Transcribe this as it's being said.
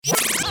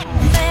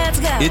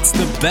It's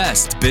the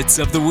best bits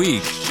of the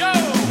week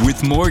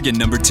with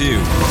Morgan2.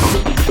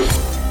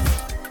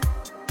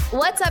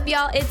 What's up,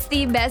 y'all? It's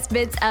the Best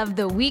Bits of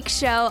the Week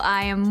show.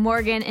 I am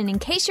Morgan, and in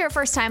case you're a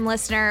first-time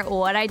listener,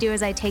 what I do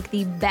is I take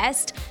the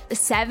best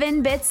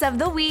 7 bits of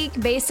the week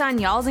based on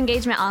y'all's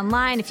engagement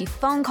online, if you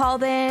phone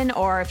called in,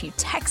 or if you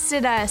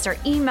texted us or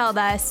emailed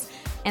us,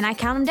 and I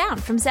count them down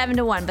from 7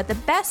 to 1. But the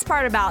best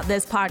part about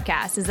this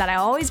podcast is that I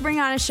always bring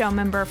on a show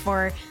member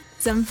for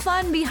some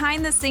fun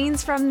behind the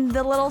scenes from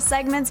the little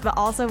segments, but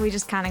also we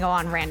just kind of go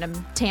on random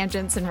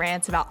tangents and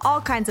rants about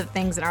all kinds of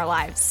things in our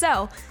lives.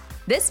 So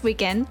this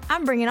weekend,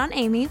 I'm bringing on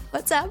Amy.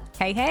 What's up?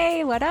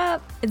 Hey, what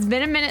up? It's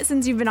been a minute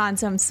since you've been on,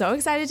 so I'm so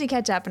excited to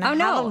catch up, and I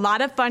have a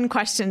lot of fun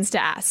questions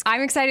to ask.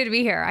 I'm excited to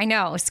be here. I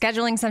know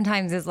scheduling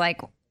sometimes is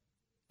like,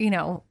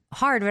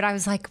 hard, but I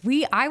was like,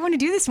 I want to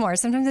do this more.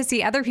 Sometimes I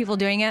see other people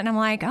doing it, and I'm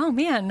like, oh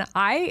man,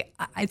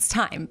 it's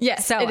time.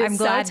 Yes, so I'm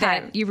glad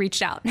that you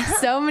reached out.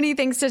 So many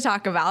things to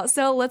talk about.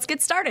 So let's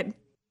get started.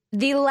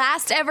 The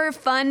last ever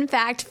Fun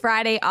Fact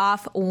Friday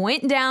off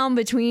went down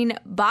between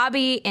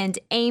Bobby and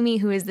Amy,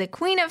 who is the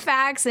queen of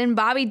facts, and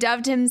Bobby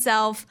dubbed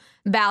himself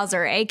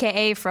Bowser,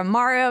 aka from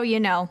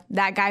Mario,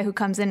 that guy who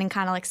comes in and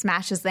kind of like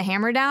smashes the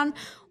hammer down.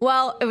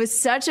 Well, it was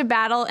such a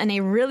battle and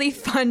a really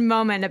fun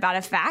moment about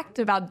a fact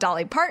about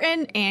Dolly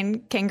Parton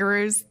and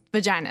kangaroos'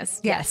 vaginas.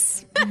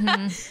 Yes.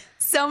 Mm-hmm.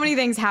 So many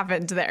things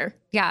happened there.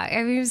 Yeah,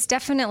 it was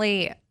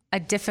definitely a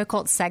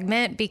difficult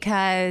segment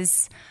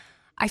because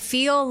I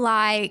feel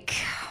like,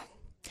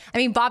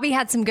 Bobby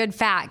had some good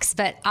facts,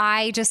 but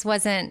I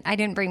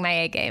didn't bring my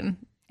A game.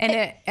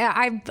 And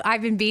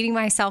I've been beating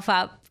myself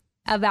up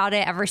about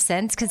it ever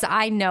since, because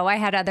I know I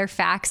had other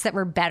facts that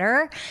were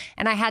better,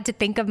 and I had to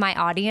think of my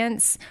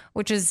audience,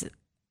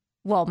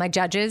 my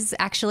judges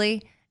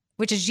actually,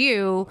 which is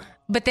you,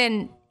 but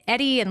then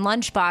Eddie and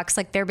Lunchbox,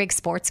 like they're big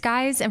sports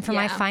guys. And for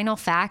my final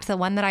fact, the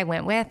one that I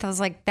went with, I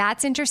was like,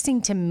 that's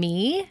interesting to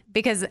me,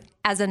 because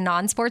as a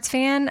non-sports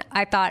fan,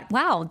 I thought,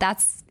 wow,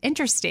 that's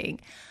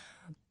interesting.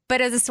 But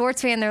as a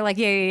sports fan, they're like,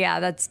 yeah,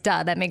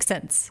 that makes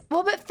sense.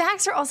 Well, but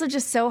facts are also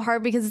just so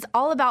hard because it's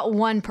all about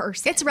one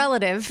person. It's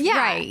relative. Yeah.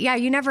 Right. Yeah,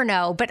 you never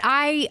know. But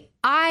I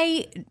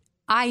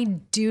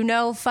do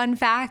know fun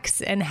facts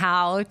and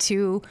how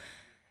to,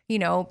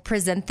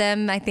 present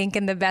them, I think,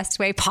 in the best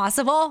way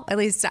possible. At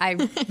least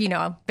I've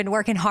been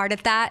working hard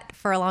at that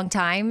for a long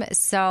time.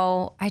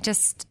 So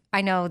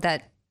I know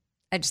that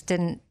I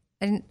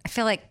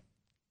feel like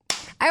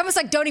I almost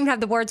don't even have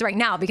the words right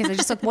now because I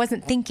just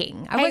wasn't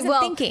thinking. I wasn't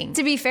thinking.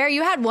 To be fair,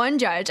 you had one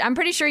judge. I'm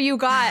pretty sure you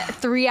got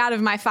 3 out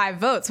of my 5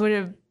 votes,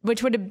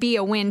 which would be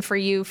a win for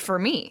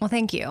me. Well,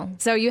 thank you.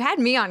 So you had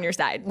me on your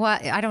side. Well,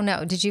 I don't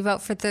know. Did you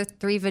vote for the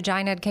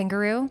 3-vaginaed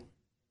kangaroo?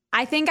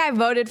 I think I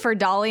voted for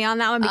Dolly on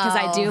that one because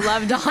I do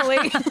love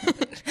Dolly.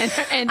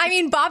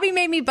 and Bobby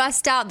made me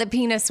bust out the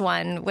penis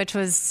one, which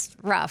was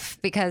rough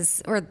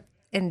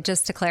and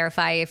just to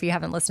clarify, if you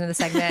haven't listened to the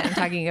segment, I'm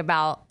talking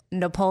about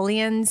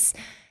Napoleon's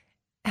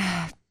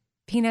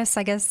penis,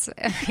 I guess.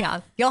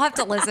 Yeah, you'll have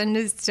to listen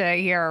to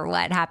hear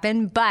what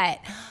happened. But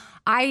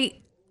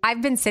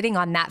I've been sitting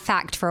on that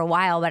fact for a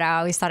while, but I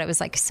always thought it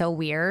was so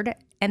weird.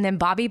 And then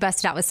Bobby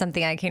busted out with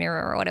something, I can't even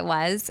remember what it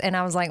was. And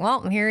I was like,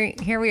 well,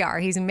 here we are.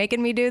 He's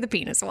making me do the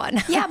penis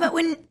one. Yeah, but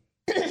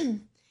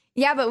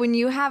when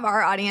you have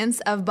our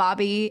audience of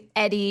Bobby,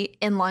 Eddie,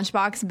 and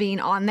Lunchbox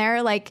being on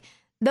there,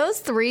 those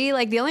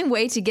 3, the only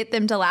way to get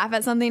them to laugh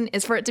at something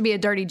is for it to be a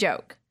dirty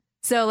joke.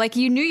 So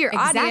you knew your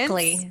audience.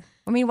 Exactly.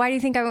 Why do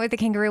you think I went with the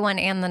kangaroo one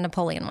and the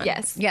Napoleon one?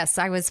 Yes,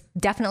 I was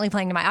definitely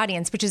playing to my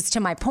audience, which is to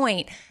my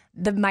point,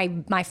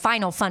 my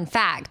final fun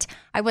fact.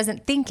 I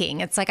wasn't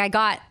thinking. It's I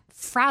got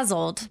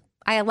frazzled.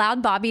 I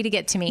allowed Bobby to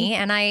get to me,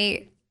 and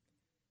I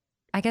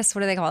guess, what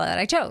do they call that?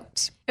 I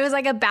choked. It was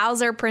like a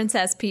Bowser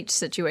Princess Peach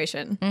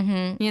situation.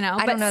 Mm-hmm.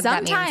 I don't know what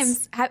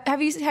sometimes, that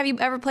means. Have you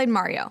ever played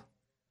Mario?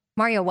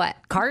 Mario what?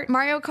 Kart?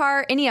 Mario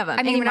Kart, any of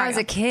them. When I was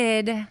a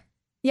kid.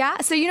 Yeah,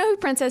 so you know who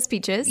Princess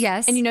Peach is?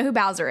 Yes. And you know who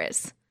Bowser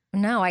is?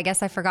 No, I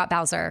guess I forgot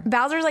Bowser.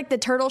 Bowser's the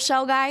turtle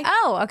shell guy.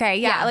 Oh, okay,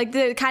 yeah.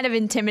 The kind of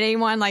intimidating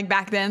one,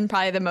 back then,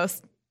 probably the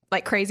most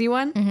crazy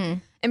one. Mm-hmm.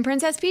 And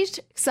Princess Peach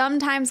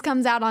sometimes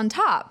comes out on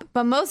top,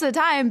 but most of the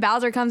time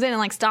Bowser comes in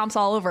and stomps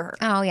all over her.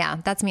 Oh yeah,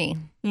 that's me.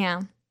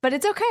 Yeah, but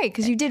it's okay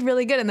because you did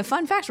really good, and the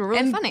fun facts were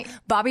really funny.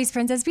 Bobby's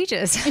Princess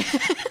Peaches.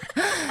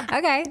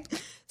 Okay.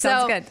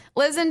 Sounds good.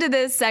 Listen to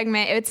this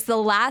segment. It's the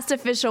last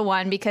official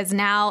one because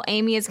now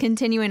Amy is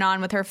continuing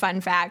on with her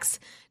fun facts.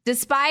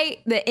 Despite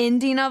the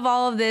ending of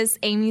all of this,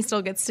 Amy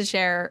still gets to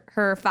share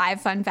her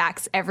 5 fun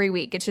facts every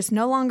week. It's just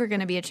no longer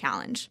going to be a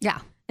challenge. Yeah.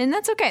 And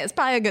that's okay. It's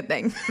probably a good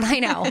thing. I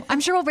know. I'm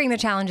sure we'll bring the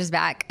challenges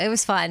back. It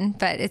was fun,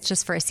 but it's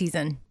just for a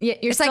season. Yeah,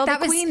 you're still the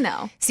queen,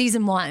 though.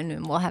 Season 1,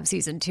 and we'll have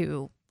season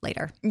 2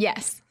 later.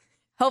 Yes.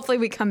 Hopefully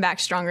we come back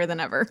stronger than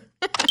ever.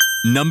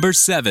 Number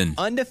 7.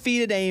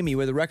 Undefeated Amy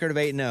with a record of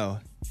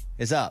 8-0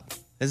 is up.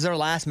 This is her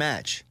last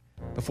match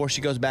before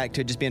she goes back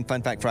to just being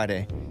Fun Fact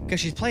Friday because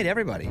she's played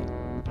everybody.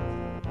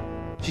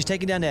 She's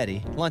taking down Eddie,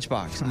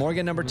 Lunchbox,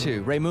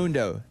 Morgan2,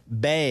 Raymundo,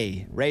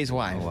 Bay, Ray's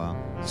wife,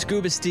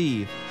 Scuba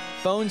Steve,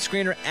 phone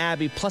screener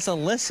Abby, plus a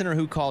listener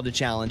who called to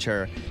challenge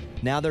her.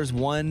 Now there's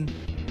one,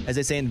 as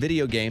they say in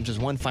video games, there's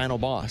one final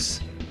boss.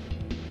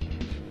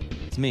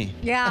 It's me.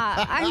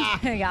 Yeah.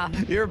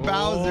 You're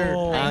Bowser.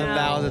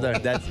 I'm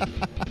Bowser.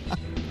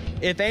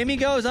 If Amy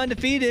goes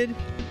undefeated,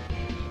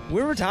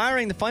 we're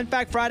retiring the Fun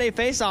Fact Friday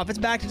face-off. It's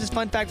back to just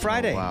Fun Fact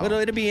Friday. Wow.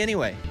 It'll be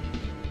anyway.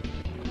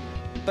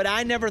 But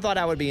I never thought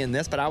I would be in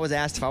this, but I was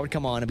asked if I would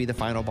come on and be the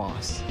final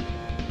boss.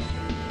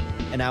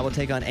 And I will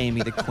take on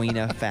Amy, the queen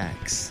of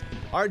facts.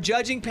 Our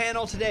judging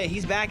panel today,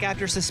 he's back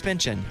after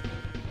suspension.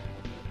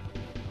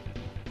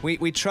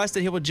 We trust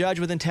that he will judge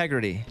with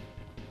integrity.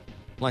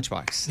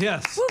 Lunchbox.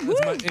 Yes.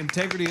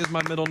 Integrity is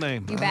my middle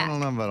name. You I bet. don't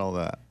know about all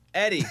that.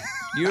 Eddie,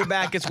 you're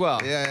back as well.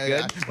 Yeah.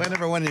 Good. Well, I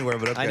never went anywhere,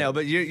 but okay. I know,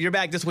 but you're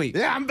back this week.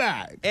 Yeah, I'm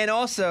back. And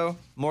also,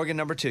 Morgan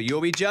number 2.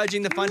 You'll be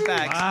judging the fun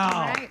facts.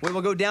 Wow. Right. We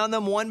will go down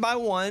them one by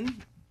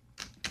one.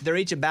 They're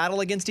each a battle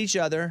against each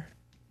other.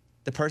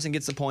 The person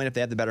gets the point if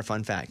they have the better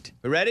fun fact.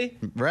 We ready?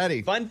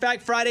 Ready. Fun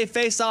Fact Friday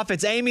face-off.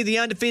 It's Amy, the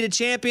undefeated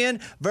champion,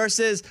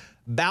 versus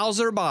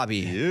Bowser Bobby.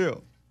 Yeah.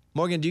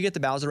 Morgan, do you get the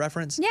Bowser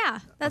reference? Yeah,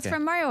 that's Okay.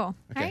 from Mario,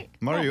 right?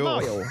 Mario.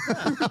 Mario.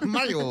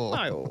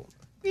 Mario.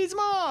 He's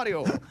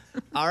Mario.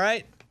 All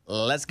right,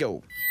 let's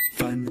go.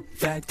 Fun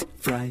Fact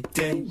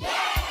Friday.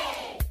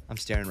 I'm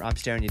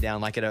staring you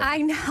down like at a I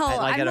know.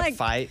 like I'm at a like-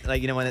 fight,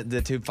 like when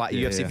the two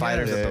UFC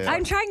fighters. Yeah.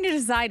 I'm trying to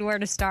decide where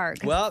to start.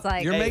 'Cause Well, it's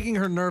like, You're Hey. making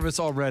her nervous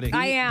already.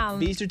 I am.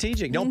 Be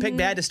strategic. Don't pick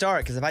bad to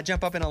start, because if I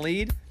jump up in a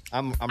lead,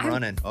 I'm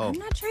running. I'm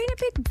not trying to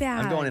pick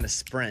bad. I'm going in a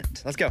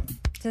sprint. Let's go.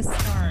 to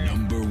start.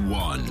 Number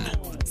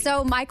 1.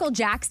 So Michael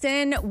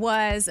Jackson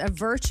was a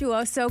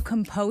virtuoso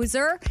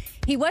composer.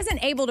 He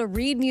wasn't able to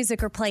read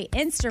music or play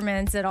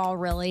instruments at all,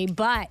 really,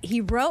 but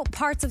he wrote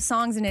parts of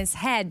songs in his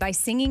head by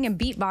singing and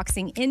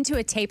beatboxing into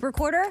a tape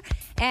recorder,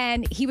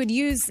 and he would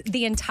use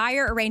the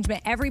entire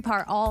arrangement, every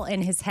part, all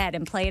in his head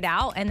and play it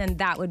out, and then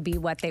that would be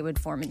what they would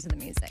form into the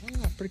music.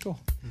 Pretty cool.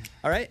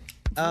 All right,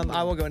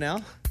 I will go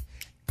now.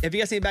 Have you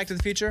guys seen Back to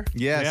the Future?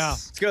 Yes. Yeah.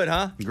 It's good,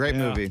 huh? Great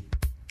Yeah. movie.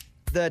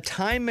 The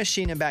time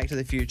machine in Back to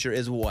the Future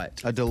is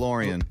what? A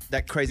DeLorean.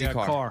 That crazy Yeah,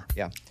 car. car.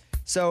 Yeah.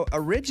 So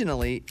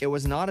originally, it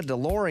was not a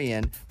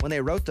DeLorean. When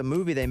they wrote the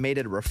movie, they made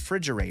it a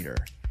refrigerator.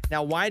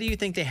 Now, why do you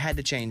think they had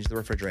to change the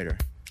refrigerator?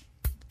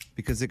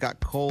 Because it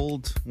got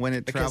cold when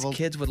it Because traveled.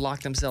 kids would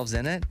lock themselves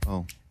in it,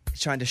 Oh.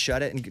 trying to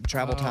shut it and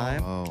travel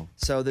time. Oh.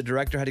 So the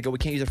director had to go, we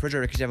can't use a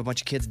refrigerator because you have a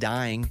bunch of kids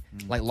dying,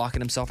 like locking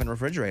themselves in a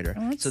refrigerator.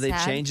 that's So they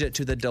sad. changed it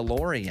to the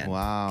DeLorean.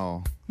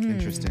 Wow.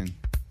 Interesting.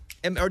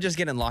 Or just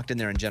getting locked in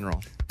there in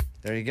general.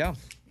 There you go.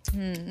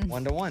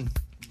 1-1.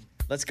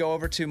 Let's go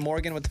over to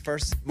Morgan with the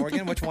first.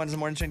 Morgan, which one is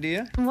more interesting to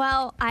you?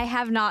 Well, I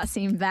have not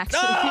seen Back to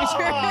the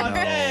Future.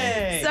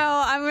 Dang. So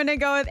I'm going to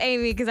go with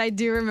Amy because I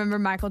do remember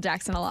Michael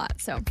Jackson a lot.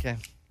 So Okay,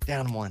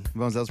 down 1.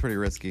 Bones, that was pretty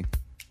risky.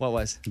 What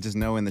was? Just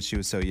knowing that she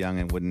was so young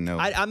and wouldn't know.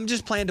 I'm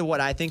just playing to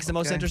what I think is the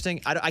most Okay. interesting.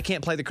 I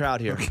can't play the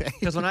crowd here.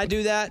 Because when I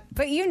do that,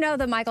 But you know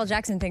the Michael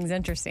Jackson thing's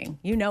interesting.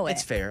 You know it.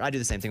 it's fair. I do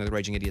the same thing with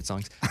Raging Idiot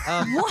songs.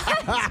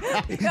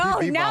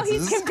 Oh, now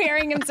he's beatboxes.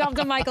 comparing himself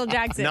to Michael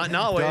Jackson. Not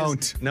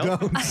always. Don't. No.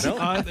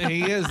 No.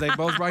 He is. They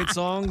both write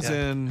songs.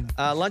 And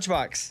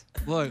Lunchbox.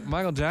 look,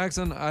 Michael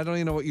Jackson, I don't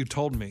even know what you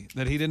told me,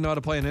 that he didn't know how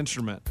to play an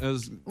instrument.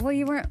 Well,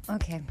 you weren't.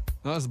 Okay.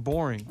 That was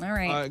boring. All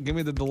right. Give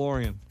me the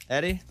DeLorean.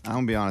 Eddie? I'm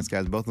gonna be honest,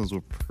 guys. Both of those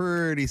were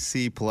pretty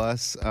C+.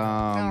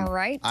 All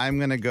right. I'm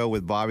gonna go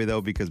with Bobby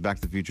though because Back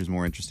to the Future is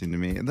more interesting to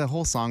me. The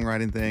whole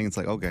songwriting thing, it's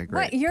like okay,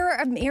 great. What?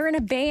 You're in a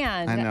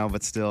band. I know,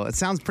 but still, it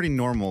sounds pretty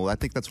normal. I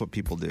think that's what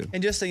people do.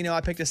 And just so you know, I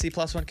picked a C+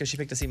 one because she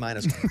picked a C-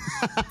 one.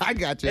 I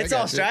got you. It's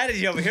all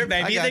strategy over here,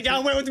 baby. I You got think you. I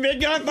went with the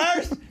big gun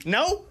first?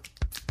 No.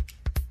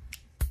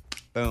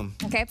 Boom.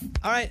 Okay.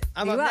 All right,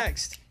 I'm You up up.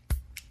 next.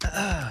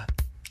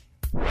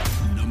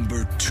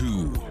 Number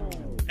 2.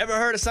 Ever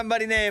heard of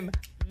somebody named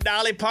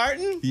Dolly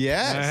Parton?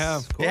 Yes. I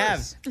have. Of course. You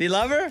have. Do you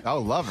love her? Oh,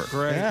 love her.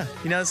 Great. Yeah.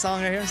 You know the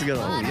song right here? It's a good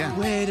one. Oh, yeah.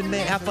 Wait a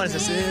minute. How fun is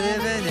this?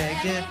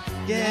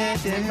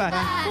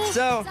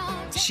 So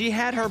she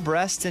had her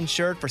breasts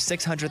insured for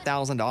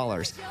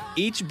 $600,000.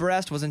 Each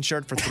breast was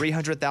insured for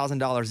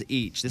 $300,000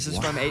 each. This is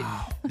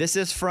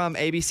from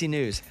ABC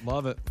News.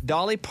 Love it.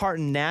 Dolly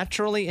Parton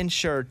naturally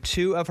insured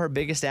 2 of her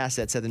biggest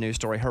assets, said the news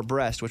story, her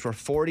breasts, which were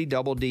 40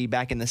 double D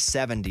back in the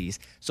 70s.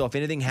 So if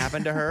anything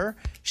happened to her,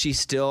 she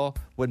still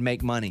would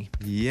make money.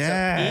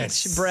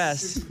 Yes. Each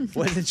breast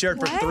was insured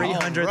for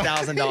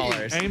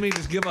 $300,000. Amy,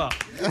 just give up.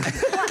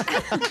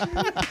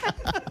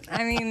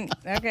 I mean,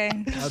 okay.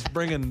 That's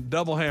bringing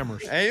double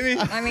hammers. Amy?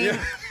 I mean,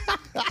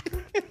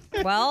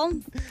 well,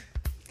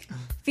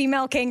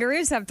 female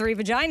kangaroos have 3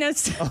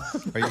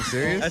 vaginas. Are you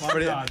serious?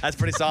 That's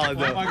pretty solid,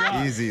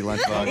 though. Easy,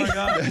 lunchbox.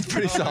 That's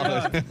pretty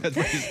solid.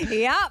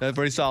 Yep. That's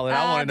pretty solid.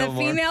 I want to The know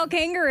more. female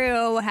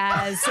kangaroo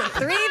has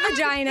 3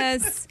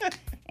 vaginas,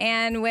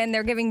 and when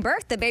they're giving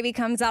birth, the baby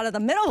comes out of the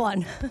middle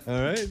one.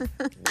 All right.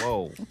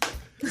 Whoa.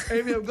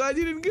 Amy, I'm glad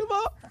you didn't give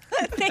up.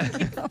 Thank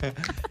you.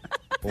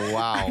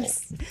 Wow.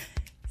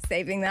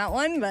 Saving that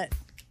one, but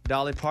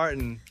Dolly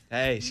Parton.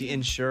 Hey, she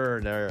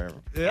insured her.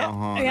 Yeah.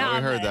 Uh-huh.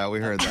 No, we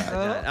heard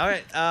that. All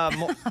right.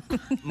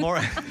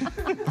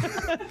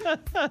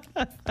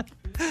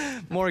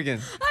 Morgan.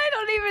 I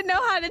don't even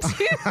know how to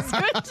choose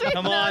between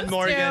Come on, those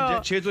Morgan.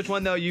 two. Choose which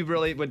one, though, you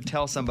really would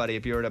tell somebody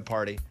if you were at a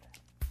party.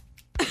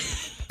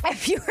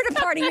 If you were at a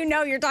party,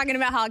 you're talking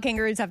about how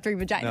kangaroos have 3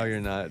 vaginas. No,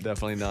 you're not.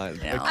 Definitely not.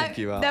 I'll kick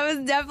you out. That was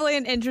definitely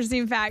an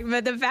interesting fact,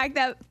 but the fact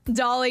that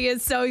Dolly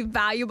is so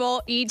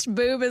valuable, each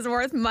boob is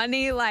worth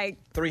money, like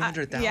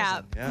 300,000.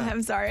 Yeah. Yeah.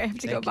 I'm sorry, I have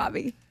to go, Thank you.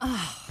 Bobby.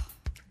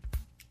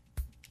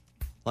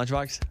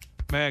 Lunchbox?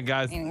 Man,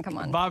 guys, Come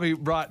on. Bobby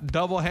brought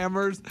double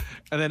hammers,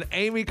 and then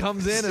Amy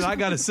comes in, and I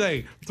got to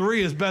say,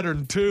 3 is better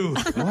than 2.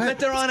 But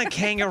they're on a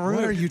kangaroo.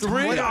 What are you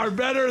 3 are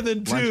better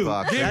than 2.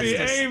 Lunchbox. Give me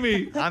That's just-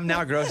 Amy. I'm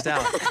now grossed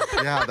out.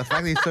 Yeah, the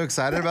fact that he's so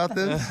excited about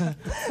this.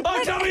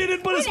 Oh, tell me you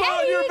didn't put a smile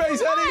on your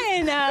face,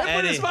 Eddie. Put a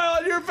Eddie. smile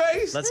on your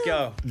face. Let's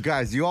go.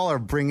 Guys, you all are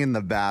bringing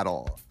the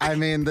battle. I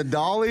mean, the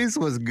Dollies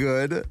was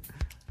good,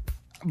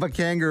 but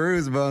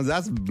kangaroos, Bones,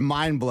 that's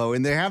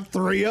mind-blowing. They have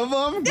 3 of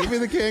them? Give me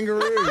the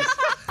kangaroos.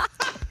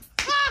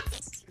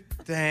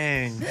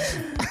 Dang.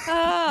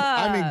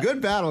 I mean,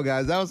 good battle,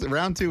 guys. That was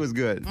round 2 was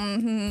good.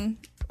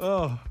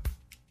 Oh,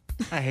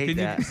 I hate can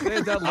that. you say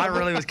it that I loud?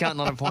 really was counting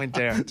on a point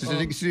there.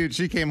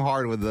 She came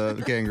hard with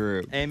the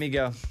kangaroo. Amy,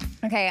 go.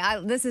 Okay,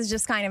 this is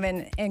just kind of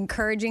an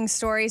encouraging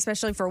story,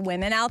 especially for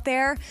women out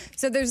there.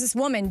 So there's this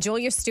woman,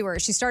 Julia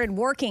Stewart. She started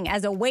working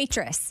as a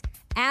waitress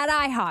at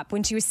IHOP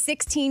when she was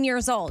 16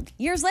 years old.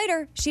 Years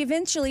later, she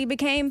eventually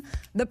became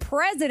the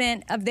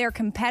president of their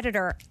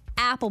competitor,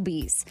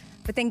 Applebee's.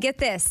 But then get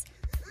this.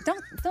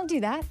 Don't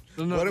do that.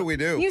 What do we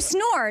do? You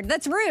snored.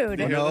 That's rude.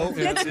 No,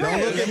 That's don't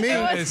rude. look at me.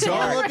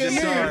 Don't look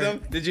at me.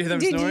 Did you hear them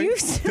Did snoring? you?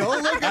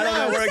 Don't look I don't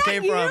know at where us. it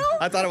came you? from.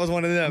 I thought it was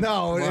one of them.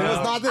 No, it was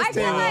not this I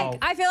feel table.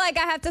 like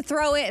I have to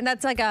throw it, and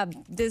that's like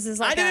this is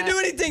like I didn't do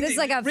anything. This is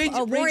like a Read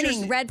your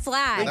warning, red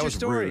flag. That was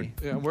story. rude.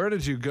 Yeah, where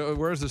did you go?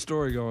 Where's the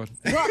story going?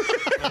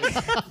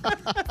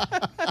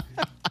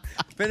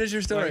 Finish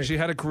your story. Like, she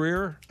had a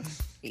career.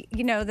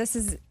 This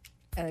is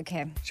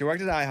okay. She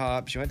worked at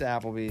IHOP. She went to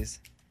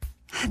Applebee's.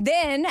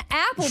 Then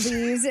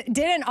Applebee's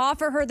didn't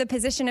offer her the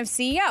position of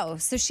CEO,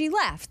 so she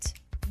left.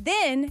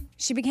 Then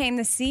she became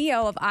the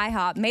CEO of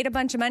IHOP, made a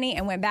bunch of money,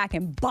 and went back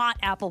and bought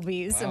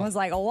Applebee's and was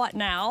like, "Oh, what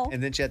now?"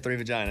 And then she had 3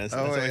 vaginas.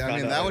 Oh, I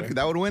mean,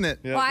 that would win it.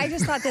 Well, I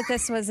just thought that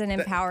this was an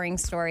empowering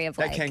story of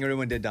That like kangaroo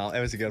one did down. It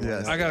was a good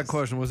Yes. one. I got a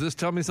question. Was this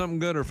tell me something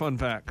good or fun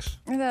facts?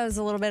 that was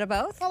a little bit of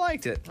both. I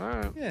liked it. All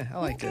right. Yeah, I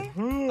liked it.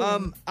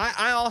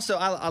 I also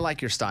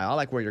like your style. I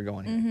like where you're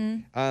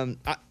going here.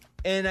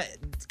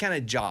 It's kind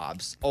of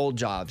jobs, old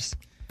jobs.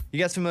 You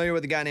guys familiar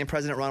with a guy named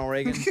President Ronald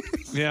Reagan?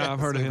 Yeah, I've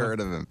heard of him. Heard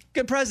of him.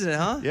 Good president,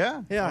 huh?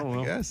 Yeah. Yeah. Oh,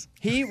 well. I guess.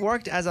 He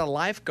worked as a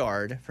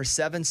lifeguard for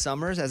 7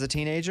 summers as a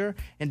teenager,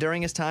 and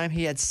during his time,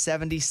 he had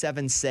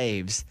 77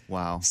 saves.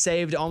 Wow.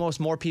 Saved almost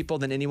more people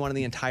than anyone in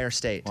the entire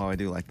state. Well, I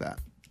do like that.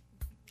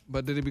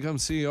 But did he become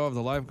CEO of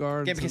the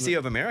lifeguards? Can't be CEO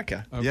of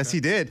America. Okay. Yes, he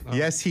did.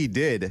 Yes, he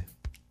did.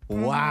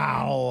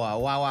 Wow.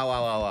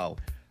 Wow.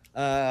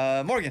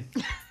 Morgan.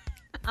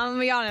 I'm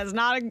gonna be honest,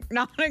 not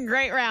a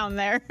great round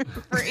there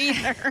for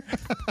either.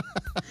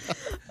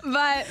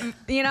 But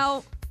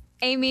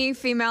Amy,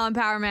 female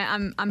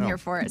empowerment. I'm here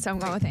for it, so I'm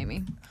going with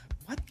Amy.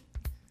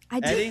 I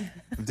did. Eddie?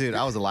 Dude,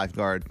 I was a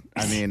lifeguard.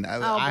 I mean, I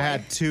boy.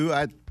 had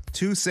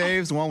 2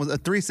 saves. One was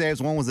 3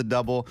 saves. One was a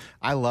double.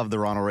 I love the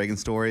Ronald Reagan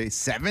story.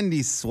 7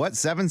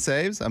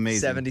 saves? Amazing.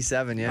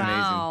 77, yeah.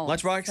 Wow.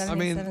 Amazing. Lunchbox? I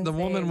mean, 77 the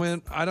woman saves.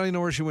 went, I don't even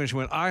know where she went. She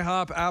went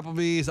IHOP,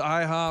 Applebee's,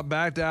 IHOP,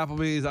 back to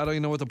Applebee's. I don't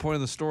even know what the point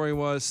of the story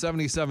was.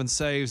 77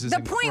 saves is The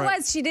point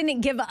was she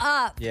didn't give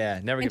up. Yeah,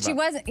 never And give she up.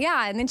 wasn't,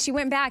 and then she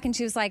went back and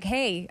she was like,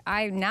 "Hey,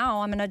 I'm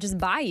gonna just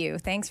buy you.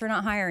 Thanks for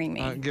not hiring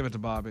me." Give it to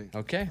Bobby.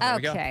 Okay, there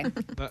we go. Okay.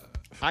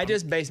 I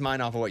just based mine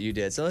off of what you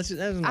did, so let's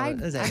just. I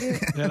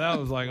Yeah, that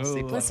was like, oh.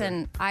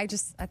 listen. I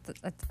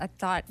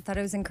thought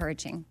it was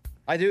encouraging.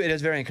 I do. It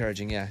is very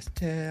encouraging. Yeah.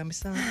 Tell me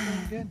something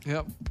good.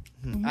 Yep.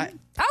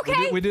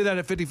 Okay. We do that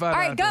at 55. All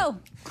right, after.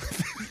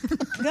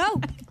 go.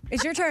 Go.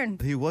 It's your turn.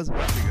 He was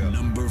about to go.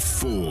 Number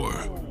 4.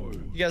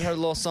 You guys heard a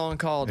little song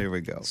called Here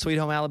we go. Sweet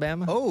Home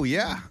Alabama? Oh,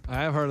 yeah.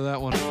 I have heard of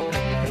that one.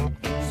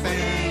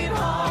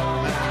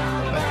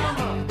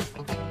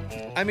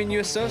 I mean, you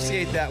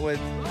associate that with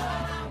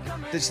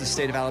this is the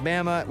state of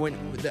Alabama.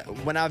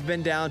 When I've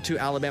been down to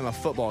Alabama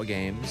football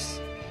games,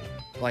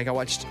 like I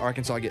watched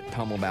Arkansas get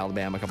pummeled by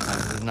Alabama a couple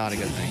times. It's not a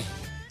good thing.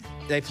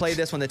 They play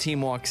this when the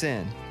team walks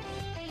in.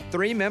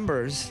 3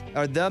 members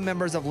are the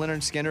members of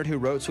Leonard Skinner who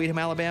wrote Sweet Home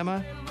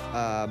Alabama.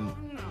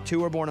 2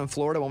 were born in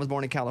Florida. 1 was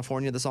born in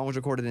California. The song was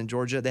recorded in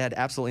Georgia. They had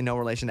absolutely no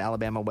relation to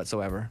Alabama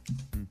whatsoever.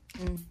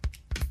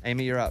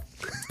 Amy, you're up.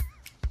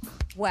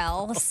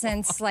 Well,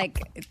 since the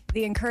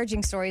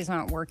encouraging stories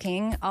aren't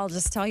working, I'll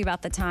just tell you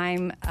about the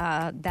time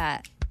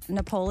that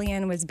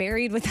Napoleon was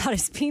buried without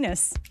his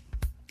penis.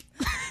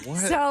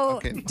 So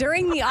Okay.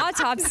 during the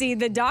autopsy,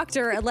 the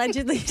doctor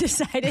allegedly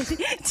decided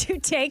to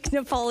take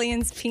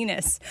Napoleon's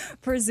penis,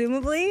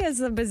 presumably as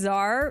a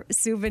bizarre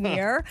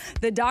souvenir.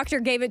 The doctor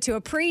gave it to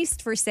a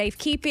priest for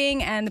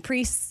safekeeping, and the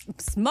priest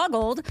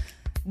smuggled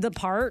the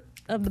part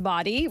of the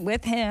body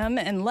with him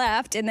and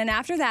left. And then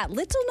after that,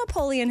 little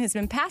Napoleon has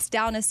been passed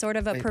down as sort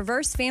of a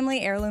perverse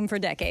family heirloom for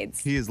decades.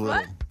 He is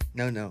little.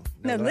 No, The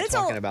we're not little,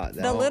 talking about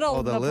that. the little,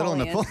 Oh, the Napoleon.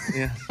 little Napoleon.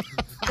 Yeah.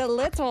 The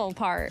little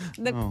part.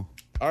 The, Oh.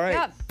 All right.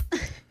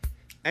 Yep.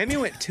 Amy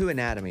went 2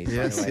 anatomies. by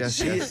Yes, the way. yes,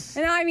 She- yes.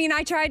 And I mean,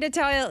 I tried to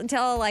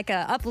tell like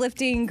a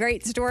uplifting,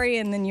 great story,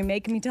 and then you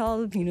make me tell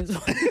the penis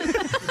one.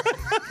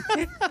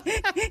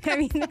 I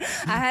mean,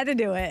 I had to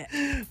do it.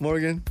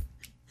 Morgan.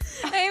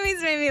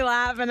 Amy's made me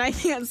laugh, and I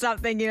can't stop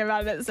thinking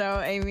about it.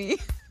 So, Amy.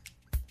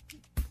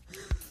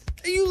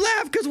 You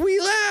laughed because we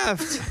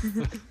laughed.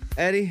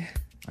 Eddie.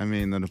 I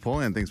mean, the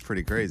Napoleon thing's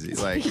pretty crazy.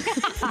 Like,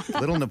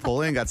 little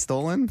Napoleon got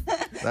stolen?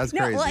 That's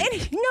No, crazy.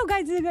 well, no,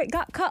 guys, it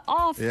got cut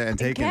off. Yeah, and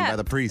taken by kept.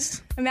 the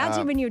priest.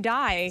 Imagine when you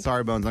die.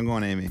 Sorry, Bones. I'm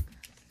going Amy.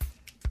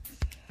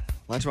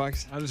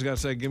 Lunchbox. I just got to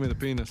say, give me the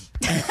penis.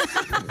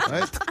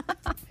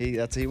 What?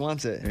 He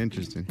wants it.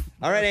 Interesting.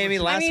 All right, Amy,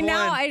 last I mean, one.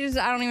 now I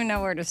don't even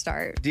know where to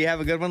start. Do you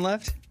have a good one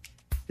left?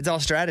 It's all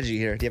strategy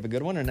here. Do you have a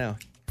good one or no?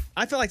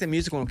 I feel like the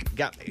music one could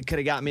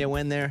have got me a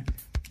win there.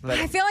 But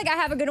I feel like I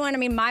have a good one. I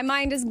mean, my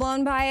mind is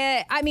blown by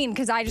it. I mean,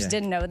 because I just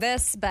didn't know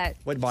this, but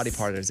what body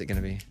part is it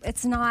going to be?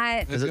 it's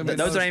not. It's gonna be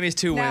Those are Amy's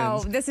 2 No,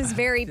 wins. this is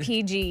very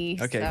PG.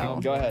 Okay, so.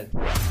 go ahead.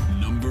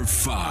 Number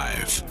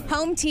 5.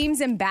 Home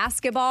teams in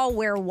basketball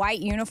wear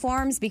white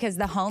uniforms because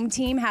the home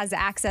team has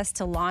access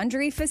to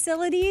laundry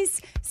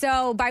facilities.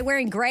 So by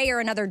wearing gray or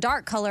another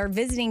dark color,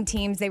 visiting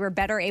teams, they were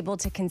better able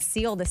to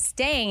conceal the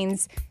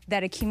stains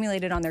that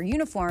accumulated on their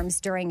uniforms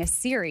during a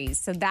series.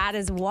 So that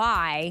is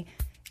why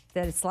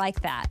that it's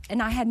like that.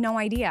 And I had no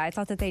idea. I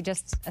thought that they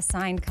just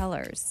assigned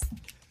colors.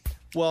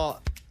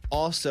 Well,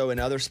 also in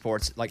other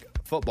sports, like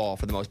football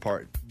for the most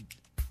part,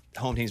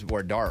 home teams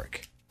wear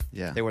dark.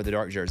 Yeah. They wear the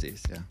dark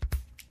jerseys. Yeah.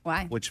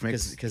 Why? Which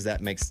makes Because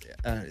that makes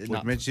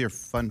not, your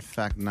fun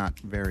fact not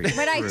very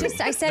But I true.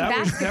 said That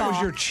basketball.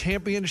 was your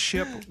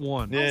championship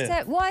one. I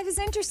said, well, it was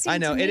interesting. I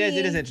know, to it is- me.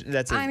 it is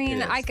that's I it mean,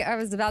 is. I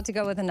was about to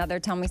go with another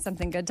tell me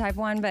something good type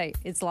one, but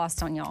it's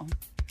lost on y'all.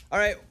 All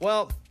right,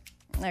 well,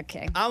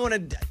 Okay. I'll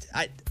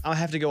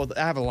have to go with.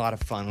 I have a lot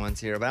of fun ones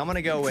here, but I'm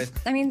gonna go with.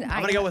 I mean,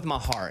 I'm gonna go with my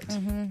heart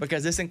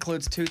because this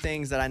includes 2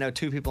 things that I know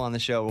 2 people on the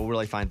show will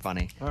really find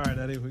funny, All right,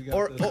 Eddie, we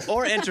got this.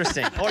 or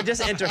interesting, or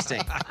just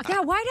interesting. Yeah,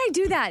 why'd I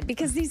do that?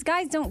 Because these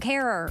guys don't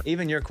care.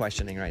 Even you're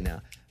questioning right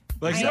now.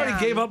 Like you I already am.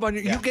 gave up on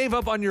your. You gave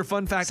up on your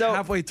fun fact So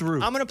halfway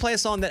through. I'm gonna play a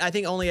song that I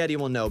think only Eddie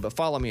will know, but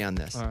follow me on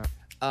this. All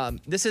right.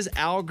 This is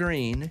Al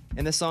Green,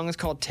 and the song is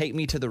called "Take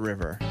Me to the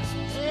River."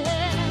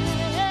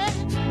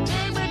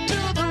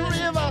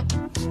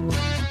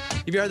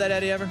 Have you heard that,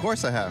 Eddie, ever? Of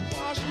course I have.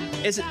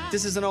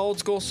 This is an old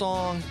school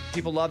song.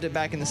 People loved it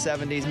back in the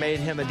 70s, made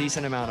him a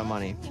decent amount of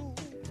money.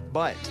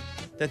 But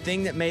the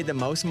thing that made the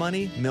most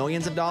money,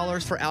 millions of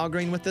dollars for Al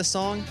Green with this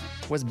song,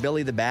 was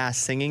Billy the Bass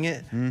singing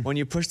it. When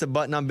you push the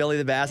button on Billy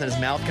the Bass and his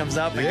mouth comes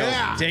up and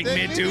Yeah. goes, "Take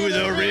me to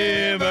the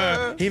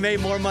river." He made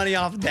more money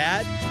off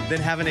that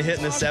than having a hit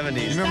in the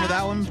 70s. You remember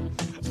that one?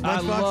 I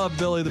love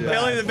Billy the Bass.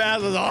 Billy the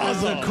Bass was That's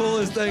awesome. the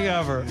coolest thing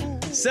ever.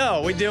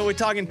 So, we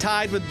talking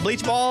Tide with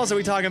bleach balls, or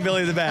we talking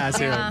Billy the Bass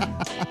here?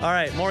 All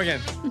right, Morgan.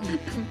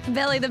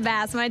 Billy the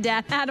Bass. My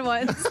dad had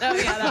one. So,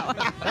 yeah, that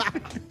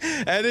one.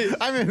 Eddie.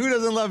 I mean, who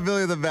doesn't love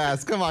Billy the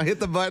Bass? Come on,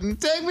 hit the button.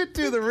 Take me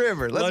to the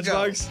river. Let's go.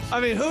 Lunchbox. I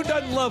mean, who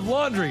doesn't love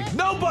laundry?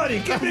 Nobody.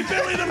 Give me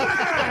Billy the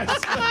Bass.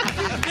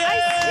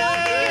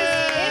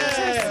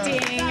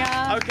 Interesting.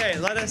 Okay,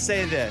 let us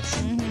say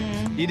this.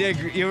 You did.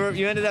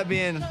 You ended up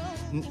being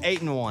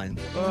 8-1.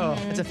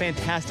 It's a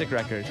fantastic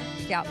record.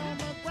 Yep.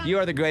 You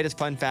are the greatest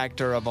fun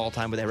factor of all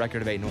time with a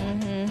record of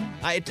 8-1.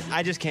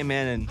 I just came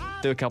in and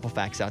threw a couple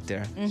facts out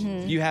there.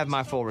 You have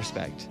my full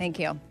respect. Thank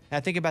you. Now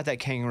think about that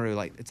kangaroo.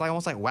 Like it's like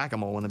almost like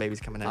whack-a-mole when the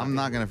baby's coming out. I'm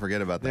not going to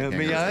forget about that.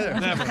 Me kangaroo. either.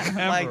 Never.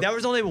 Like there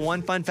was only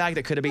one fun fact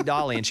that could have beat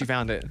Dolly, and she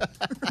found it.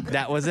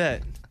 That was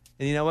it.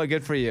 And you know what?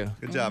 Good for you.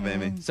 Good job,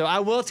 Amy. So I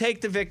will take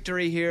the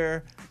victory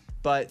here,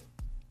 but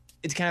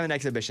it's kind of an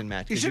exhibition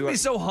match. You 'cause should are- be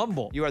so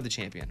humble. You are the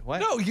champion.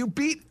 What? No, you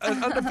beat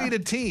an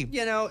undefeated team.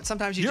 You know,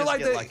 sometimes you You're just like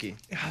get the- lucky.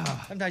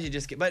 Sometimes you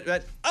just get,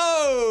 but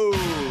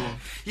oh!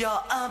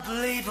 You're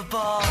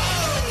unbelievable.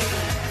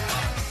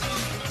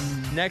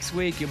 Next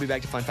week you'll be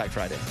back to Fun Fact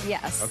Friday.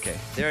 Yes. Okay,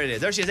 there it is.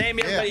 There she is,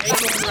 Amy. Yeah. Everybody,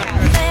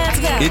 Let's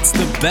go. It's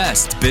the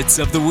best bits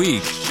of the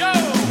week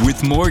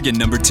with Morgan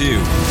number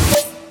 2.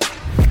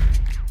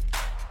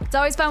 It's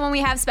always fun when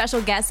we have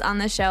special guests on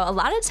the show. A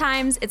lot of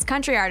times it's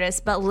country artists,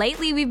 but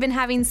lately we've been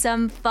having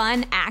some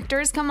fun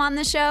actors come on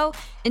the show.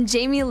 And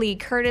Jamie Lee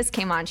Curtis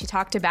came on. She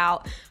talked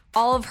about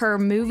all of her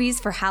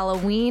movies for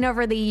Halloween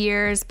over the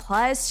years.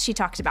 Plus, she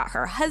talked about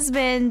her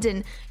husband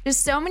and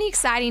just so many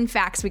exciting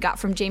facts we got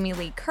from Jamie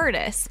Lee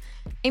Curtis.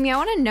 Amy, I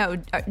want to know,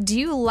 do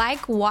you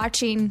like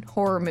watching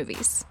horror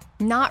movies?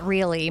 Not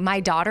really. My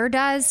daughter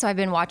does, so I've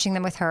been watching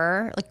them with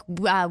her.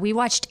 Like we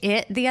watched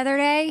It the other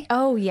day.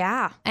 Oh,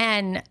 yeah.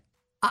 And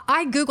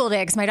I Googled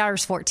it because my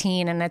daughter's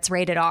 14 and it's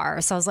rated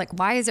R. So I was like,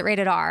 why is it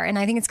rated R? And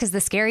I think it's because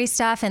the scary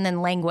stuff and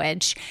then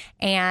language.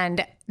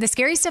 And the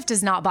scary stuff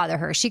does not bother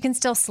her. She can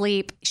still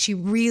sleep. She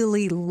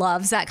really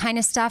loves that kind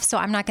of stuff. So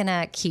I'm not going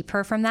to keep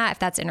her from that if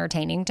that's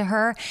entertaining to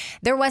her.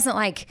 There wasn't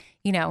like,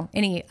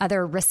 any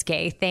other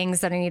risque things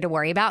that I need to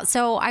worry about.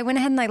 So I went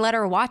ahead and I let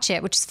her watch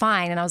it, which is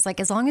fine. And I was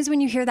like, as long as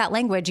when you hear that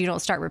language, you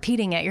don't start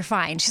repeating it, you're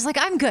fine. She's like,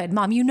 I'm good,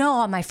 Mom.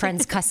 All my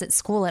friends cuss at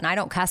school and I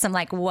don't cuss. I'm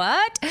like,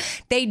 what?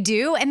 They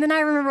do? And then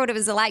I remember what it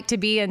was like to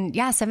be in,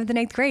 7th and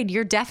 8th grade.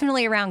 You're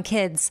definitely around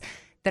kids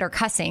that are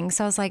cussing.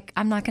 So I was like,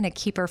 I'm not going to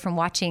keep her from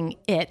watching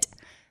it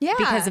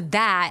because of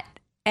that.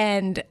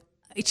 And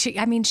she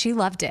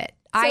loved it.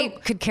 I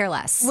could care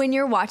less. When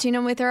you're watching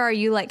them with her, are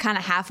you like kind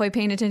of halfway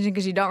paying attention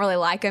because you don't really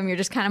like them? You're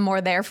just kind of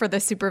more there for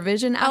the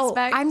supervision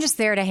aspect? I'm just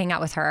there to hang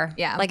out with her.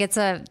 Yeah. Like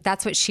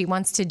that's what she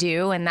wants to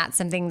do. And that's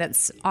something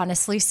that's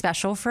honestly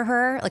special for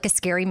her, like a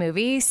scary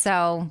movie.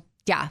 So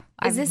yeah.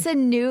 Is this a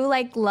new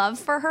like love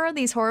for her,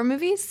 these horror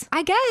movies?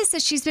 I guess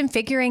that she's been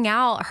figuring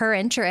out her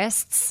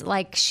interests.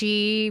 Like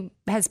she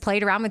has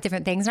played around with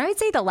different things. And I would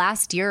say the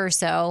last year or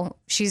so,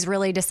 she's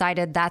really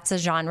decided that's a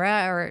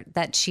genre or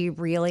that she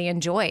really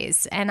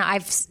enjoys. And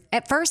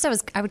at first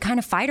I would kind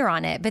of fight her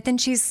on it, but then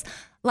she's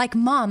like,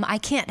 Mom, I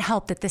can't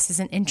help that this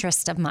is an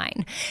interest of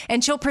mine.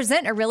 And she'll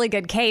present a really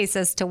good case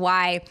as to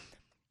why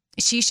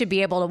she should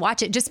be able to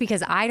watch it just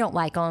because I don't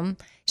like them.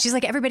 She's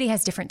like, everybody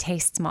has different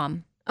tastes,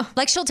 Mom.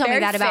 Like she'll tell me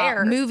that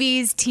about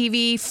movies,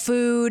 TV,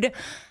 food.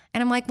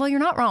 And I'm like, well,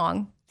 you're not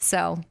wrong.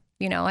 So,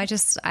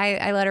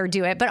 I let her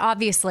do it. But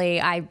obviously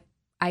I'm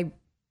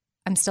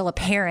still a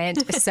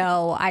parent.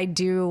 So I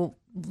do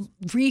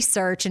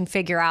research and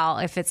figure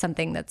out if it's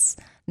something that's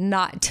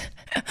not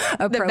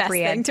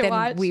appropriate, then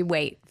watch. We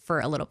wait for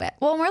a little bit.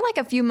 Well, we're like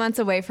a few months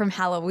away from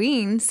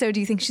Halloween. So do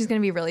you think she's going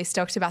to be really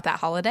stoked about that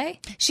holiday?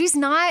 She's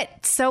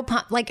not so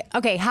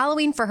okay,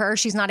 Halloween for her,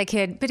 she's not a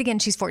kid. But again,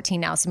 she's 14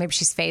 now. So maybe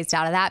she's phased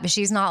out of that. But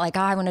she's not like,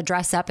 I want to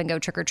dress up and go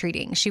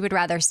trick-or-treating. She would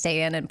rather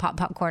stay in and pop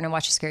popcorn and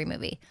watch a scary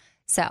movie.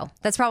 So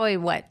that's probably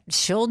what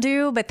she'll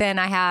do. But then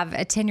I have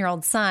a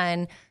 10-year-old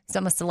son, who's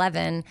almost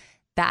 11,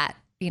 that,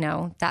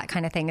 that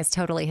kind of thing is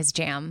totally his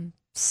jam.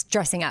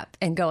 Dressing up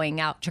and going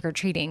out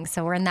trick-or-treating.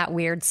 So we're in that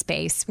weird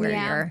space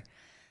where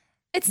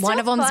it's one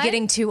of them's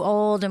getting too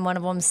old and one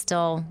of them's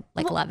still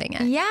loving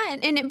it. Yeah.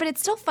 But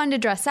it's still fun to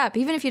dress up.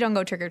 Even if you don't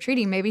go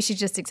trick-or-treating, maybe she's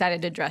just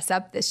excited to dress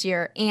up this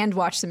year and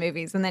watch the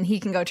movies and then he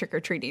can go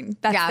trick-or-treating.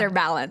 That's their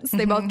balance.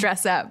 They both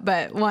dress up,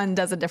 but one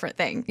does a different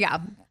thing. Yeah.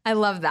 I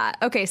love that.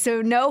 Okay.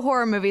 So no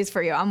horror movies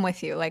for you. I'm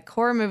with you. Like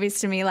horror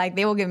movies to me, like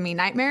they will give me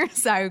nightmares.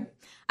 So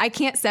I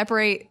can't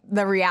separate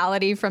the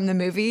reality from the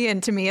movie.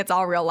 And to me, it's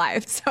all real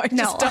life. So I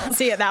just don't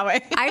see it that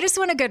way. I just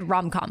want a good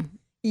rom-com.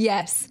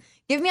 Yes.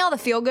 Give me all the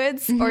feel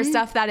goods or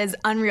stuff that is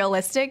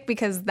unrealistic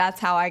because that's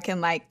how I can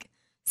like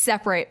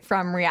separate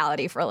from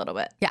reality for a little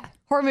bit. Yeah.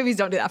 Horror movies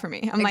don't do that for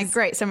me. I'm like,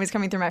 great, somebody's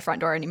coming through my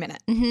front door any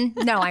minute.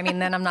 No,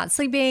 then I'm not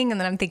sleeping and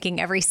then I'm thinking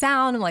every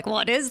sound. I'm like,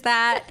 what is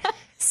that?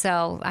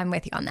 So I'm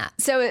with you on that.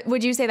 So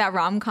would you say that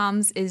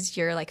rom-coms is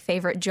your like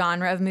favorite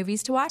genre of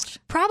movies to watch?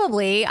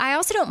 Probably. I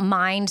also don't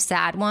mind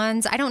sad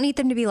ones. I don't need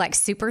them to be like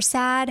super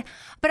sad,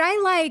 but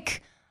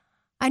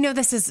I know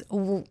this is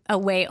a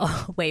way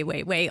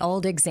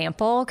old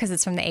example because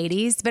it's from the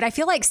 80s, but I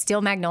feel like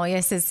Steel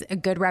Magnolias is a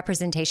good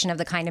representation of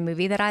the kind of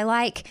movie that I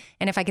like.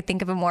 And if I could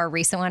think of a more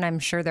recent one, I'm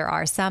sure there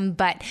are some,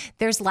 but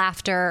there's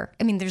laughter.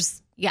 I mean,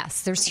 there's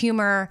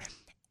humor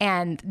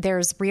and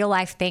there's real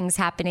life things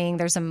happening.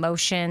 There's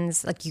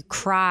emotions, like you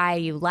cry,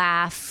 you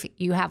laugh,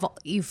 you have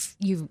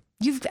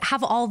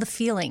all the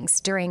feelings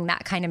during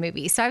that kind of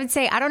movie. So I would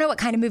say, I don't know what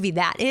kind of movie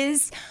that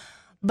is,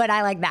 but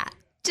I like that.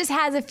 Just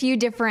has a few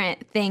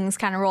different things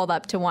kind of rolled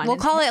up to one. We'll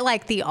call it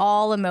like the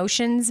all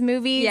emotions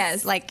movies.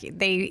 Yes. Like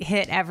they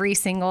hit every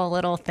single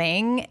little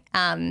thing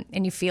and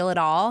you feel it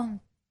all.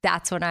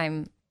 That's what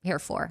I'm here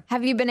for.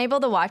 Have you been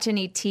able to watch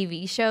any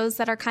TV shows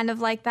that are kind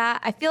of like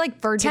that? I feel like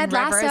Virgin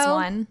River is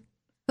one.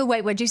 Oh,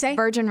 wait, what'd you say?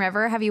 Virgin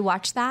River. Have you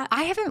watched that?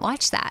 I haven't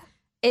watched that.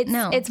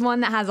 It's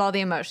one that has all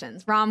the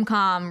emotions.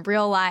 Rom-com,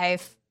 real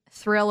life,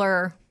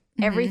 thriller,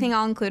 everything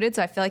all included.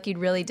 So I feel like you'd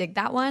really dig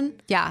that one.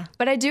 Yeah.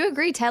 But I do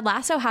agree. Ted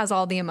Lasso has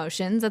all the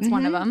emotions. That's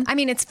one of them. I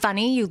mean, it's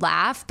funny. You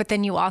laugh, but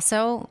then you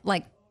also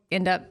like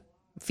end up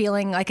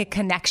feeling like a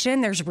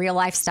connection. There's real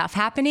life stuff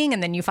happening.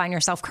 And then you find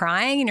yourself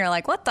crying and you're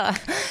like, what the?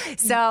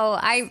 So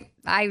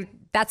I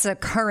that's a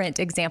current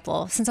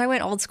example. Since I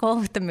went old school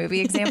with the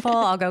movie example,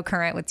 I'll go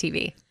current with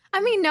TV. I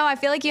mean, no, I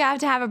feel like you have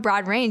to have a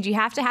broad range. You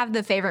have to have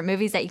the favorite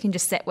movies that you can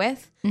just sit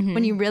with.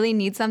 When you really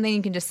need something,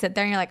 you can just sit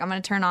there and you're like, I'm going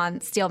to turn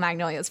on Steel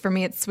Magnolias. For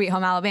me, it's Sweet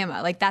Home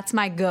Alabama. Like, that's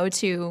my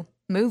go-to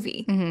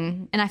movie.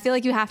 And I feel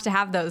like you have to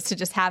have those to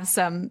just have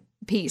some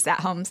peace at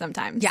home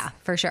sometimes. Yeah,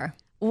 for sure.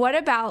 What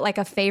about like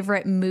a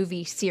favorite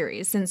movie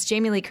series? Since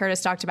Jamie Lee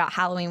Curtis talked about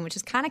Halloween, which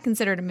is kind of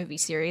considered a movie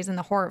series in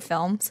the horror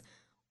films,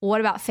 What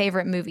about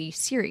favorite movie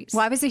series?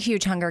 Well, I was a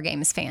huge Hunger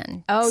Games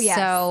fan. Oh, yes.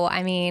 So,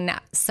 I mean,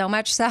 so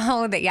much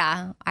so that,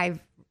 yeah, I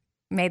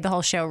made the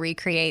whole show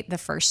recreate the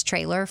first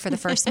trailer for the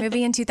first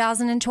movie in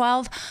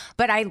 2012.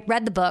 But I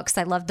read the books.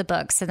 I loved the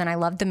books. And then I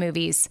loved the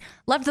movies.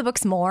 Loved the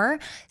books more.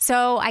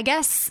 So I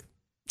guess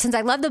since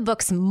I love the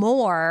books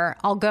more,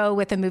 I'll go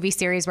with a movie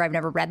series where I've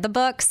never read the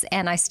books.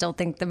 And I still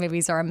think the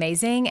movies are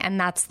amazing. And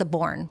that's The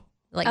Bourne.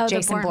 Like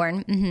Jason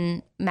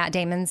Bourne, Matt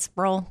Damon's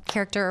role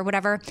character or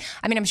whatever.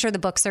 I mean, I'm sure the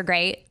books are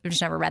great. I've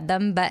just never read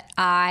them, but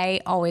I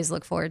always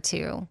look forward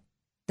to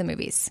the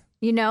movies.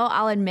 You know,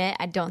 I'll admit,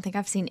 I don't think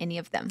I've seen any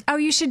of them. Oh,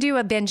 you should do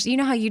a binge. You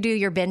know how you do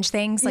your binge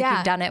things? Like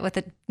you've done it with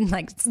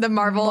the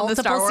Marvel and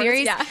the Star Wars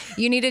series. Yeah.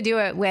 You need to do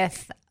it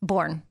with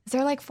Bourne. Is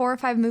there like 4 or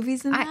 5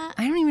 movies in that?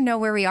 I don't even know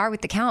where we are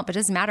with the count, but it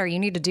doesn't matter. You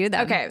need to do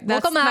them. Okay, Look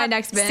that's them up, my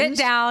next binge. Sit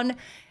down,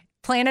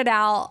 plan it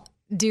out,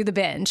 do the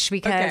binge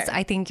because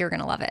I think you're going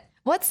to love it.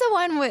 What's the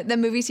one with the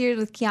movie series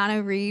with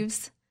Keanu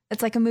Reeves?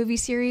 It's like a movie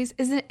series.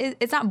 Isn't it?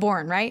 It's not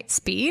Bourne, right?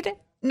 Speed?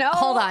 No.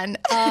 Hold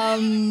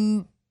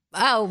on.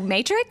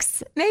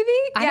 Matrix? Maybe?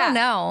 I don't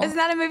know. Isn't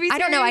that a movie series? I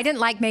don't know. I didn't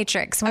like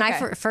Matrix. When I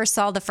Okay. first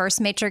saw the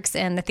first Matrix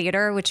in the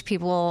theater, which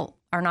people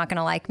are not going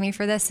to like me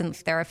for this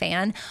if they're a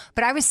fan,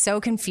 but I was so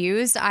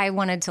confused. I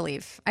wanted to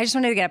leave. I just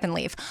wanted to get up and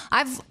leave.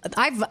 I've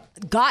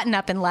gotten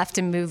up and left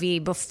a movie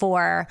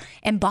before,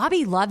 and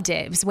Bobby loved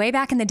it. It was way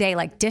back in the day,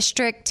 like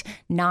District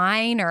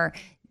 9 or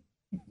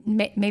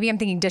maybe I'm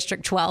thinking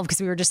District 12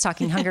 because we were just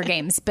talking Hunger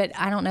Games, but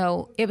I don't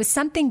know. It was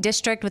something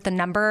district with a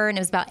number and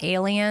it was about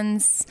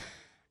aliens.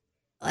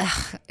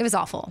 Ugh, it was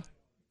awful.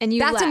 And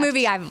That's left. a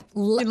movie I've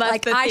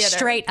left the I theater.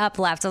 straight up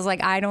left. I was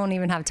like, I don't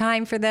even have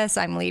time for this.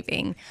 I'm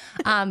leaving.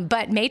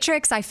 But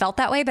Matrix, I felt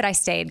that way, but I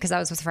stayed because I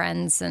was with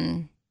friends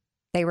and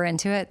they were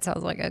into it. So I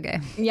was like, okay.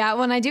 Yeah,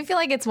 when I do feel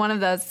like it's one of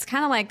those, it's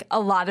kind of like a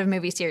lot of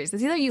movie series.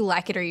 It's either you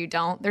like it or you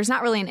don't. There's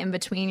not really an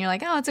in-between. You're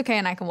like, oh, it's okay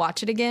and I can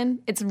watch it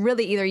again. It's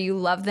really either you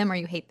love them or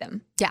you hate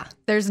them. Yeah.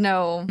 There's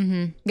no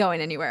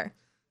going anywhere.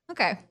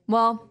 Okay,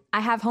 well,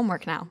 I have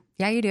homework now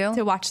Yeah, you do.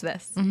 to watch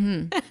this.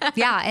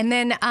 Yeah. And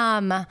then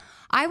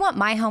I want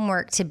my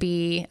homework to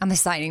be, I'm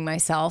assigning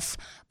myself,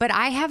 but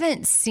I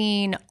haven't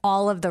seen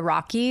all of the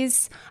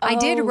Rockies. I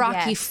did Oh,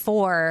 Rocky yes.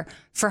 4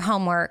 for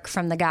homework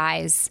from the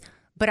guys,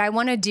 but I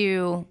want to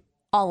do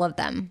all of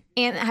them.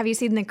 And have you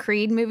seen the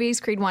Creed movies,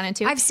 Creed 1 and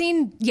 2? I've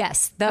seen,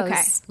 yes, those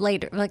Okay.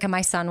 later. Like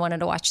my son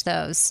wanted to watch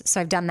those. So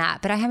I've done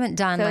that, but I haven't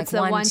done So like it's the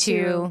 1, 1,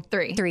 2,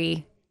 2,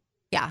 3.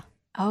 Yeah.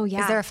 Oh,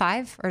 yeah. Is there a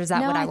 5 or is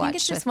that no, what I I watched? think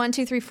it's just 1,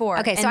 2, 3, 4.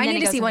 Okay. So and I then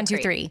need it to see goes 1, into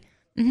 2, Creed.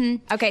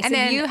 3. Okay, so And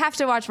then- you have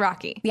to watch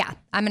Rocky. Yeah.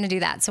 I'm going to do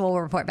that. So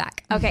we'll report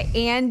back. Okay,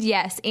 and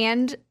yes,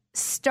 and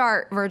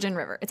start Virgin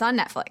River. It's on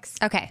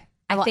Netflix. Okay.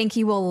 I think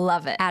you will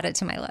love it. Add it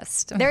to my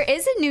list. There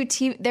is a new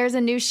there's a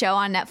new show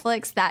on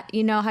Netflix that,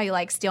 you know how you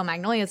like Steel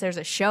Magnolias? There's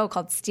a show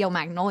called Steel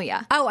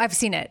Magnolia. Oh, I've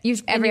seen it.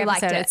 And Every you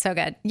liked episode. it. It's so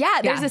good. Yeah,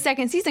 there's a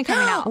second season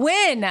coming out.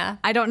 When?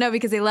 I don't know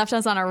because they left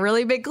us on a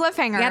really big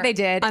cliffhanger. Yeah, they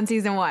did. On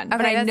season 1. Okay,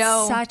 but I that's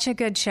know such a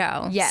good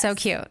show. Yes. So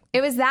cute.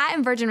 It was that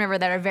and Virgin River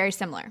that are very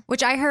similar.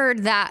 Which I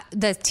heard that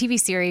the TV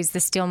series, The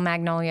Steel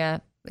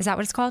Magnolia, is that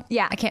what it's called?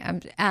 Yeah. I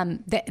can't.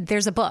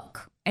 There's a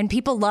book, and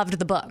people loved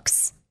the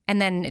books,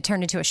 and then it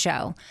turned into a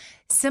show,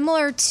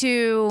 similar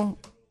to.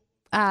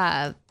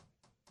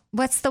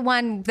 What's the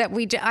one that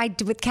I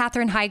did with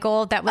Katherine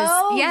Heigl? That was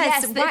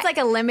yes. what- It's like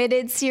a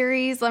limited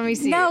series. Let me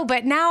see. No,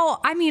 but now,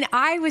 I mean,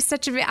 I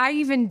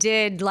even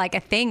did like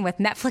a thing with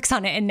Netflix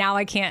on it, and now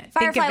I can't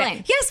think Firefly of it.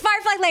 Lane. Yes,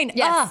 Firefly Lane.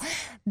 Yes. Oh,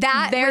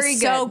 that Very was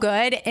so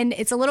good. And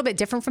it's a little bit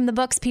different from the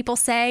books, people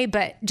say,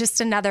 but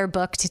just another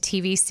book to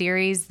TV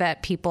series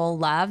that people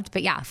loved.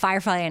 But yeah,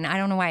 Firefly Lane. I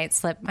don't know why it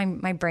slipped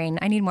my brain.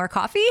 I need more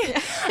coffee.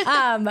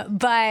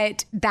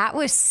 But that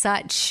was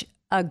such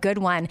a good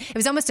one. It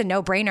was almost a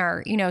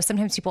no-brainer. You know,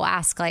 sometimes people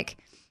ask like,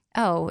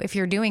 oh, if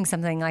you're doing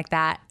something like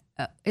that,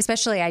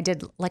 especially I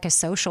did like a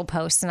social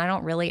post and I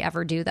don't really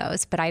ever do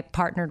those, but I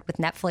partnered with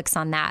Netflix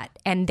on that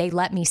and they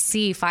let me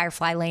see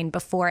Firefly Lane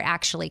before it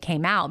actually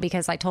came out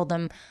because I told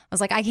them, I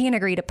was like, I can't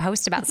agree to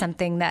post about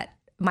something that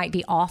might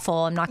be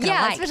awful. I'm not going to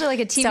like. especially like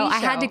a TV So I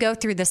show. had to go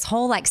through this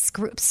whole like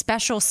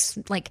special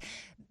like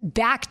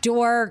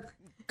backdoor,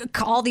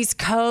 all these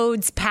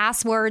codes,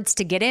 passwords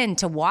to get in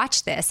to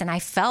watch this. And I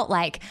felt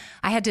like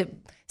I had to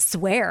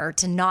swear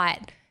to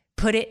not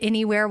put it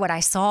anywhere what I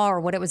saw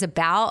or what it was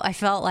about. I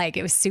felt like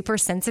it was super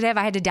sensitive.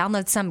 I had to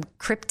download some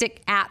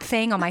cryptic app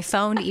thing on my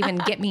phone to even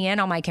get me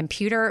in on my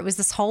computer. It was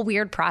this whole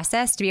weird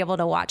process to be able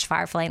to watch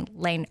Firefly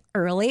Lane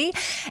early.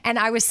 And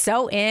I was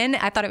so in.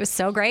 I thought it was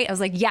so great. I was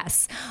like,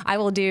 yes, I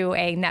will do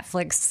a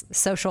Netflix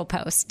social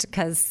post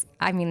because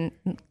I mean,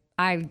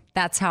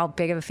 that's how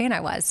big of a fan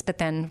I was. But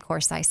then, of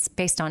course, I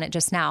spaced on it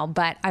just now.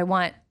 But I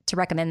want to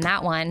recommend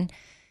that one.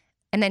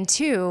 And then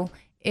 2,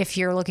 if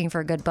you're looking for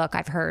a good book,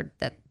 I've heard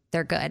that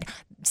they're good.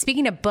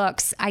 Speaking of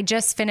books, I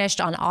just finished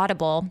on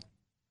Audible.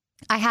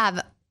 I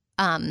have,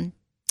 I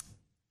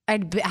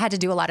had to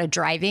do a lot of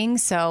driving.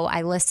 So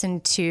I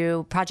listened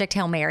to Project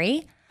Hail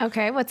Mary.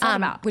 Okay, what's that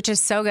about? Which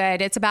is so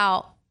good. It's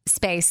about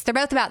space. They're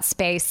both about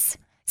space.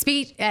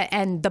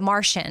 and The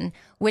Martian,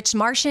 which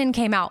Martian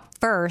came out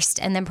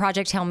first, and then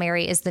Project Hail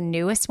Mary is the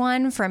newest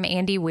one from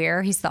Andy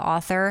Weir. He's the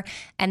author.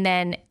 And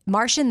then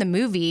Martian, the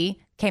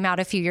movie, came out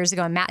a few years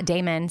ago, and Matt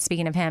Damon,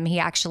 speaking of him, he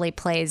actually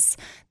plays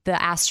the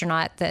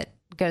astronaut that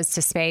goes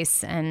to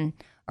space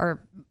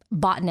or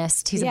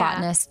botanist. He's a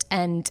botanist.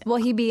 And will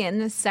he be in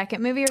the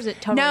second movie, or is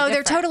it totally No, different?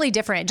 they're totally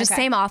different. Just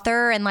Okay. same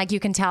author. And like, you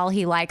can tell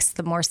he likes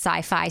the more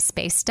sci-fi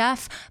space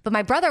stuff. But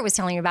my brother was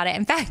telling me about it.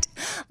 In fact,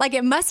 like,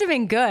 it must have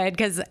been good,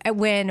 because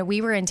when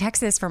we were in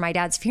Texas for my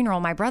dad's funeral,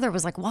 my brother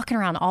was like walking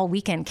around all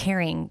weekend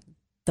carrying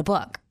the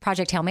book,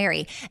 Project Hail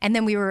Mary. And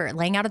then we were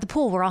laying out at the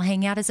pool. We're all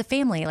hanging out as a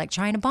family, like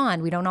trying to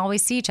bond. We don't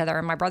always see each other.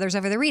 And my brother's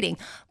over there reading.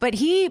 But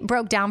he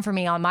broke down for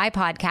me on my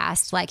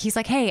podcast. Like, he's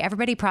like, hey,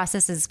 everybody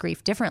processes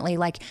grief differently.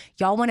 Like,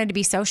 y'all wanted to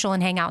be social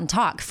and hang out and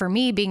talk. For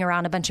me, being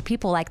around a bunch of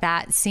people like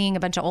that, seeing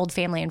a bunch of old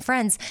family and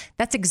friends,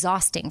 that's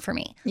exhausting for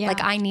me. Yeah.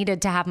 Like, I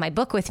needed to have my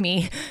book with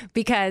me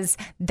because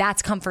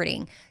that's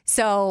comforting.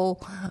 So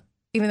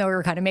even though we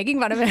were kind of making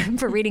fun of him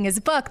for reading his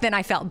book, then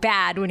I felt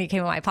bad when he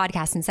came on my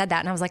podcast and said that.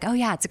 And I was like, oh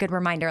yeah, it's a good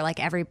reminder.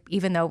 Like,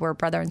 even though we're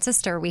brother and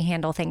sister, we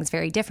handle things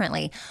very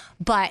differently.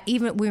 But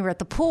even when we were at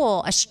the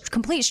pool, a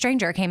complete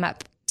stranger came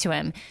up to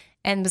him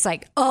and was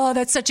like, oh,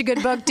 that's such a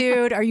good book,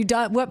 dude. Are you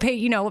done? What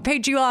page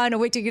you on? Or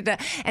wait to get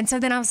that. And so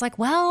then I was like,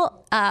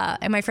 well,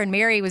 and my friend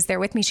Mary was there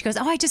with me. She goes,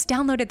 oh, I just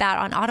downloaded that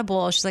on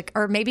Audible. She's like,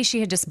 or maybe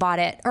she had just bought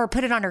it or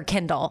put it on her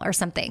Kindle or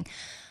something.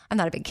 I'm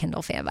not a big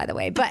Kindle fan, by the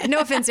way, but no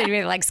offense to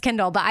anybody that likes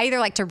Kindle, but I either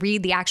like to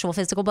read the actual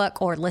physical book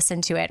or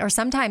listen to it. Or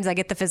sometimes I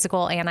get the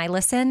physical and I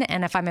listen.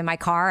 And if I'm in my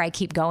car, I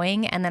keep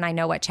going. And then I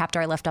know what chapter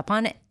I left up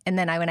on. And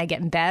then when I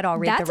get in bed, I'll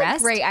read the rest.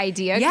 That's a great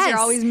idea, because you're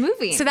always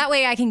moving. So that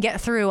way I can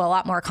get through a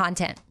lot more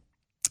content.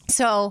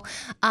 So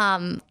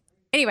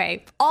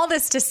anyway, all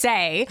this to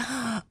say,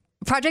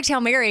 Project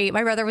Hail Mary,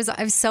 my brother was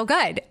so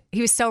good.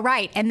 He was so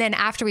right. And then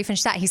after we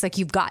finished that, he's like,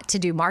 you've got to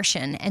do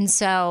Martian. And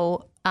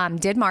so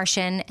did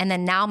Martian. And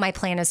then now my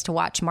plan is to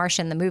watch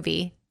Martian, the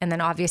movie. And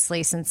then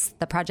obviously, since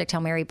the Project Hail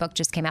Mary book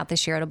just came out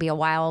this year, it'll be a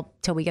while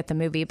till we get the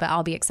movie, but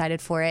I'll be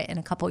excited for it in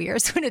a couple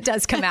years when it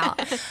does come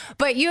out.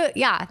 But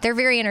they're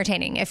very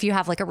entertaining. If you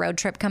have like a road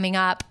trip coming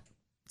up,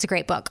 it's a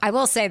great book. I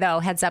will say though,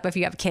 heads up, if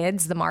you have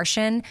kids, The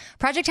Martian,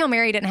 Project Hail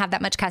Mary didn't have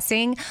that much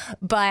cussing,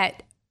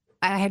 but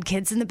I had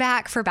kids in the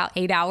back for about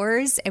 8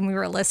 hours and we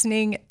were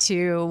listening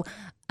to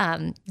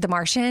The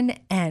Martian,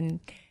 and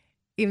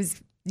it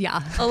was,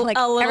 like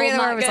every other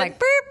word was like,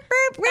 beep,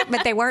 beep, beep,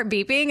 but they weren't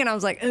beeping. And I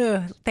was like,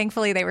 ugh,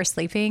 thankfully they were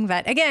sleeping.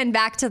 But again,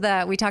 back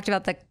to we talked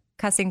about the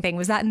cussing thing.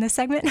 Was that in this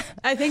segment?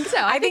 I think so.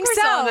 I think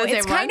so.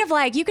 It's kind of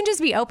like, you can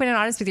just be open and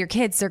honest with your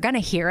kids. They're going to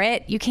hear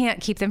it. You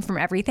can't keep them from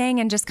everything,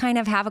 and just kind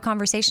of have a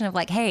conversation of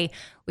like, hey,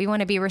 we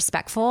want to be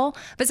respectful.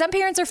 But some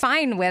parents are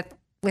fine with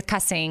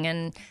cussing,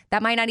 and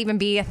that might not even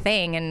be a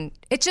thing. And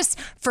it's just,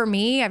 for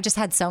me, I've just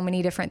had so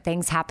many different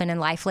things happen in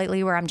life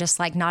lately where I'm just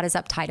like not as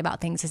uptight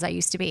about things as I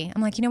used to be.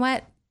 I'm like, you know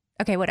what?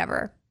 Okay,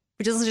 whatever.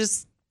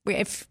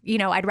 If,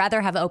 I'd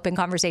rather have open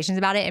conversations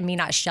about it and me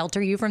not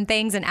shelter you from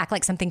things and act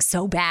like something's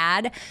so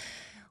bad.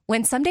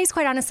 When some days,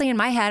 quite honestly, in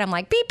my head, I'm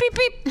like, beep, beep,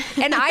 beep.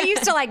 And I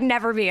used to like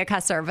never be a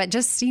cusser, but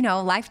just,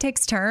 life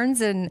takes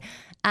turns, and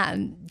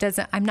I'm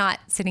not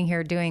sitting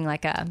here doing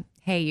like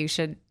hey, you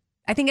should.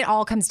 I think it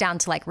all comes down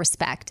to like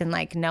respect and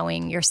like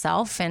knowing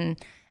yourself and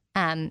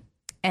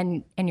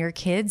your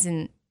kids,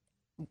 and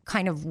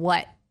kind of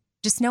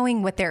just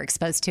knowing what they're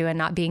exposed to and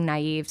not being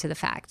naive to the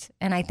fact.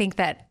 And I think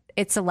that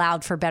it's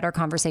allowed for better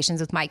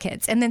conversations with my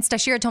kids. And then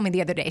Stashira told me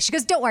the other day, she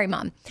goes, don't worry,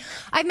 Mom,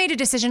 I've made a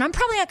decision. I'm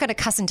probably not going to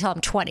cuss until I'm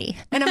 20.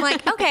 And I'm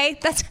like, okay,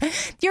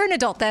 you're an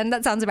adult then.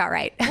 That sounds about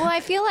right. Well, I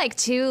feel like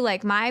too,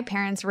 like my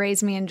parents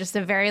raised me in just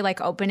a very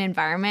like open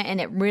environment, and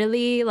it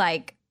really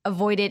like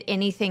avoided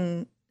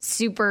anything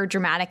super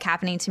dramatic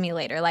happening to me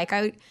later. Like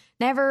I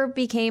never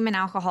became an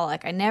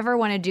alcoholic. I never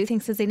wanted to do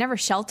things because they never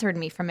sheltered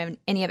me from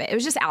any of it. It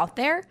was just out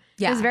there.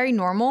 Yeah. It was very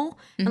normal.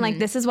 Mm-hmm. And like,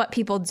 this is what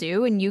people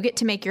do, and you get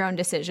to make your own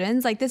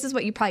decisions. Like, this is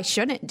what you probably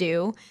shouldn't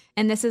do.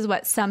 And this is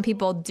what some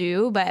people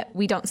do, but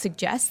we don't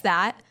suggest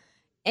that.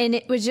 And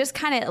it was just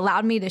kind of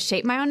allowed me to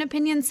shape my own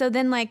opinion. So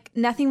then like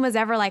nothing was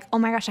ever like, oh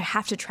my gosh, I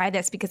have to try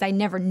this, because I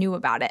never knew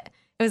about it.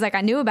 It was like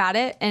I knew about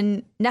it,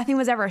 and nothing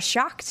was ever a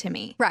shock to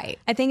me. Right.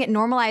 I think it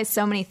normalized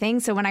so many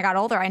things. So when I got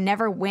older, I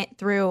never went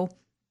through,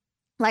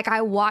 like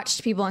I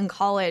watched people in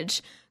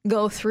college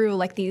go through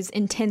like these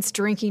intense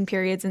drinking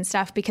periods and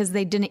stuff because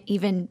they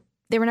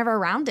were never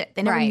around it.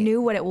 They never knew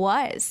what it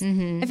was.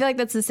 Mm-hmm. I feel like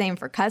that's the same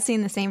for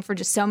cussing, the same for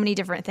just so many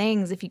different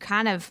things. If you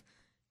kind of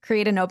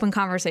create an open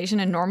conversation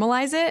and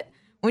normalize it,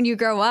 when you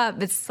grow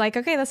up, it's like,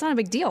 okay, that's not a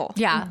big deal.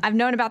 Yeah. I've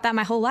known about that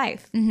my whole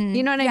life. Mm-hmm.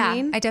 You know what I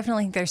mean? I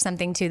definitely think there's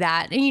something to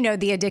that. And,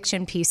 the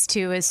addiction piece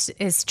too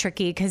is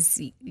tricky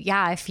because,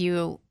 if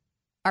you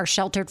are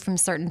sheltered from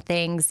certain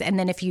things, and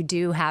then if you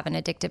do have an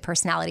addictive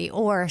personality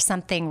or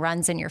something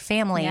runs in your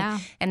family,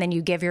 and then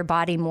you give your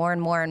body more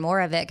and more and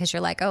more of it because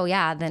you're like, oh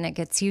yeah, then it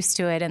gets used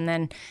to it. And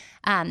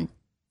then,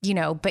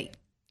 but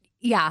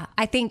Yeah,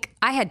 I think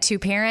I had two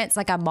parents,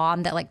 like a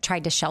mom that like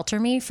tried to shelter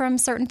me from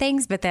certain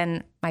things, but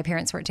then my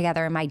parents worked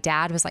together and my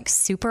dad was like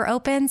super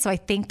open. So I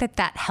think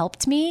that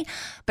helped me,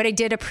 but I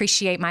did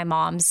appreciate my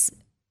mom's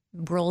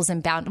rules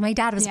and boundaries. My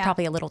dad was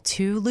probably a little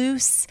too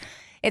loose.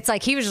 It's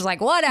like, he was just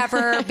like,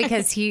 whatever,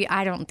 because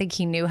I don't think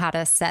he knew how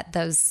to set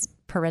those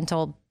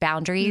parental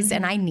boundaries.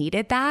 And I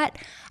needed that.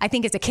 I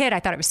think as a kid, I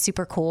thought it was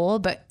super cool.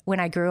 But when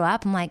I grew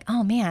up, I'm like,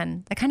 oh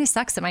man, that kind of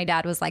sucks that my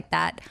dad was like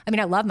that. I mean,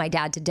 I love my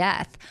dad to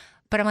death.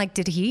 But I'm like,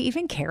 did he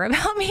even care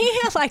about me?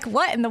 Like,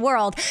 what in the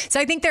world? So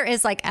I think there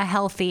is like a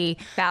healthy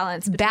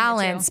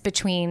balance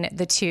between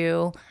the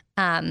two,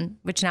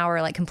 which now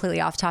we're like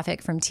completely off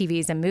topic from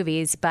TVs and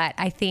movies. But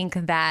I think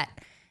that,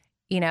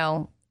 you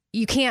know,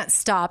 you can't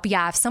stop.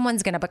 Yeah, if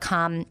someone's going to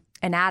become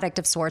an addict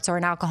of sorts or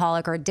an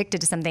alcoholic or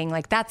addicted to something,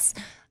 like that's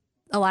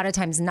a lot of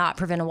times not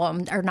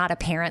preventable or not a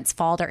parent's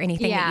fault or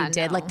anything that you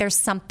did. Like there's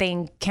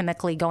something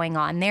chemically going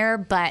on there.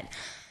 But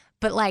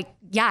like,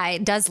 yeah,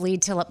 it does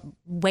lead to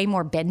way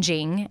more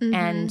binging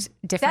and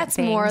different That's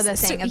things. That's more the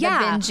thing of the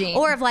binging.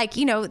 Or of like,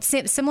 you know,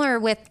 similar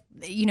with,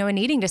 you know, an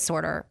eating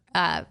disorder.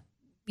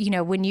 You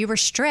know, when you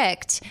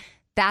restrict,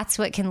 that's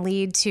what can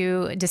lead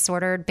to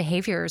disordered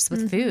behaviors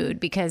with food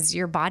because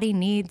your body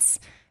needs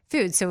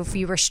food. So if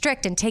you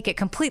restrict and take it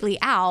completely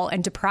out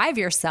and deprive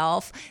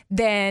yourself,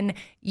 then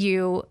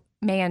you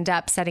may end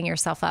up setting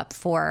yourself up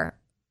for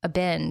a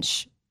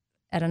binge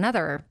at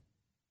another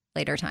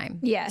later time.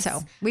 Yes.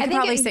 So we could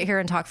probably sit here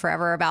and talk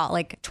forever about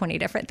like 20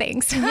 different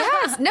things.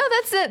 Yes. No,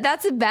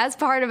 that's the best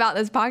part about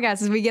this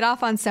podcast is we get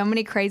off on so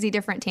many crazy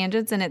different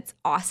tangents and it's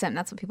awesome.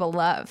 That's what people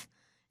love.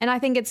 And I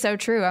think it's so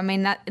true. I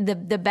mean, that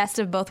the best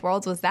of both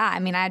worlds was that. I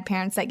mean, I had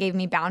parents that gave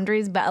me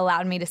boundaries, but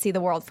allowed me to see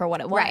the world for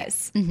what it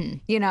was,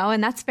 you know,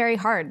 and that's very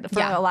hard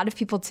for a lot of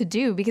people to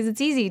do because it's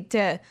easy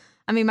to,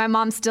 I mean, my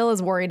mom still is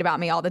worried about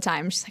me all the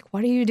time. She's like,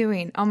 what are you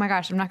doing? Oh my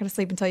gosh, I'm not going to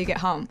sleep until you get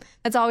home.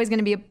 That's always going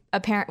to be a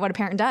parent, what a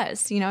parent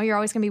does. You know, you're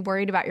always going to be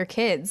worried about your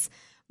kids.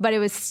 But it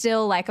was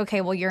still like, okay,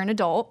 well, you're an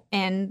adult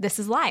and this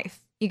is life.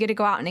 You get to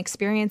go out and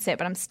experience it,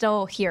 but I'm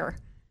still here.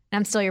 And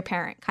I'm still your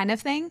parent kind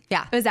of thing.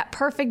 Yeah. It was that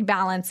perfect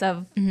balance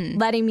of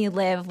letting me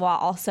live while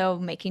also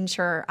making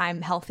sure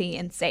I'm healthy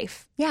and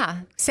safe. Yeah.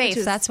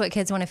 Safe. That's what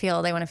kids want to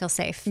feel. They want to feel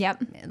safe.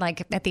 Yep.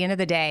 Like at the end of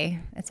the day,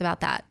 it's about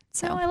that.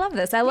 So I love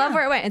this. I love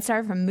where it went. It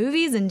started from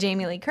movies and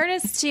Jamie Lee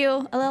Curtis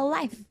to a little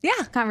life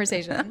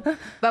conversation.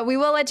 But we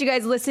will let you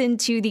guys listen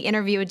to the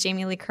interview with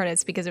Jamie Lee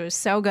Curtis because it was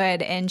so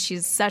good and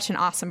she's such an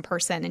awesome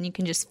person and you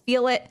can just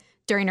feel it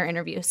during her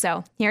interview.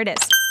 So here it is.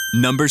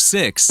 Number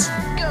 6.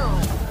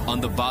 On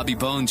the Bobby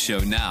Bones Show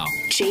now.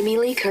 Jamie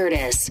Lee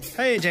Curtis.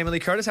 Hey, Jamie Lee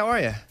Curtis, how are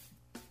you?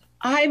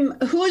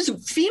 Whose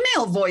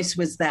female voice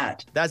was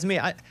that? That's me.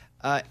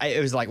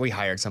 It was like we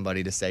hired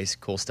somebody to say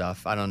cool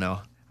stuff. I don't know.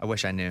 I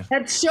wish I knew.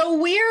 That's so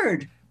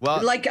weird.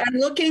 Well, like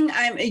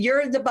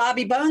you're the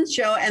Bobby Bones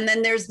Show, and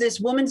then there's this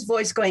woman's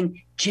voice going,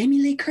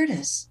 Jamie Lee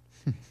Curtis.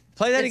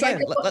 Play that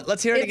again.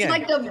 Let's hear it again.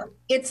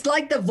 It's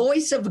like the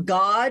voice of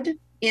God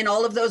in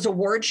all of those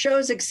award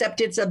shows,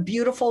 except it's a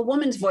beautiful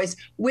woman's voice,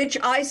 which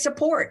I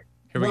support.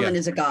 Woman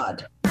is a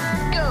god.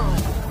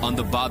 On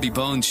the Bobby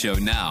Bones Show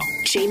now.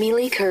 Jamie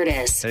Lee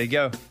Curtis. There you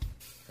go.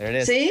 There it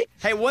is. See?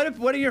 Hey, what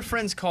do your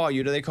friends call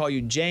you? Do they call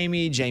you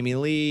Jamie, Jamie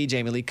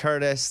Lee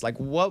Curtis? Like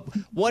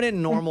what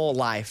in normal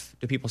life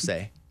do people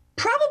say?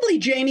 Probably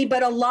Jamie,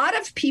 but a lot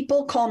of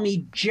people call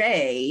me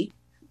Jay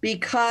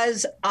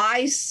because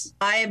I'm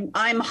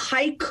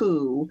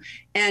haiku,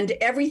 and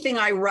everything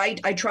I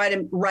write, I try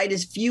to write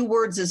as few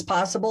words as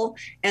possible,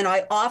 and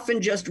I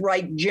often just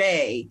write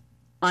Jay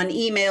on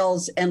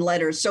emails and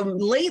letters. So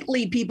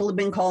lately, people have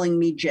been calling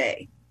me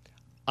Jay.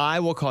 I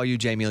will call you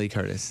Jamie Lee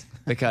Curtis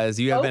because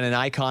you have been an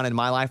icon in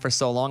my life for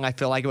so long. I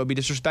feel like it would be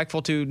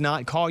disrespectful to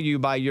not call you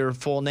by your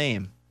full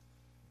name.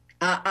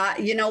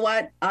 You know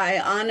what?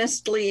 I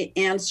honestly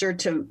answer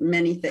to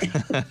many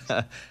things.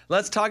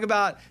 Let's talk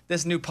about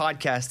this new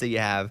podcast that you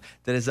have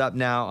that is up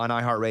now on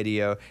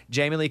iHeartRadio,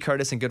 Jamie Lee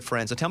Curtis and Good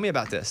Friend. So tell me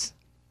about this.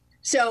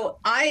 So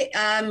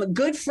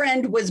Good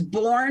Friend was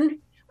born.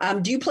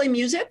 Do you play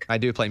music? I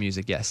do play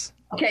music, yes.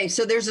 Okay,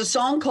 so there's a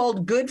song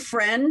called Good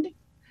Friend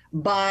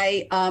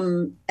by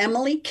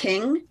Emily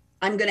King.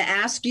 I'm going to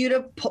ask you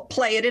to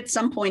play it at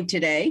some point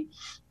today.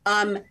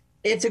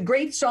 It's a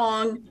great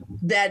song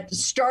that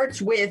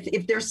starts with,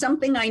 if there's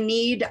something I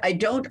need I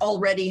don't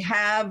already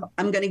have,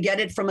 I'm going to get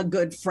it from a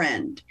good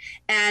friend.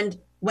 And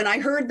when I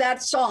heard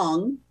that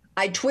song,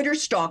 I Twitter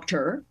stalked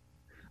her.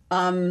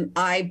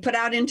 I put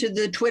out into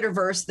the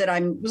Twitterverse that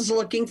I was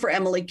looking for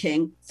Emily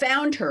King,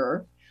 found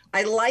her.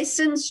 I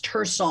licensed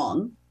her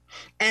song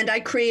and I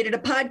created a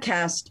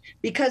podcast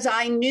because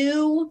I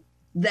knew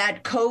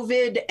that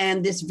COVID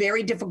and this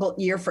very difficult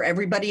year for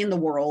everybody in the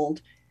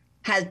world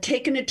had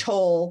taken a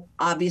toll,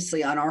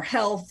 obviously, on our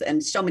health,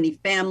 and so many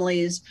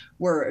families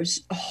were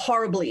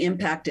horribly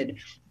impacted.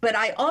 But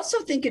I also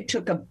think it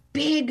took a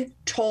big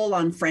toll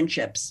on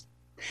friendships.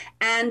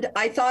 And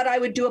I thought I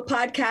would do a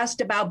podcast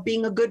about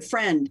being a good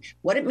friend,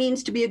 what it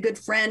means to be a good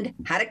friend,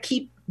 how to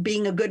keep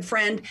being a good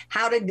friend,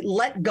 how to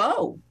let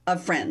go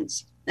of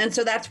friends. And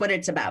so that's what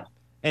it's about.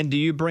 And do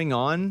you bring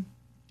on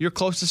your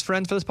closest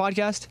friends for this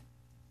podcast?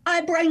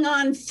 I bring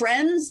on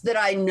friends that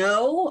I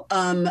know,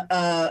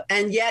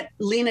 and yet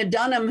Lena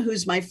Dunham,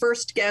 who's my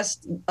first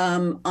guest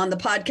on the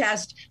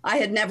podcast, I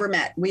had never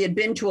met. We had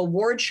been to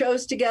award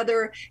shows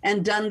together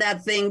and done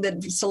that thing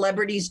that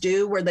celebrities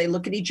do where they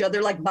look at each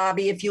other like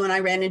Bobby. If you and I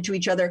ran into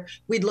each other,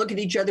 we'd look at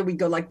each other, we'd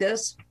go like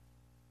this.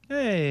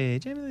 Hey,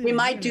 Jamie. We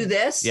might do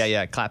this.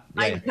 Yeah, clap.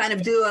 Yeah, I kind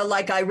of do a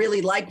like, I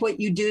really like what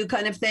you do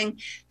kind of thing.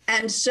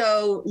 And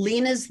so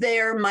Lena's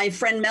there. My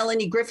friend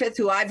Melanie Griffith,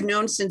 who I've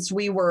known since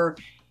we were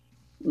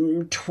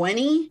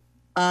 20,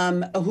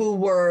 who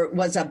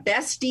was a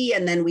bestie,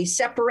 and then we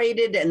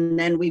separated, and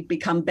then we've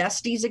become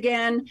besties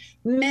again.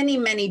 Many,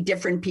 many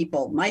different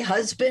people. My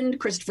husband,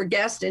 Christopher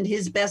Guest, and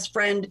his best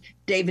friend,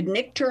 David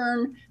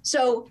Nickturn.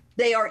 So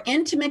they are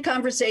intimate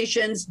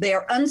conversations. They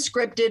are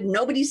unscripted.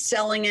 Nobody's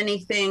selling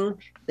anything.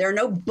 There are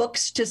no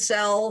books to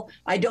sell.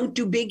 I don't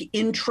do big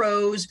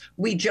intros.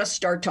 We just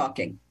start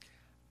talking.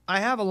 I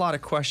have a lot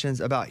of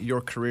questions about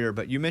your career,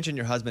 but you mentioned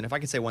your husband. If I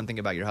could say one thing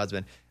about your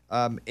husband,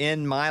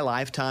 in my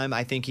lifetime,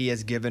 I think he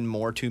has given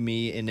more to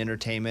me in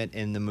entertainment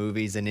in the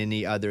movies than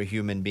any other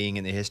human being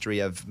in the history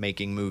of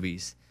making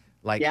movies.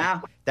 Like,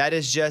 that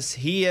is just,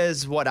 he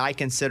is what I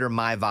consider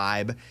my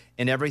vibe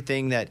and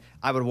everything that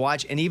I would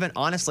watch. And even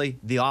honestly,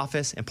 The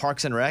Office and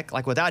Parks and Rec,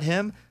 like without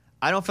him,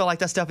 I don't feel like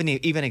that stuff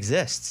even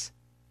exists.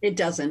 It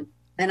doesn't.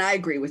 And I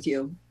agree with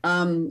you.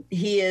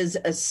 He is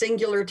a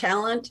singular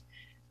talent.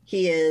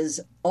 He is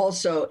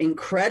also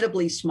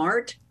incredibly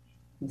smart,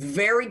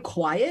 very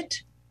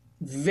quiet,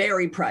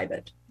 very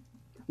private.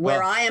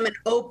 Where I am an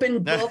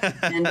open book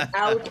and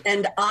out,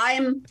 and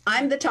I'm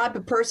the type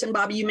of person,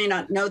 Bobby, you may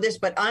not know this,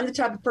 but I'm the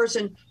type of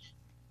person,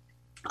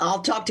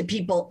 I'll talk to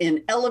people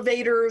in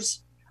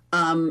elevators.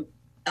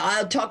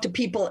 I'll talk to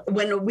people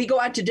when we go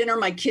out to dinner.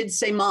 My kids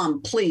say,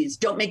 Mom, please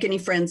don't make any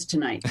friends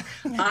tonight.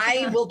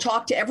 I will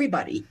talk to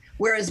everybody,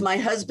 whereas my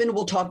husband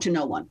will talk to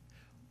no one.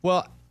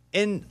 Well,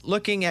 in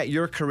looking at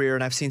your career,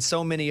 and I've seen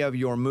so many of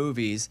your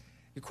movies,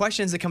 the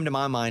questions that come to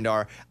my mind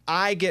are,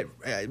 I get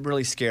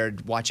really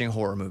scared watching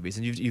horror movies,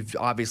 and you've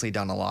obviously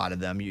done a lot of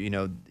them. You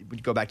know, we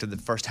go back to the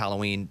first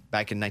Halloween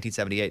back in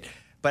 1978.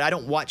 But I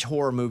don't watch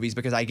horror movies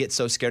because I get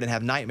so scared and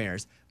have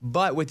nightmares.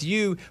 But with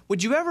you,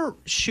 would you ever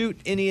shoot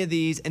any of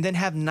these and then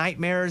have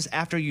nightmares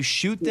after you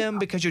shoot them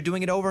because you're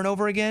doing it over and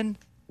over again?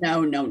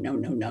 No.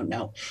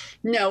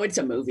 No, it's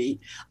a movie.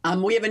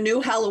 We have a new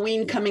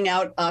Halloween coming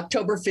out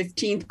October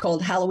 15th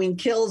called Halloween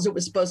Kills. It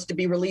was supposed to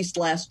be released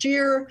last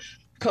year.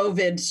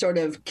 COVID sort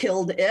of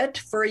killed it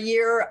for a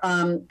year.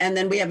 And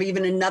then we have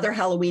even another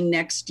Halloween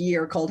next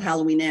year called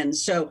Halloween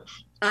Ends. So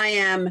I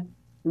am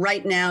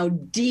right now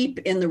deep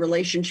in the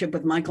relationship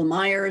with Michael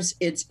Myers.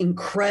 It's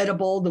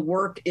incredible. The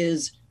work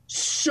is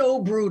so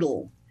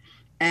brutal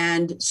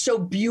and so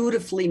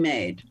beautifully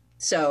made.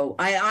 So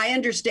I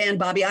understand,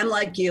 Bobby. I'm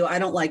like you. I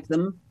don't like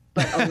them,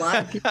 but a lot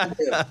of people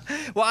do.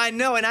 Well, I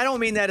know, and I don't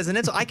mean that as an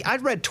insult.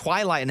 I'd read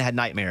Twilight and had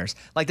nightmares.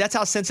 Like, that's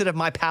how sensitive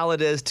my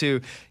palate is to,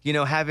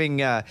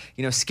 having,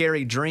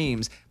 scary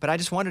dreams. But I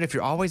just wondered if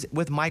you're always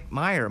with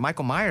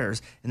Michael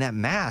Myers in that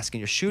mask and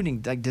you're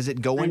shooting, like, does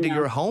it go into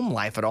your home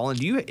life at all?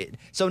 And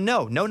so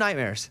no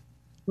nightmares.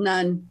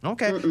 None.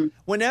 Okay. Mm-mm.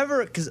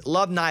 Whenever, because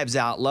loved Knives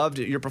Out, loved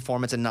your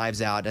performance in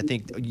Knives Out. I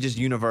think just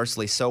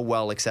universally so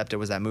well accepted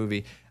was that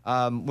movie.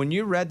 When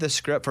you read the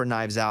script for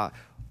Knives Out,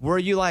 were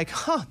you like,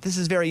 this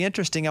is very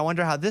interesting. I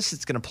wonder how this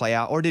is going to play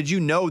out. Or did you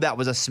know that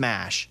was a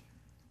smash?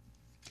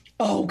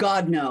 Oh,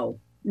 God, no.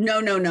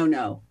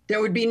 No. There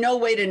would be no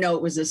way to know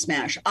it was a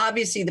smash.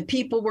 Obviously, the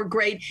people were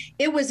great.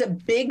 It was a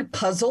big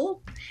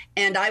puzzle,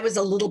 and I was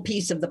a little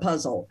piece of the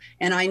puzzle.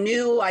 And I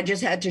knew I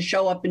just had to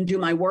show up and do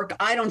my work.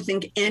 I don't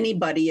think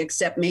anybody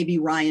except maybe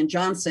Rian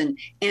Johnson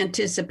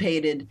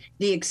anticipated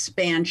the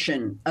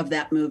expansion of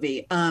that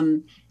movie.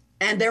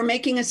 And they're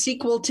making a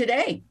sequel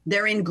today.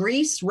 They're in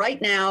Greece right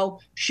now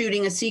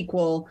shooting a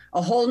sequel,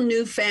 a whole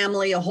new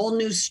family, a whole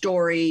new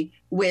story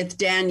with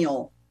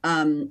Daniel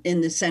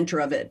in the center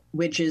of it,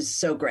 which is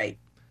so great.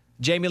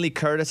 Jamie Lee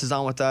Curtis is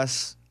on with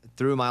us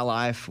through my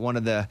life, one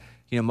of the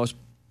most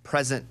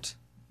present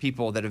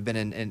people that have been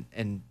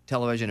in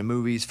television and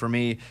movies for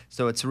me.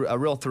 So it's a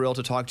real thrill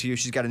to talk to you.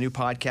 She's got a new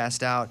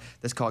podcast out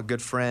that's called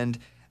Good Friend.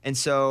 And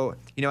so,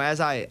 as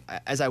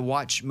I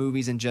watch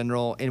movies in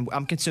general, and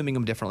I'm consuming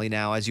them differently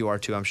now, as you are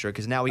too, I'm sure,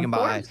 because now we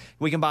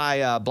can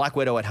buy Black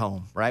Widow at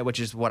home, right?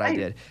 Which is what I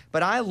did.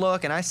 But I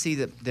look and I see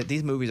that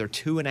these movies are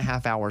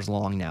 2.5 hours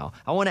long now.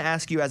 I want to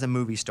ask you, as a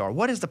movie star,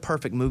 what is the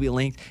perfect movie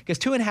length? Because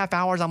 2.5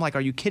 hours, I'm like,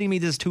 are you kidding me?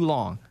 This is too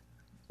long.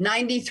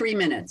 93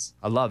 minutes.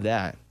 I love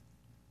that.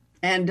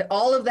 And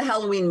all of the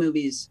Halloween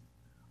movies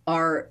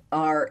are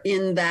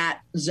in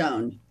that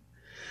zone.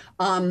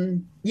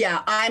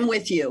 Yeah, I'm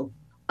with you.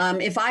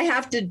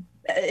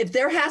 If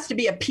there has to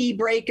be a pee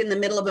break in the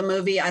middle of a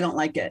movie, I don't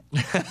like it.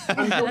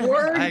 The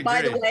word,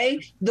 by the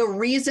way, the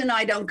reason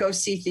I don't go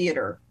see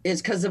theater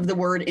is because of the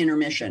word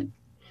intermission.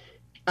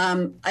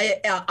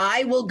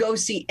 I will go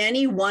see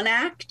any one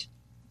act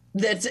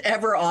that's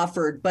ever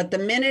offered, but the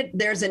minute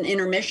there's an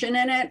intermission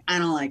in it, I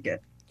don't like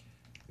it.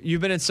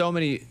 You've been in so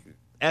many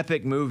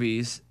epic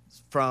movies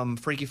from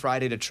Freaky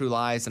Friday to True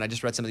Lies, and I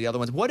just read some of the other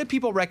ones. What do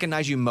people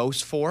recognize you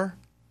most for?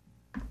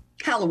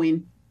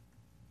 Halloween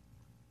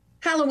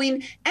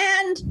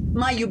and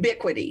my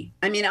ubiquity.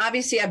 I mean,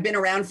 obviously I've been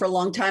around for a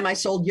long time. I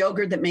sold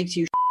yogurt that makes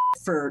you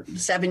for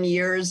 7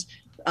 years.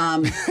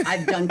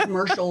 I've done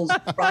commercials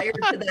prior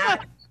to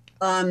that.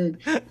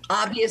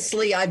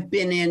 Obviously I've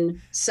been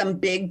in some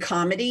big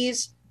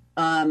comedies.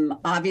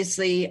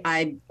 Obviously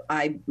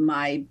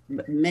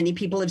many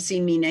people have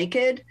seen me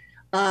naked.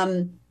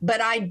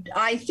 But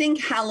I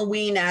think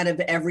Halloween out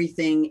of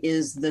everything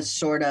is the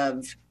sort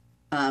of,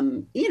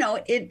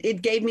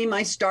 it gave me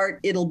my start.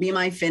 It'll be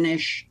my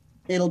finish.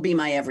 It'll be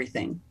my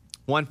everything.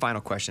 One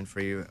final question for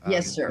you,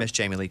 yes, sir. Miss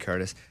Jamie Lee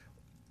Curtis.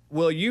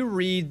 Will you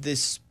read the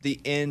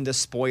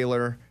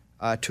spoiler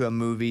to a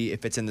movie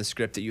if it's in the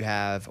script that you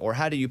have, or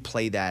how do you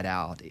play that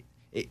out?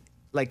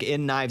 Like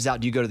in Knives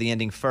Out, do you go to the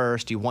ending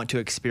first? Do you want to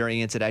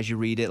experience it as you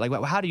read it? Like,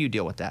 how do you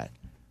deal with that?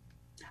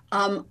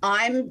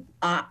 I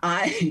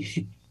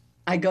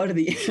go to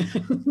the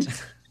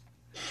end.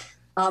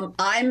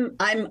 I'm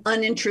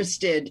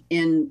uninterested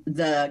in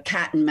the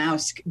cat and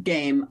mouse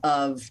game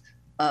of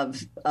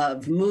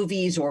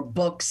movies or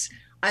books.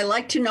 I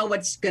like to know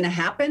what's going to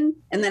happen,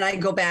 and then I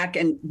go back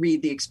and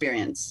read the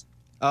experience.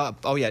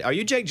 Oh yeah, are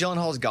you Jake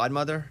Gyllenhaal's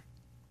godmother?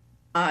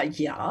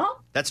 Yeah.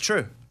 That's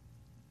true.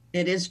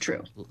 It is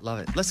true. Love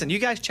it. Listen, you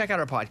guys check out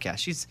our podcast.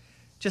 She's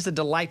just a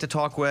delight to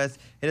talk with.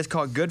 It is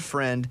called Good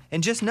Friend.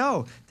 And just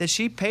know that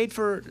she paid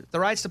for the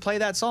rights to play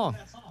that song.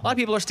 A lot of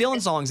people are stealing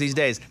songs these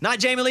days. Not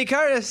Jamie Lee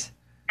Curtis.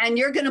 And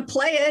you're going to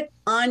play it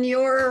on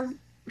your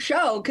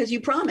show because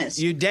you promised.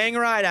 You dang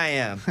right I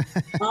am.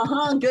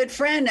 Good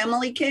friend,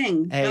 Emily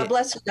King. Hey, God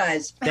bless you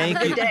guys. Thank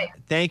have a you. good day.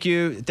 Thank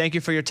you. Thank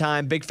you for your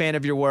time. Big fan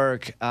of your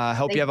work.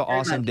 Hope you have an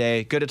awesome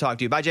day. Good to talk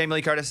to you. Bye, Jamie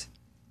Lee Curtis.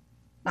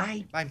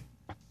 Bye. Bye.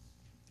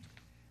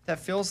 That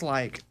feels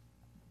like,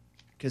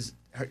 because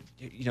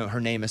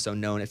her name is so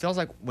known. It feels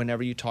like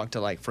whenever you talk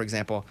to, like, for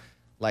example,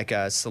 like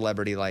a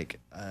celebrity like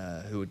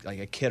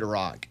a Kid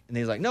Rock, and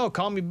he's like, no,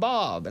 call me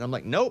Bob, and I'm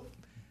like, nope,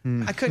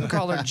 I couldn't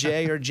call her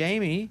Jay or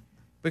Jamie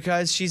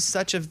because she's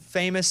such a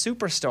famous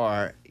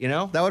superstar.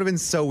 That would have been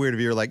so weird if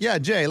you were like, yeah,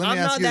 Jay, let me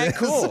ask you this. I'm not that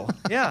cool.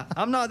 Yeah,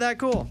 I'm not that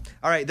cool.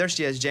 All right, there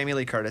she is, Jamie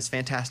Lee Curtis.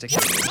 Fantastic.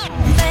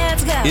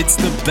 It's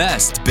the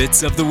best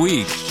bits of the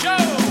week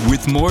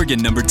with Morgan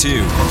number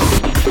 2.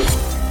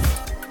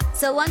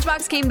 So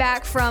Lunchbox came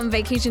back from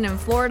vacation in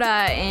Florida,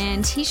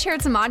 and he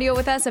shared some audio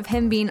with us of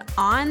him being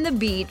on the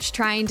beach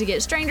trying to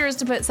get strangers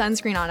to put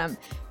sunscreen on him.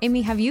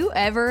 Amy, have you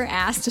ever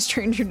asked a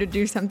stranger to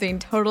do something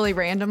totally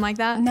random like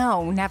that?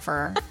 No,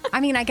 never.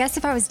 I mean, I guess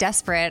if I was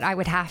desperate, I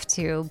would have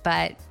to,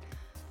 but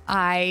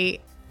I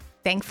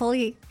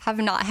thankfully have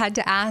not had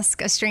to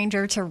ask a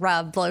stranger to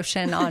rub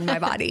lotion on my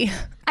body.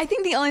 I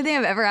think the only thing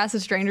I've ever asked a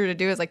stranger to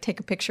do is like take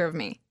a picture of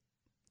me.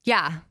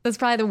 Yeah. That's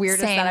probably the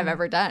weirdest Same. that I've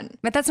ever done.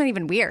 But that's not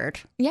even weird.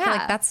 Yeah. I feel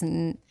like that's...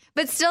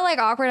 But still like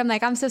awkward. I'm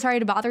like, I'm so sorry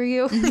to bother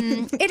you.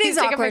 Mm-hmm. It is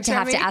awkward to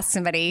have to ask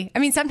somebody. I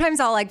mean, sometimes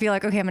I'll like be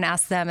like, okay, I'm going to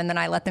ask them. And then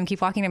I let them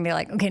keep walking and be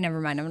like, okay,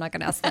 never mind. I'm not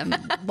going to ask them.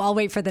 I'll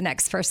wait for the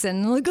next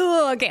person. Like,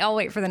 oh, okay, I'll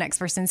wait for the next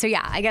person. So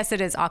yeah, I guess it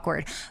is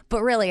awkward.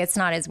 But really, it's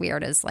not as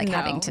weird as like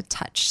having to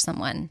touch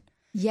someone.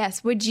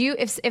 Yes. Would you,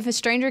 if a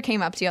stranger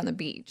came up to you on the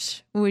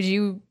beach, would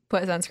you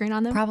put sunscreen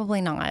on them?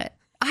 Probably not.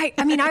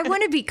 I mean, I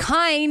want to be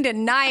kind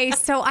and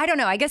nice. So I don't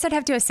know. I guess I'd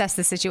have to assess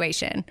the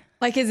situation.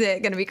 Like, is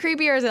it going to be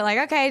creepy or is it like,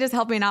 okay, just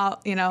help me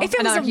out, if it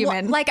another was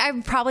human? Like, I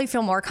would probably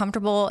feel more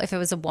comfortable if it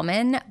was a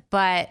woman,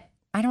 but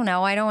I don't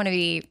know. I don't want to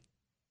be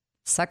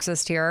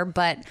sexist here,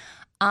 but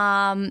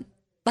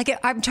like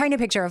I'm trying to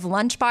picture if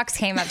Lunchbox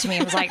came up to me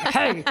and was like,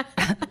 hey,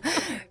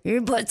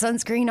 you put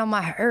sunscreen on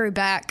my hairy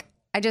back.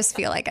 I just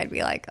feel like I'd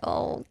be like,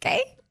 oh,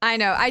 okay. I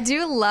know. I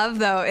do love,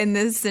 though, in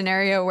this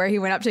scenario where he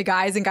went up to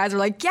guys and guys were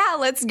like, yeah,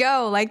 let's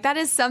go. Like, that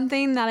is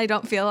something that I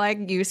don't feel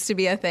like used to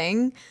be a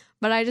thing.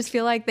 But I just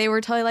feel like they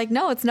were totally like,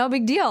 no, it's no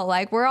big deal.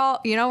 Like, we're all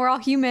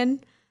human.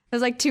 It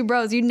was like two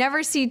bros. You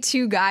never see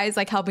two guys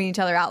like helping each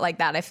other out like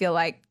that, I feel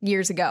like,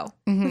 years ago.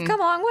 Mm-hmm. We've come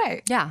a long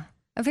way. Yeah,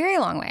 a very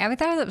long way.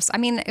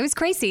 It was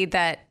crazy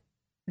that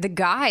the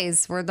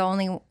guys were the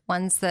only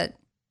ones that,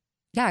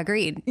 yeah,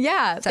 agreed.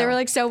 Yeah, so. They were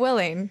like so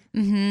willing.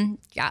 Mm-hmm.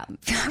 Yeah,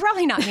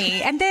 probably not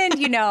me. And then,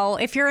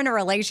 if you're in a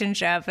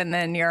relationship and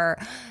then you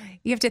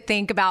have to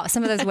think about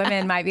some of those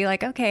women might be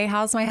like, okay,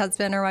 how's my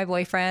husband or my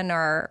boyfriend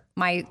or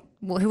my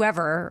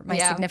whoever, my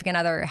significant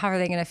other, how are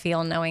they going to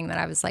feel knowing that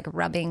I was like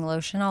rubbing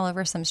lotion all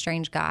over some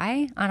strange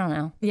guy? I don't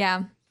know.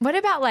 Yeah. What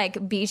about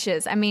like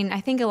beaches? I mean, I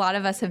think a lot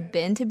of us have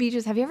been to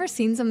beaches. Have you ever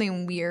seen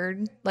something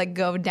weird like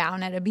go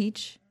down at a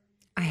beach?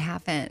 I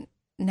haven't.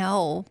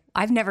 No,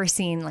 I've never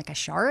seen like a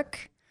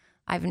shark.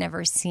 I've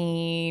never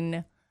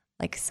seen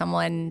like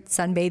someone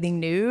sunbathing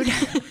nude.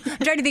 I'm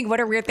trying to think what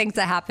are weird things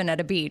that happen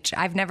at a beach.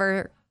 I've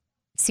never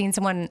seen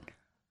someone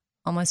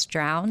almost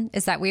drown.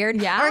 Is that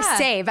weird? Yeah. Or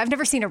save. I've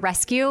never seen a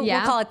rescue. Yeah.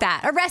 We'll call it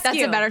that. A rescue.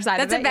 That's a better side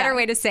of it. That's a better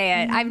way to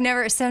say it. Mm-hmm. I've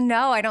never, so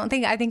no, I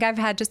think I've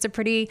had just a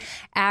pretty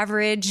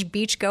average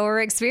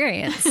beachgoer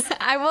experience.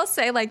 I will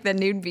say like the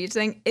nude beach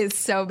thing is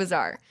so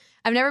bizarre.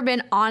 I've never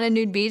been on a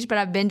nude beach, but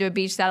I've been to a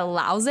beach that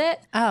allows it.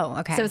 Oh,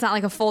 okay. So it's not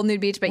like a full nude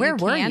beach, but Where you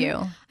can. were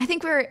you? I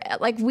think we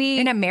were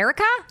in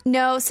America?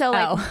 No, so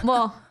like, Oh.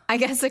 well, I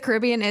guess the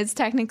Caribbean is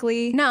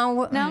technically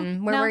No.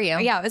 Where were you?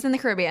 Yeah, it was in the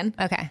Caribbean.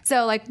 Okay.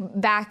 So like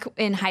back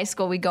in high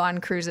school, we'd go on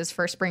cruises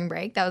for spring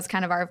break. That was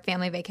kind of our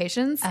family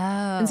vacations. Oh.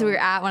 And so we were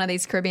at one of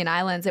these Caribbean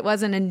islands. It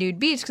wasn't a nude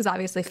beach because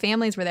obviously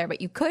families were there,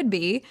 but you could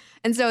be.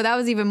 And so that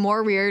was even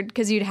more weird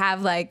because you'd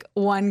have like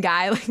one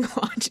guy like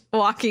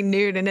walking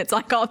nude, and it's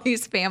like all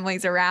these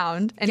families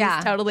around, and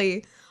he's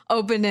totally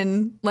open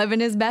and living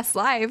his best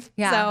life.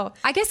 Yeah. So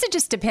I guess it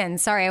just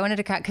depends. Sorry, I wanted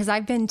to cut because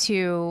I've been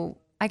to,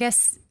 I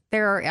guess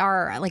there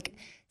are like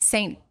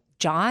St.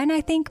 John,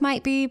 I think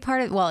might be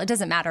part of, well, it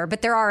doesn't matter,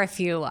 but there are a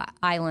few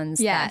islands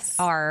that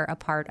are a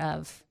part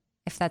of,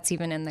 if that's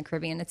even in the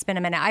Caribbean. It's been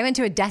a minute. I went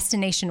to a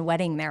destination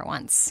wedding there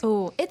once.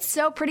 Oh, it's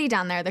so pretty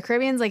down there. The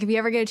Caribbean's like, if you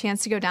ever get a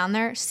chance to go down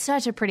there,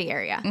 such a pretty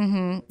area.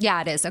 Mm-hmm.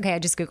 Yeah, it is. Okay, I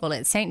just Googled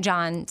it. St.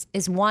 John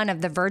is one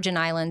of the Virgin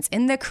Islands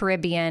in the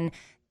Caribbean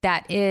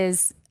that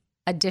is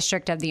a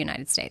district of the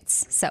United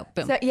States. So,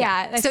 boom. So,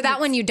 yeah. So that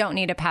one you don't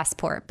need a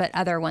passport, but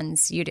other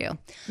ones you do.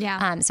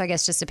 Yeah. So I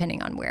guess just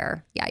depending on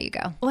where, you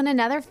go. Well, and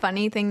another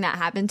funny thing that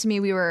happened to me,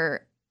 we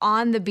were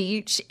on the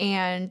beach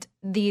and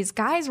these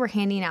guys were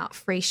handing out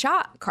free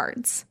shot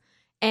cards.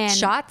 And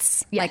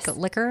shots? Yes. Like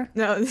liquor?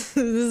 No, this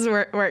is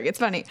where it gets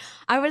funny.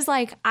 I was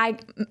like, I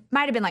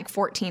might have been like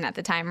 14 at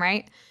the time,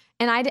 right?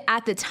 And I,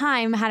 at the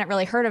time, hadn't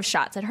really heard of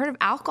shots. I'd heard of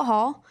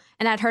alcohol,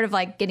 and I'd heard of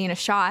like getting a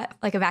shot,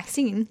 like a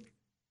vaccine.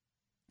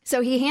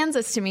 So he hands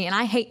this to me, and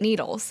I hate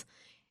needles.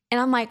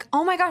 And I'm like,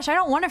 oh my gosh, I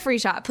don't want a free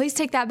shot. Please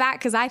take that back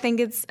because I think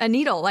it's a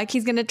needle. Like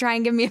he's going to try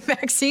and give me a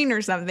vaccine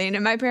or something.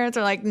 And my parents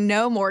are like,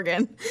 no,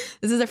 Morgan,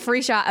 this is a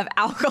free shot of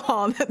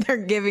alcohol that they're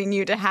giving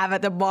you to have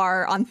at the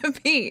bar on the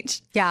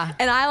beach. Yeah.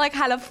 And I like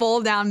had a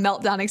full down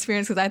meltdown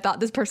experience because I thought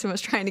this person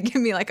was trying to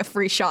give me like a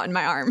free shot in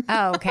my arm.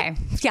 Oh, okay.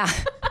 Yeah.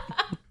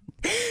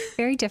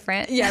 Very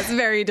different. Yes,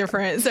 very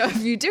different. So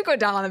if you do go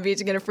down on the beach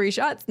and get a free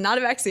shot, it's not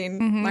a vaccine.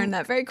 Mm-hmm. Learn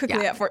that very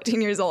quickly at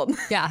 14 years old.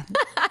 Yeah.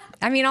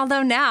 I mean,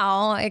 although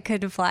now it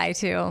could apply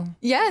to.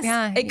 Yes,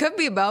 Yeah. it could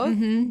be both.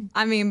 Mm-hmm.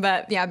 I mean,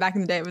 but yeah, back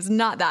in the day, it was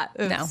not that.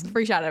 It was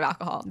free shot of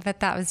alcohol. But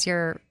that was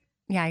your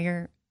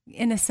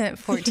innocent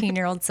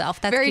 14-year-old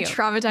self. That's very cute.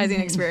 traumatizing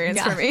experience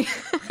for me.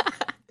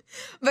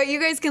 But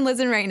you guys can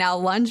listen right now.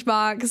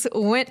 Lunchbox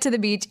went to the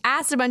beach,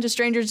 asked a bunch of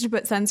strangers to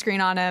put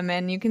sunscreen on him,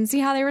 and you can see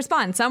how they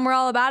respond. Some were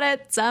all about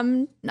it,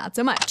 some not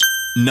so much.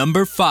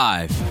 Number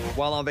 5.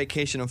 While on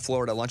vacation in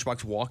Florida,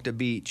 Lunchbox walked a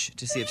beach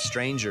to see if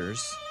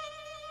strangers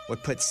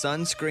would put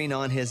sunscreen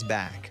on his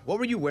back. What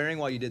were you wearing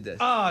while you did this?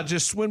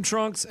 Just swim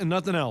trunks and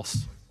nothing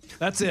else.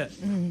 That's it.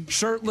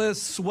 Shirtless,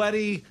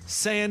 sweaty,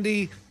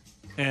 sandy,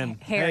 and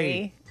hairy.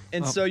 Hey,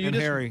 And so you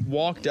just hairy.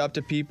 walked up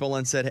to people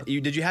and said,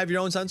 did you have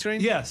your own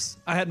sunscreen? Yes,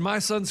 I had my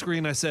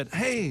sunscreen. I said,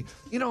 hey,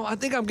 I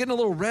think I'm getting a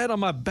little red on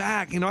my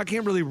back. I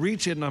can't really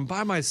reach it, and I'm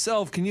by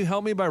myself. Can you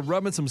help me by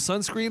rubbing some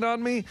sunscreen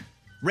on me?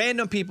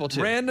 Random people,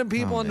 too. Random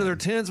people under their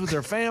tents with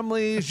their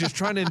families, just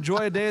trying to enjoy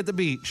a day at the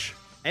beach.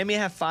 Amy, I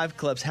have 5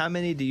 clips. How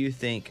many do you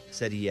think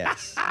said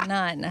yes?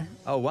 None.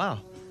 Oh, wow.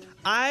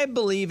 I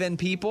believe in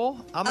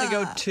people. I'm going to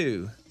go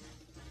 2.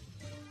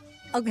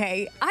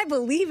 Okay, I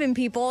believe in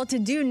people to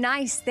do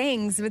nice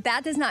things, but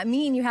that does not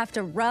mean you have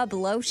to rub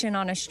lotion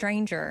on a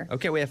stranger.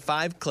 Okay, we have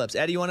 5 clips.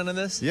 Eddie, you want in on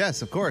this?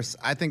 Yes, of course.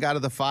 I think out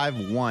of the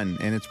 5, 1,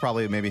 and it's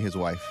probably maybe his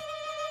wife.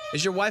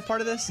 Is your wife part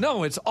of this?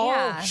 No, it's all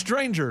Yeah.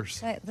 strangers.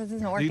 That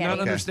doesn't work. Do you not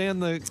Eddie.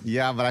 understand the...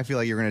 Yeah, but I feel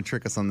like you're going to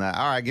trick us on that.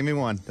 All right, give me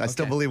 1. I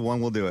still believe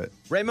 1 will do it.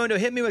 Raymundo,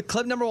 hit me with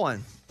clip number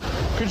 1.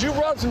 Could you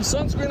rub some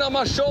sunscreen on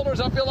my shoulders?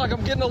 I feel like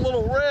I'm getting a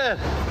little red.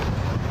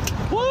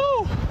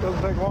 Woo!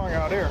 Doesn't take long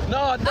out here.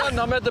 No, it doesn't.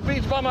 I'm at the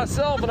beach by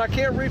myself, and I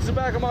can't reach the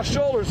back of my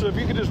shoulders, so if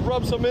you could just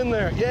rub some in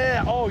there.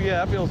 Yeah, oh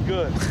yeah, that feels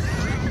good.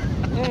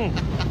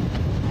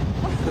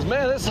 Because,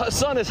 man, this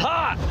sun is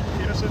hot.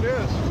 Yes, it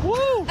is.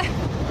 Woo!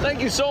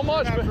 Thank you so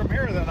much. You're not from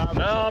here, then,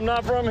 obviously. No, I'm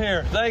not from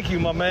here. Thank you,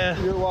 my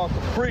man. You're welcome.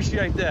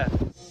 Appreciate that.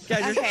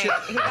 Guys, Okay,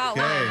 he got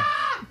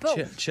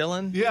one.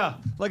 chilling? Yeah,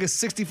 like a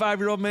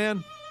 65-year-old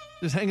man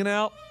just hanging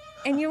out.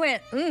 And you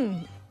went,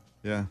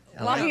 Yeah.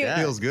 I like that.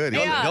 Feels good.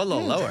 Go, Yeah. go a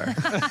little lower.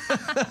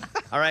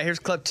 All right, here's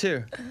clip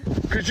 2.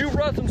 Could you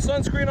rub some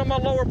sunscreen on my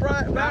lower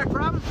back?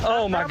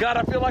 Oh, my God,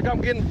 I feel like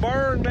I'm getting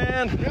burned,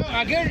 man. No,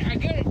 I get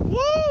it.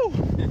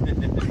 Woo!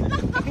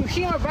 You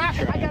see my back?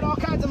 I got all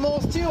kinds of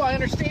moles, too. I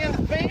understand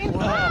the pain.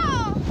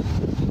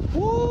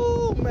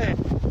 Woo, man.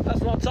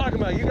 That's what I'm talking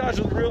about. You guys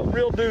are the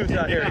real dudes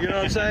out here. You know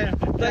what I'm saying?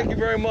 Thank you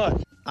very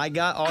much. I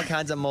got all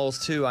kinds of moles,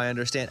 too. I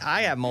understand.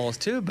 I have moles,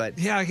 too, but...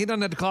 Yeah, he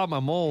doesn't have to call out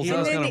my moles. That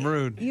was kind of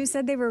rude. You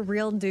said they were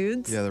real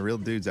dudes? Yeah, the real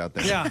dudes out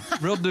there. Yeah,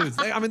 real dudes.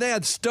 They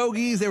had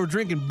stogies. They were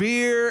drinking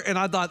beer, and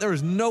I thought there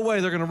was no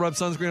way they're going to rub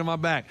sunscreen on my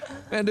back.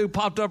 Man, dude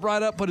popped up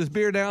right up, put his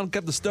beer down,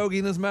 kept the stogie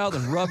in his mouth,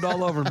 and rubbed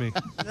all over me.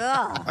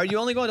 Are you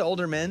only going to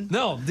older men?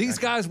 No, these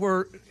guys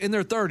were in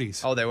their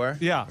 30s. Oh, they were?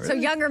 Yeah. So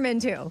younger men,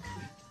 too.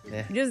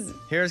 Yeah.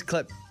 Here's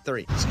clip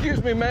 3.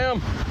 Excuse me,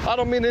 ma'am. I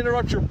don't mean to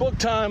interrupt your book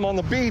time on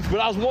the beach, but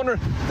I was wondering,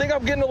 I think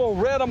I'm getting a little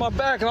red on my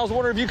back, and I was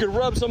wondering if you could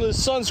rub some of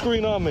this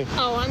sunscreen on me.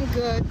 Oh, I'm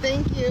good.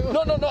 Thank you.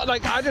 No.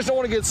 Like, I just don't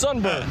want to get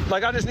sunburned.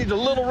 Like, I just need a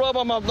little rub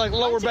on my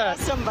lower back.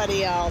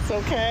 Somebody else,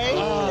 okay?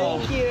 Oh.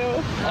 Thank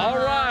you. All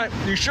right.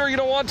 You sure you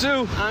don't want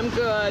to? I'm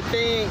good.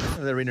 Thanks.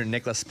 They're reading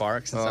Nicholas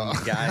Sparks and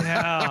some guy.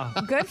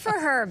 Yeah. Good for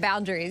her.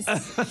 Boundaries.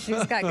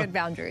 She's got good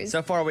boundaries.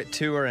 So far,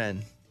 2 are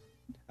in.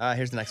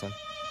 Here's the next one.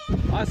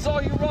 I saw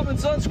you rubbing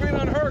sunscreen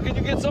on her. Can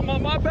you get some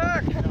on my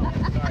back? No,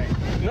 sorry.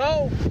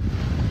 No?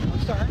 I'm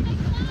sorry.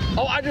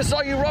 Oh, I just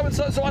saw you rubbing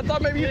sunscreen, so I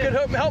thought maybe you could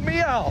help me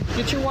out.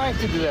 Get your wife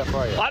to do that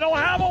for you. I don't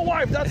have a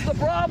wife. That's the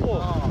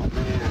problem. Oh,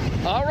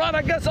 man. All right,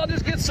 I guess I'll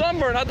just get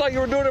sunburned. I thought you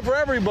were doing it for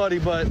everybody,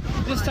 but...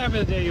 This time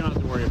of the day, you don't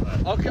have to worry about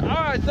it. Okay, all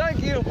right,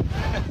 thank you.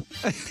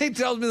 He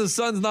tells me the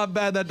sun's not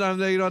bad that time of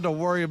day. You don't have to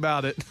worry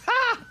about it.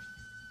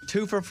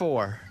 2 for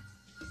 4.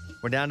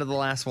 We're down to the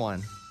last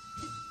one.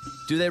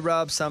 Do they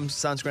rub some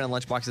sunscreen on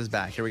Lunchbox's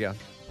back? Here we go.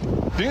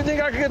 Do you think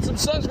I can get some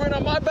sunscreen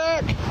on my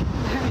back?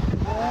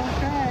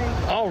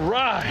 Okay. All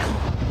right.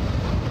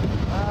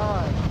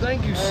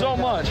 Thank you so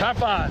much. High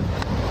five.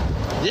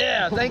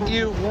 Yeah, thank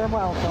you. You're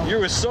welcome. You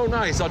were so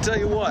nice, I'll tell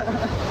you what.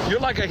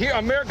 You're like a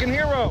American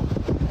hero.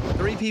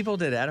 3 people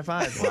did it out of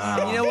 5.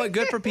 Wow. You know what?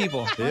 Good for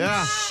people.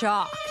 Yeah.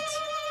 Shocked.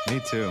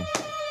 Me too.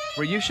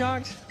 Were you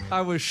shocked?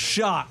 I was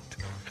shocked.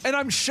 And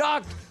I'm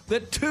shocked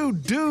that 2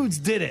 dudes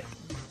did it.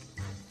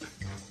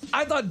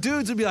 I thought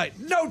dudes would be like,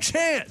 no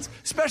chance.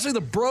 Especially the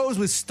bros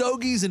with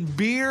stogies and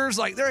beers.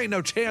 Like, there ain't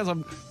no chance.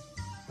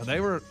 But they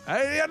were,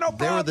 hey, yeah, no problem.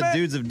 They were the man.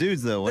 dudes of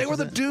dudes, though. They were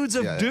the dudes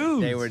of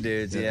dudes. They were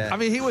dudes, yeah. I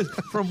mean, he was,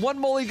 from one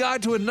molly guy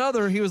to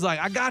another, he was like,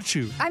 I got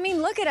you. I mean,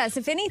 look at us.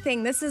 If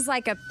anything, this is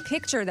like a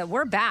picture that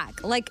we're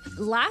back. Like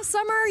last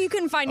summer, you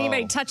couldn't find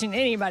anybody touching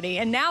anybody.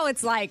 And now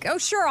it's like, oh,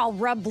 sure, I'll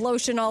rub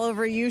lotion all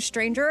over you,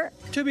 stranger.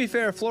 To be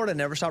fair, Florida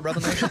never stopped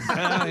rubbing lotion.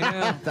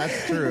 Yeah.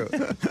 That's true.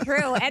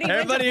 True. Eddie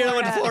Everybody here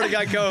went to Florida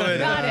got COVID.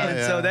 Got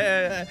it. So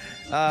they,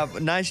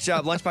 nice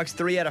job. Lunchbox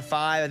 3 out of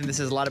 5. I think this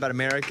is a lot about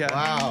America.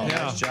 Wow.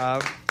 Yeah. Nice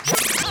job.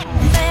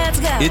 Let's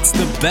go. It's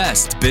the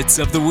best bits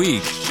of the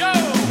week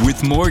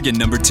with Morgan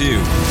number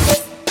 2.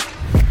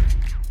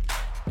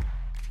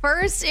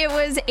 First, it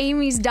was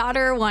Amy's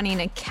daughter wanting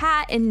a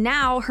cat, and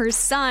now her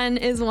son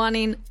is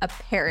wanting a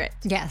parrot.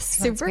 Yes.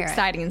 Super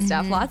exciting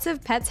stuff. Lots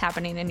of pets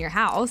happening in your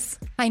house.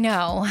 I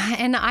know.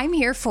 And I'm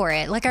here for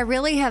it. Like, I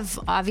really have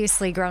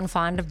obviously grown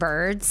fond of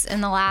birds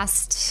in the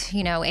last,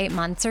 8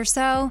 months or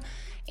so.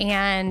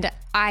 And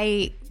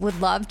I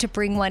would love to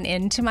bring one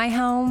into my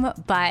home,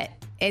 but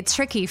it's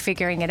tricky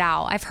figuring it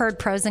out. I've heard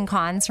pros and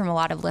cons from a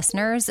lot of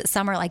listeners.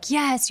 Some are like,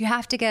 yes, you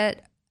have to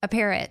get a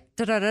parrot,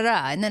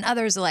 da-da-da-da. And then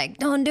others are like,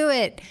 don't do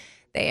it.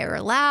 They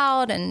are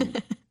loud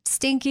and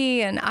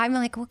stinky. And I'm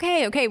like,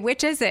 okay,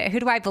 which is it? Who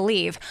do I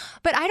believe?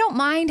 But I don't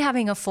mind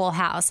having a full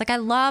house. Like, I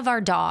love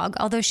our dog,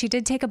 although she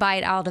did take a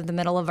bite out of the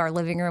middle of our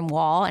living room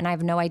wall, and I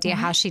have no idea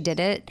how she did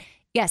it.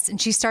 Yes,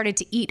 and she started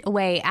to eat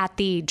away at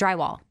the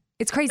drywall.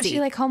 It's crazy. Is she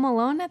like home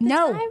alone at the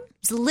time? No.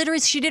 It's literally,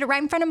 she did it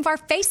right in front of our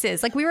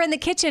faces. Like, we were in the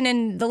kitchen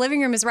and the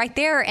living room is right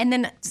there. And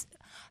then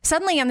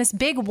suddenly on this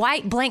big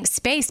white blank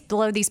space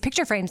below these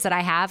picture frames that I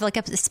have, like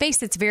a space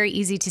that's very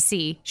easy to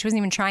see. She wasn't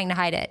even trying to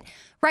hide it.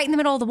 Right in the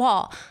middle of the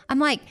wall. I'm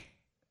like,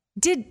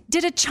 did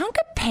a chunk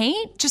of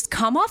paint just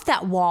come off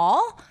that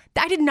wall?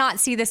 I did not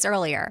see this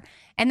earlier.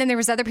 And then there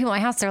was other people in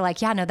my house. They're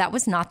like, yeah, no, that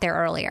was not there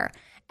earlier.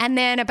 And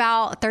then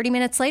about 30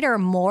 minutes later,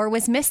 more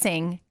was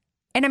missing.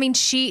 And I mean,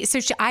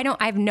 I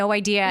have no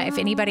idea if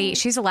anybody,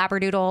 she's a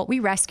Labradoodle.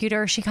 We rescued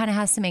her. She kind of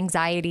has some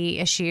anxiety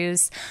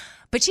issues,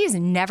 but she has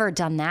never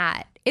done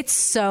that. It's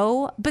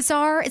so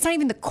bizarre. It's not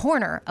even the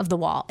corner of the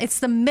wall.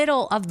 It's the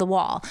middle of the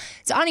wall.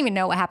 So I don't even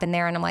know what happened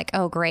there. And I'm like,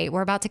 oh, great.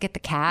 We're about to get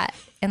the cat.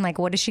 And like,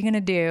 what is she going to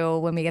do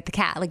when we get the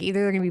cat? Like, either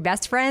they're going to be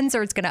best friends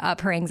or it's going to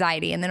up her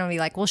anxiety. And then I'll be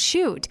like, well,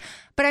 shoot.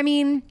 But I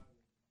mean,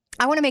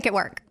 I want to make it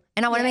work.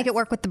 And I want to make it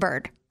work with the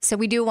bird. So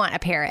we do want a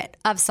parrot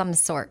of some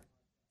sort.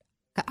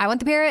 I want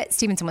the parrot.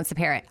 Stevenson wants the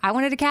parrot. I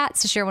wanted a cat.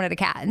 Sashir wanted a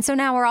cat. And so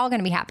now we're all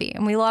going to be happy.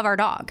 And we love our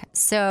dog.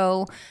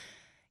 So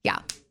yeah,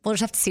 we'll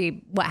just have to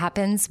see what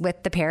happens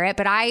with the parrot.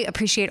 But I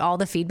appreciate all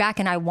the feedback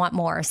and I want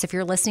more. So if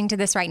you're listening to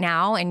this right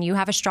now and you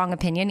have a strong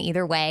opinion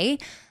either way,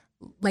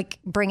 like,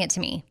 bring it to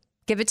me.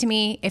 Give it to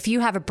me. If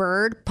you have a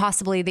bird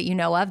possibly that you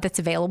know of that's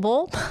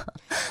available,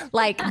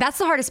 like, that's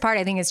the hardest part,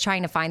 I think, is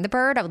trying to find the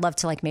bird. I would love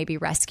to like maybe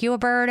rescue a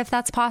bird if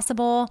that's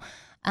possible.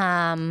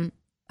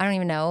 I don't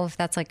even know if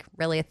that's like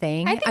really a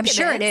thing. I'm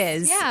sure it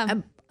is.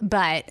 Yeah.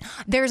 But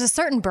there's a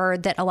certain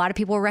bird that a lot of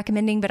people were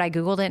recommending, but I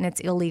Googled it and it's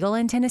illegal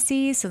in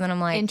Tennessee. So then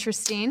I'm like,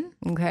 interesting.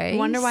 Okay.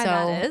 Wonder why so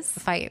that is.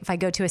 If I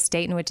go to a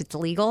state in which it's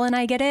illegal and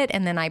I get it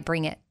and then I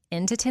bring it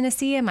into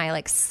Tennessee, am I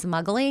like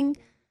smuggling?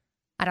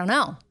 I don't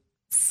know.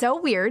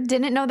 So weird.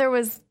 Didn't know there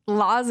was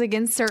laws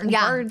against certain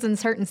birds in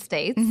certain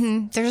states.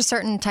 Mm-hmm. There's a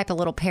certain type of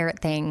little parrot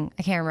thing.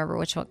 I can't remember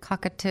which one.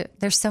 Cockatoo.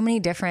 There's so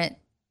many different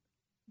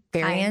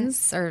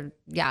variants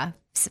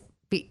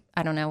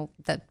I don't know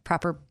the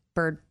proper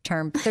bird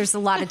term. There's a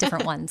lot of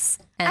different ones.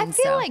 And I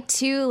feel like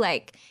too,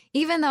 like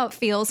even though it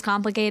feels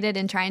complicated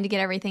and trying to get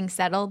everything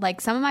settled,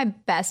 like some of my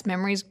best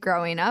memories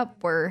growing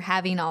up were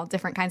having all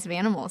different kinds of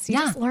animals. You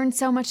just learn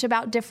so much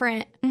about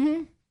different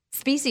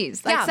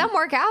species. Like some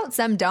work out,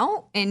 some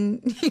don't.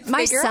 And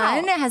my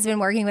son has been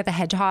working with a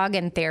hedgehog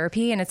in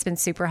therapy, and it's been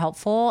super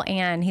helpful.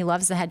 And he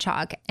loves the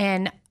hedgehog.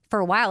 And for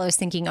a while I was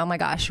thinking, oh my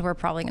gosh, we're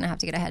probably going to have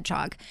to get a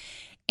hedgehog.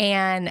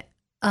 And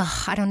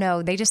I don't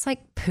know. They just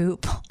like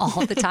poop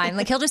all the time.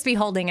 Like he'll just be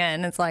holding it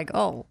and it's like,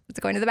 oh, it's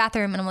going to the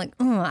bathroom. And I'm like,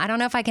 I don't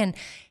know if I can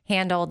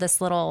handle this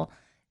little,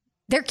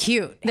 they're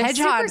cute.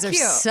 Hedgehogs are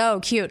so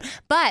cute.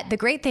 But the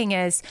great thing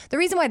is the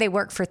reason why they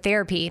work for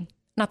therapy,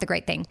 not the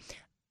great thing,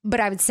 but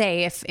I would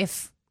say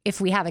if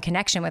we have a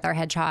connection with our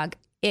hedgehog,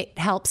 it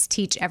helps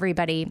teach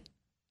everybody,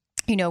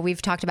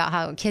 we've talked about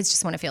how kids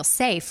just want to feel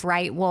safe,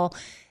 right? Well,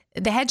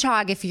 the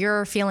hedgehog, if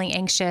you're feeling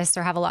anxious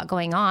or have a lot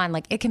going on,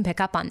 like it can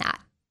pick up on that.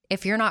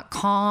 If you're not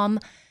calm,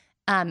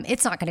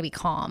 it's not going to be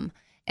calm.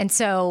 And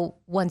so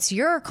once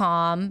you're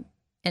calm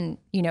and,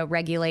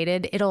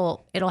 regulated,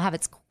 it'll have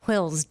its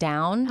quills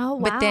down. Oh,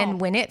 wow. But then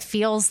when it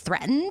feels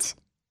threatened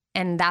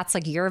and that's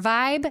like your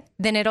vibe,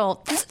 then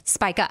it'll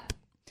spike up.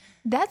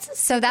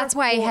 That's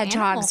why cool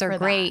hedgehogs are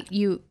great.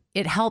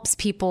 It helps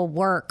people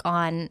work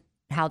on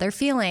how they're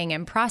feeling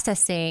and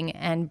processing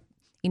and,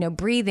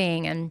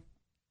 breathing and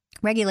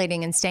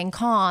regulating and staying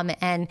calm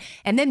and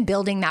then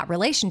building that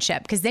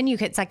relationship. Because then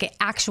it's like an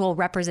actual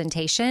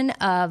representation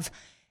of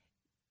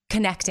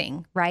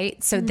connecting,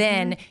 right? So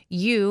then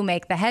you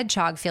make the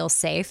hedgehog feel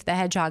safe. The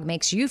hedgehog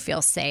makes you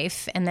feel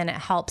safe. And then it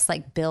helps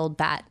like build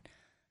that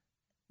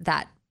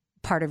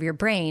part of your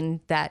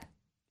brain that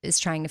is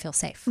trying to feel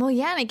safe. Well,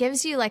 yeah. And it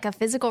gives you like a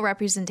physical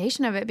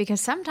representation of it,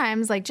 because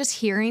sometimes like just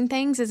hearing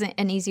things isn't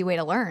an easy way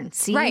to learn.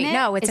 Seeing it,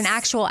 no, it's an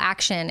actual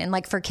action. And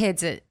like for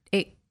kids,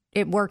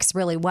 it works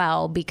really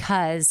well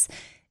because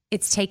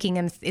it's taking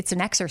them, it's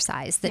an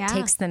exercise that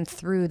takes them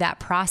through that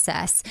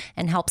process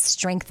and helps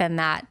strengthen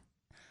that.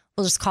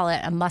 We'll just call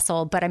it a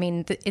muscle, but I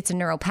mean, it's a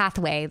neural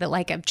pathway that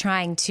like I'm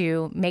trying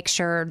to make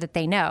sure that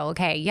they know,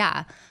 okay,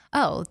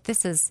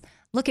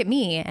 look at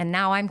me. And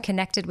now I'm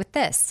connected with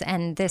this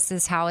and this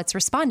is how it's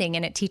responding.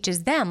 And it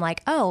teaches them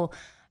like, oh,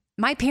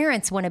 my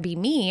parents want to be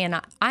me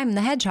and I'm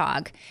the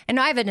hedgehog. And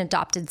I have an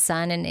adopted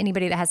son, and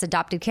anybody that has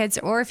adopted kids,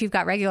 or if you've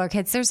got regular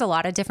kids, there's a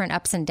lot of different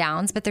ups and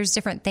downs, but there's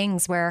different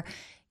things where,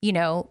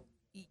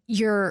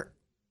 you're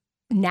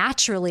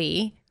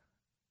naturally,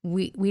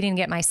 we didn't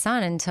get my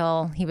son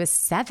until he was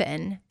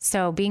 7.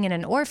 So being in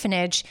an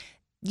orphanage,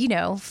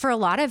 for a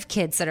lot of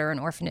kids that are in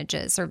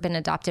orphanages or been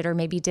adopted or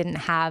maybe didn't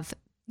have,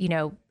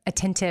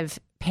 attentive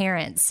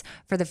parents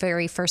for the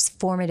very first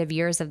formative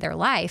years of their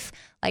life,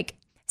 like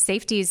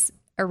safety's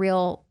a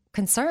real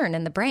concern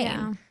in the brain.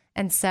 Yeah.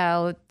 And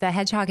so the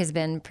hedgehog has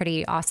been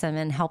pretty awesome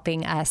in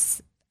helping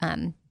us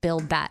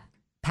build that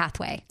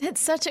pathway.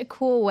 It's such a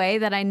cool way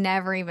that I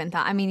never even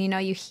thought. I mean,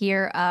 you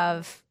hear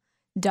of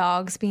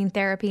dogs being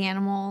therapy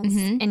animals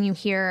and you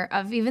hear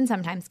of even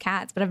sometimes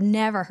cats, but I've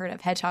never heard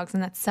of hedgehogs.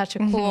 And that's such a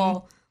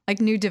cool, like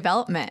new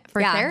development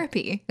for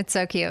therapy. It's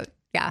so cute.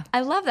 Yeah.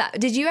 I love that.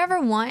 Did you ever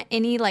want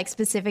any like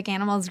specific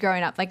animals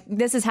growing up? Like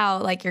this is how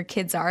like your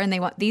kids are and they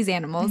want these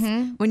animals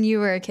when you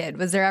were a kid.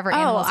 Was there ever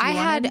animals you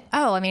wanted?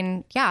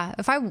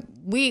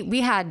 We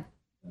had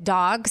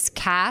dogs,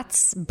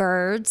 cats,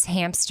 birds,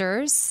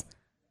 hamsters,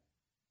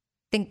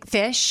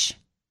 fish.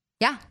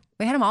 Yeah.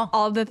 We had them all.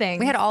 All the things.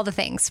 We had all the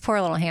things.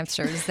 Poor little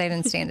hamsters. They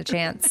didn't stand a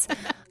chance.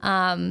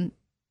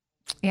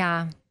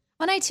 Yeah.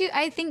 Well,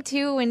 I think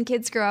too, when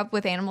kids grow up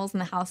with animals in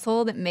the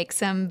household, it makes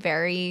them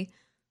very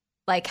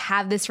like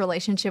have this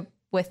relationship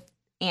with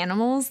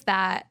animals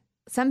that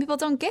some people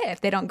don't get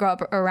if they don't grow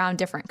up around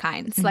different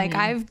kinds. Like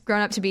I've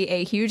grown up to be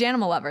a huge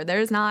animal lover.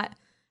 There's not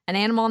an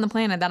animal on the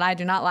planet that I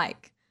do not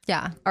like.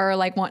 Yeah. Or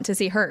like want to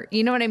see hurt.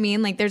 You know what I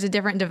mean? Like there's a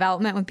different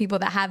development with people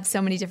that have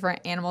so many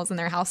different animals in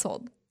their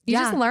household. You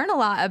just learn a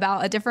lot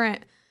about a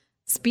different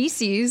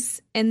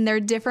species and their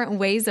different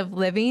ways of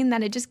living,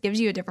 that it just gives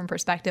you a different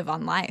perspective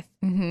on life.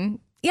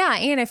 Yeah.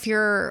 And if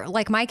you're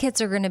like, my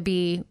kids are going to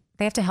be,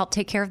 they have to help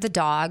take care of the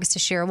dogs.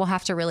 Tashira will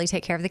have to really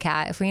take care of the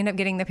cat. If we end up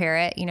getting the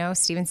parrot,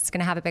 Stevenson's going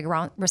to have a big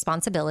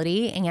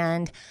responsibility.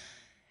 And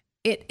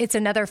it's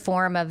another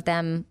form of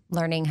them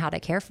learning how to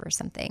care for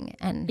something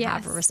and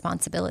have a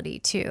responsibility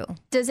too.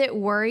 Does it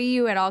worry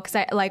you at all?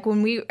 Because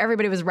when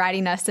everybody was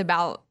writing us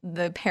about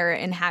the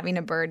parrot and having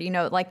a bird,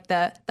 like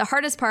the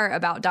hardest part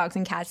about dogs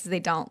and cats is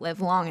they don't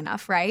live long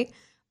enough, right?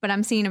 But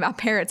I'm seeing about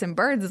parrots and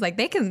birds is like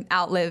they can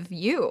outlive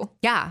you.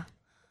 Yeah.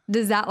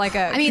 Does that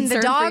the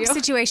dog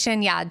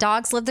situation,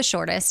 dogs live the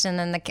shortest. And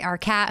then our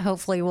cat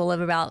hopefully will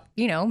live about,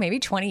 maybe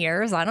 20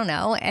 years. I don't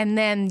know. And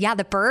then,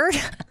 the bird,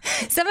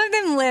 some of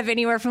them live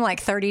anywhere from like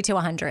 30 to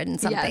 100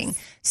 and something.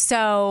 Yes.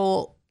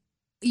 So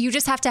you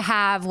just have to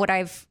have, what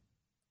I've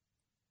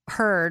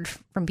heard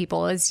from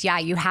people is,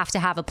 you have to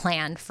have a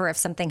plan for if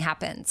something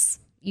happens.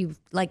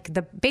 like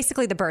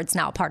basically the bird's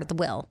now part of the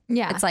will.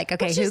 Yeah. It's like,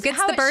 okay, Which who is gets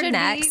how the it bird should be,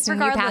 next? And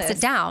you pass regardless.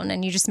 it down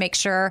and you just make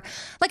sure,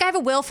 like I have a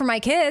will for my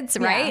kids,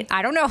 right?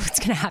 I don't know what's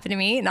going to happen to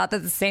me. Not that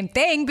it's the same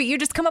thing, but you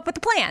just come up with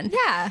a plan.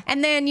 Yeah.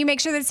 And then you make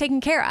sure that it's taken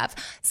care of.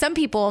 Some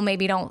people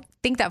maybe don't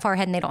think that far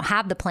ahead and they don't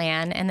have the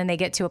plan. And then they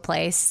get to a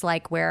place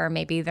like where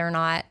maybe they're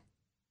not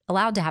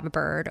allowed to have a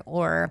bird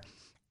or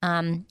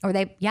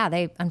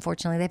they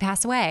unfortunately they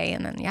pass away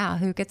and then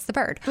who gets the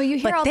bird? Well, you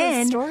hear all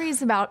these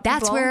stories about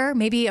that's people. where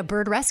maybe a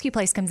bird rescue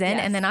place comes in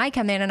and then I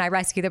come in and I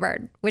rescue the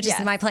bird, which is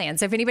my plan.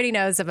 So if anybody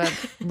knows of a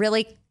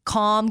really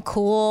calm,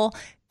 cool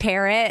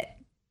parrot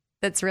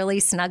that's really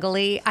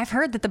snuggly, I've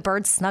heard that the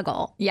birds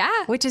snuggle.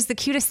 Yeah. Which is the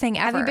cutest thing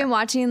ever. Have you been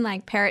watching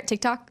like parrot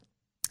TikTok?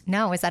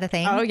 No, is that a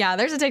thing? Oh yeah,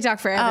 there's a TikTok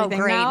for everything.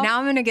 Oh great! Now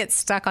I'm gonna get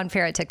stuck on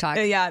parrot TikTok.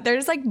 Yeah,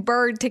 there's like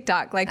bird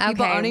TikTok, like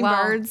people owning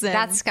birds.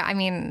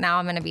 And now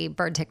I'm gonna be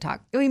bird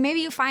TikTok. I mean, maybe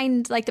you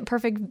find like the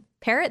perfect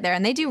parrot there,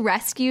 and they do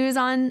rescues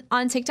on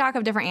TikTok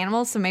of different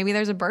animals. So maybe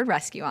there's a bird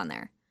rescue on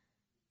there.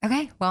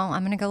 Okay, well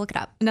I'm gonna go look it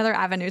up. Another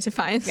avenue to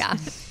find. Yeah.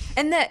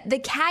 And the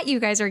cat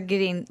you guys are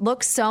getting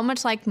looks so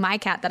much like my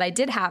cat that I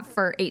did have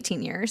for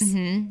 18 years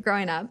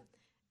growing up.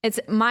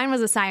 Mine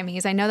was a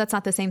Siamese. I know that's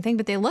not the same thing,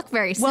 but they look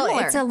very similar. Well,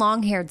 it's a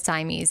long-haired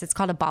Siamese. It's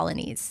called a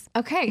Balinese.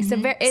 Okay, so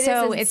it's it's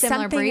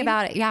similar something breed?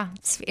 about it. Yeah,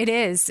 it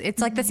is.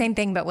 It's like the same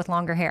thing, but with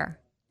longer hair.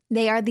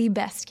 They are the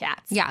best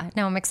cats. Yeah,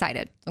 no, I'm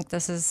excited.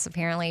 This is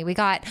apparently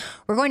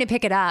we're going to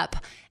pick it up,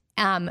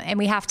 and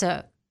we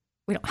don't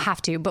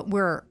have to, but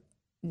we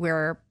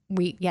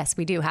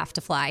do have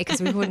to fly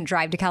because we wouldn't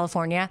drive to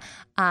California.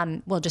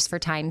 Just for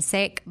time's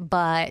sake.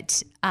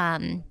 But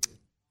my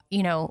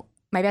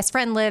best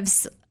friend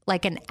lives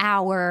like an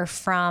hour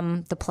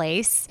from the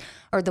place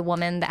or the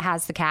woman that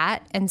has the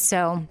cat. And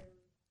so,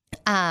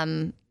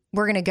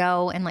 we're going to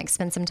go and like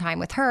spend some time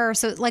with her.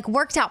 So it like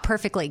worked out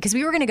perfectly because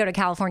we were going to go to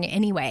California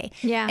anyway.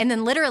 Yeah. And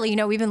then literally,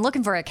 we've been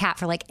looking for a cat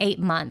for like 8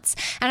 months.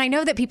 And I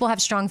know that people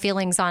have strong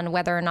feelings on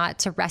whether or not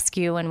to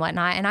rescue and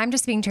whatnot. And I'm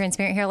just being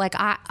transparent here. Like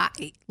I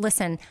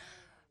listen,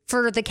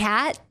 for the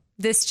cat,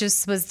 this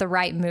just was the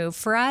right move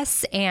for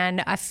us.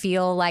 And I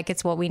feel like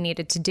it's what we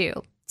needed to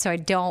do. So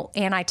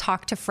I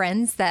talk to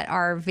friends that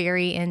are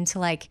very into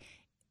like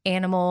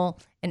animal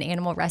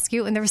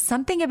rescue. And there was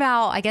something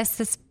about, I guess,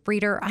 this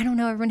breeder, I don't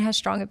know, everyone has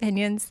strong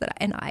opinions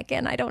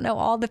I don't know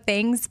all the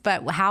things,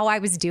 but how I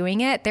was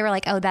doing it, they were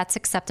like, oh, that's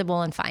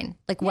acceptable and fine.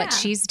 Like what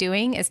she's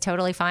doing is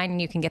totally fine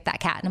and you can get that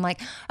cat. And I'm like,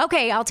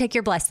 okay, I'll take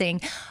your blessing.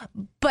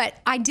 But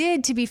I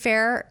did, to be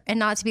fair, and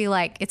not to be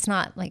like, it's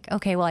not like,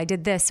 okay, well, I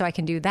did this so I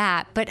can do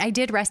that. But I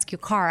did rescue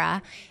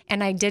Cara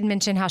and I did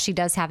mention how she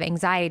does have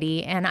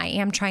anxiety and I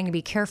am trying to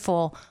be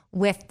careful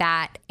with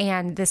that.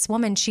 And this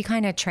woman, she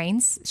kind of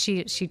trains,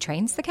 she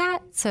trains the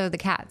cat. So the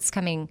cat's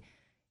coming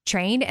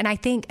trained. And I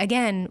think,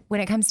 again, when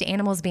it comes to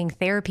animals being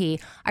therapy,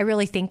 I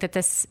really think that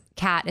this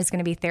cat is going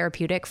to be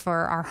therapeutic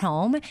for our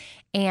home.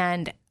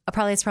 And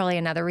it's probably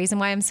another reason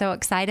why I'm so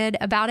excited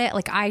about it.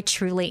 Like I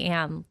truly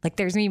am. Like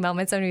there's me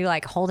moments when I'm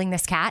like holding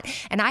this cat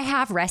and I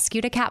have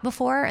rescued a cat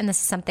before. And this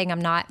is something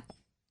I'm not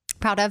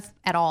proud of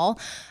at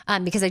all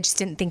because I just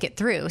didn't think it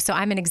through. So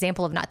I'm an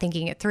example of not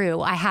thinking it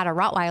through. I had a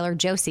Rottweiler,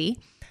 Josie,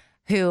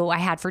 who I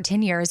had for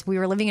 10 years. We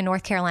were living in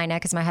North Carolina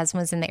because my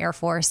husband was in the Air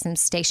Force and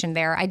stationed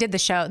there. I did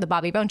the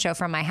Bobby Bone Show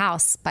from my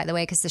house, by the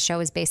way, because the show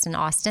was based in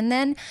Austin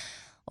then.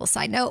 Well,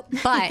 side note.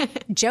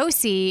 But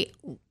Josie,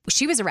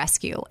 she was a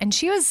rescue and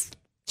she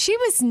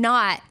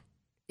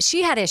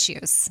had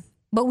issues,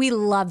 but we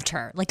loved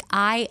her. Like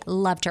I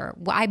loved her.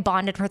 I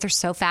bonded with her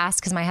so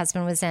fast because my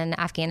husband was in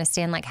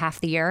Afghanistan like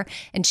half the year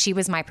and she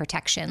was my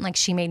protection. Like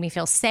she made me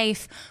feel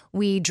safe.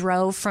 We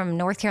drove from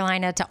North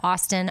Carolina to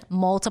Austin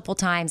multiple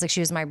times. Like she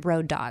was my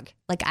road dog.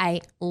 Like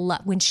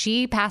when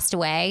she passed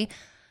away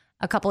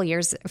a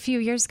few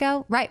years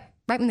ago, right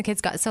when the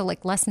kids got, so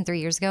like less than 3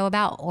 years ago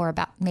about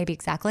maybe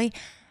exactly,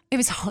 it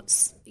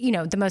was,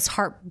 the most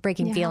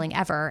heartbreaking feeling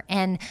ever.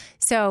 And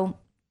so,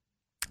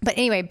 but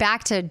anyway,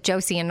 back to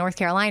Josie in North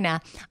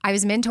Carolina. I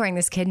was mentoring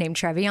this kid named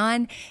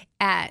Trevion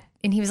and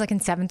he was like in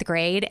 7th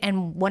grade.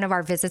 And one of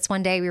our visits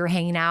one day, we were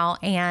hanging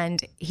out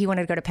and he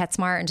wanted to go to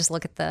PetSmart and just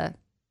look at the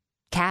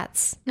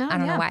cats. I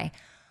don't know why.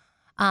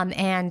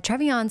 And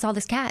Trevion saw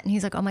this cat and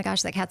he's like, oh my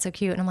gosh, that cat's so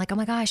cute. And I'm like, oh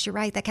my gosh, you're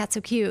right. That cat's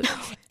so cute.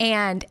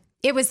 And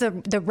it was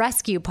the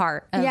rescue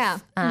part of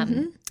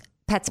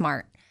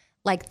PetSmart.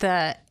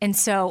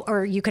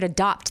 Or you could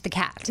adopt the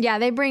cat. Yeah,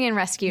 they bring in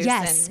rescues.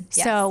 Yes.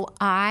 So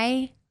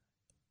I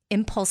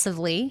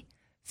impulsively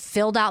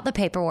filled out the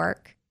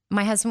paperwork.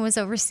 My husband was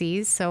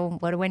overseas, so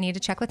what do I need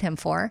to check with him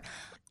for?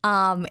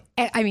 I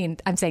mean,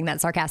 I'm saying that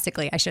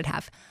sarcastically. I should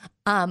have.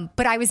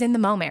 But I was in the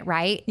moment,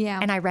 right? Yeah.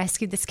 And I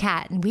rescued this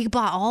cat and we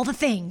bought all the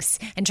things.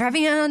 And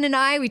Trevion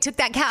and we took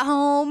that cat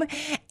home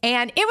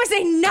and it was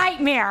a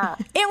nightmare.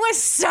 It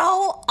was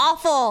so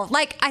awful.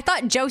 Like I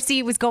thought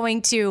Josie was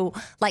going to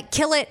like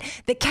kill it.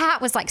 The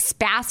cat was like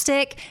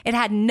spastic. It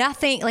had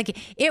nothing. Like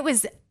it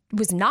was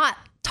not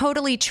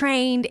totally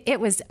trained. It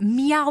was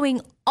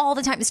meowing all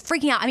the time. It was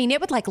freaking out. I mean, it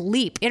would like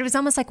leap. It was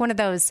almost like one of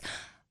those,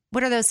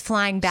 what are those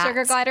flying bats?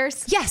 Sugar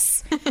gliders?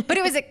 Yes. But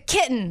it was a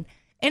kitten.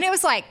 And it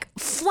was like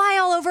fly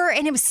all over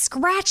and it was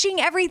scratching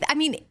everything. I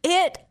mean,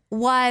 it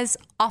was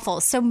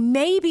awful. So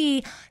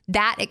maybe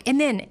that, and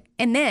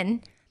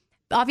then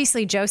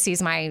obviously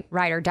Josie's my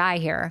ride or die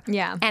here.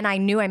 Yeah. And I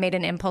knew I made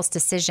an impulse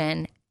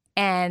decision,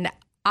 and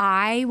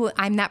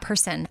I'm that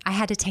person. I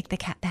had to take the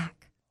cat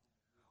back,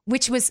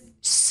 which was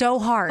so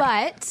hard.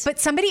 But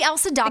somebody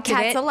else adopted it.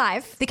 The cat's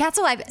alive. The cat's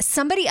alive.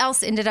 Somebody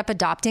else ended up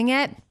adopting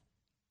it.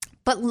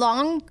 But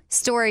long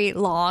story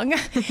long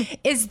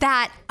is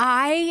that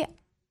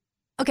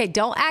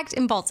don't act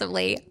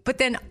impulsively. But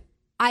then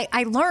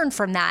I learned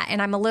from that,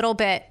 and I'm a little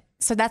bit,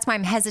 so that's why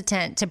I'm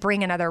hesitant to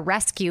bring another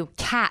rescue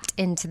cat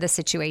into the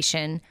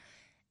situation.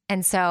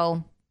 And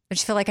so I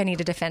just feel like I need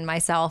to defend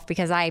myself,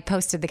 because I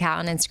posted the cat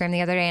on Instagram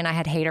the other day and I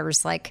had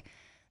haters like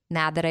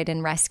mad that I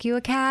didn't rescue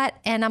a cat.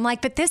 And I'm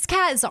like, but this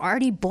cat is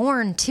already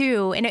born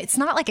too. And it's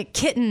not like a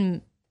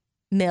kitten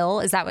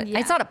mill. Is that what? Yeah.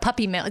 It's not a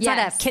puppy mill. It's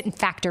not a kitten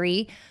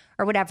factory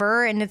or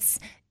whatever. And it's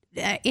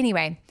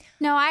anyway.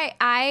 No,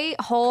 I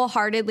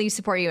wholeheartedly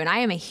support you. And I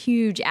am a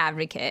huge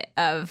advocate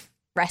of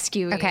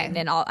rescuing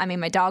and all. I mean,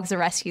 my dog's a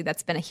rescue.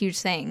 That's been a huge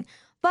thing.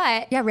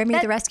 But yeah, Remy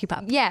the rescue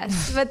pup.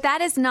 Yes, but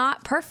that is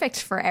not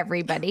perfect for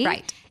everybody.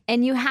 Right.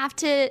 And you have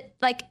to,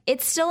 like,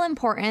 it's still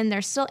important.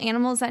 There's still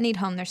animals that need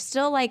home. There's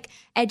still like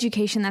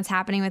education that's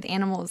happening with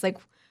animals. Like,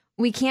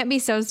 we can't be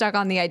so stuck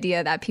on the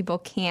idea that people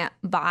can't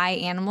buy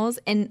animals.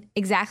 And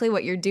exactly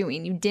what you're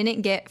doing. You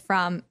didn't get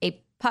from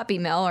a puppy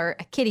mill or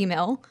a kitty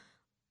mill.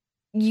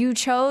 You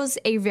chose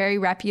a very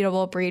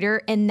reputable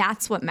breeder, and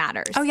that's what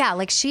matters. Oh, yeah.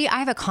 Like I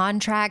have a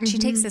contract. She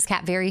takes this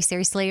cat very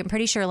seriously. I'm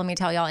pretty sure, let me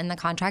tell y'all, in the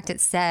contract,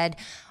 it said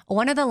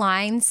one of the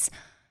lines,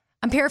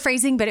 I'm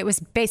paraphrasing, but it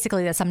was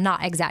basically this. I'm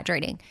not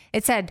exaggerating.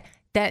 It said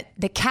that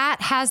the cat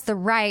has the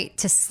right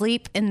to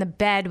sleep in the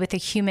bed with a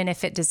human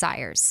if it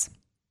desires.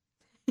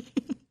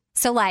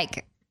 So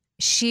like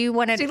she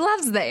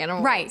loves the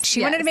animals. Right.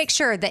 She wanted to make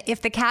sure that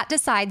if the cat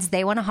decides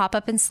they want to hop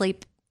up and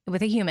sleep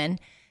with a human,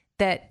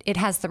 that it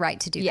has the right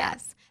to do that.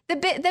 Yes. The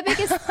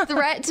biggest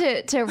threat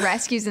to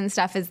rescues and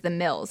stuff is the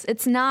mills.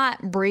 It's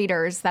not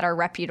breeders that are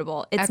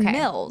reputable. It's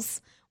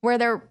mills where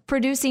they're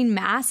producing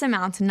mass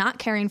amounts, not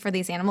caring for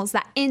these animals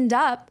that end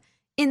up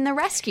in the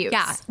rescues.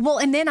 Yeah. Well,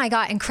 and then I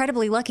got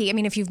incredibly lucky. I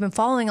mean, if you've been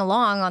following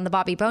along on the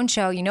Bobby Bone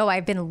Show, you know,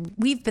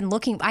 we've been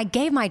looking. I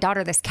gave my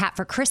daughter this cat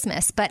for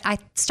Christmas, but I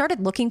started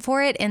looking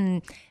for it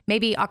in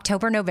maybe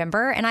October,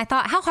 November. And I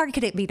thought, how hard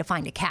could it be to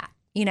find a cat,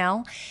 you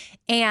know?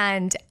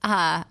 And,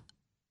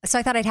 so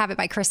I thought I'd have it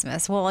by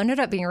Christmas. Well, it ended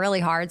up being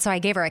really hard. So I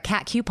gave her a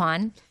cat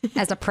coupon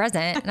as a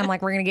present. And I'm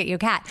like, we're going to get you a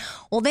cat.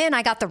 Well, then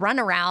I got the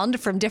runaround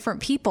from different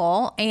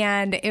people.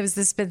 And it was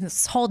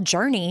this whole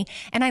journey.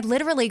 And I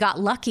literally got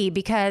lucky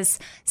because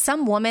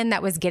some woman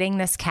that was getting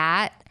this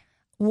cat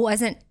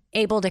wasn't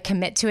able to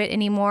commit to it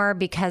anymore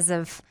because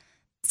of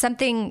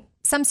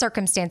some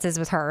circumstances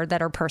with her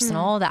that are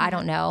personal that I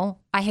don't know.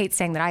 I hate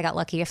saying that I got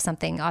lucky if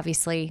something,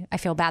 obviously, I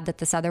feel bad that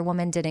this other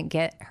woman didn't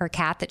get her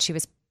cat that she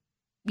was,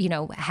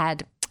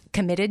 had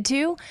committed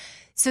to.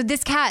 So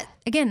this cat,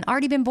 again,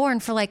 already been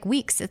born for like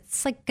weeks.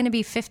 It's like going to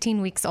be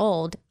 15 weeks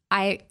old.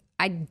 I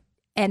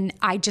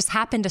just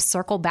happened to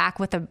circle back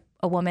with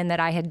a woman that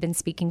I had been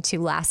speaking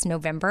to last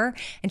November.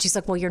 And she's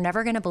like, well, you're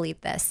never going to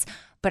believe this,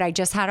 but I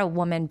just had a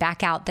woman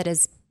back out that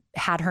has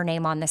had her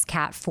name on this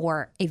cat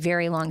for a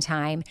very long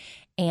time.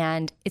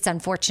 And it's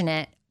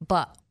unfortunate,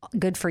 but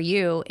good for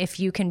you if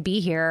you can be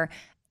here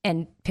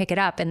and pick it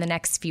up in the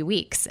next few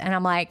weeks. And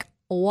I'm like,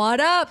 what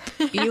up?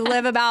 You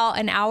live about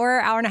an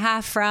hour and a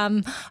half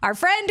from our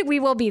friend. We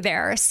will be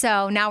there.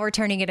 So now we're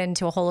turning it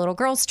into a whole little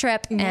girls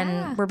trip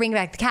and we're bringing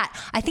back the cat.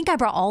 I think I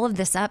brought all of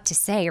this up to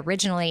say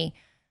originally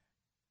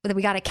that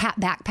we got a cat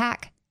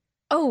backpack.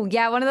 Oh,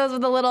 yeah. One of those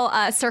with the little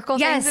circle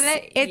things in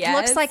it. It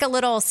looks like a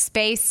little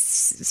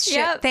space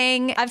ship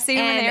thing. I've seen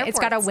them in the airports. It's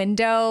got a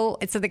window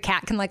so the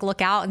cat can like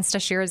look out, and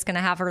Stashira's going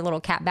to have her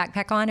little cat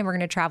backpack on and we're going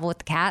to travel with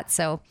the cat.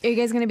 So are you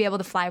guys going to be able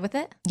to fly with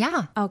it?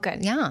 Yeah. Oh,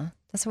 good. Yeah.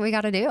 That's what we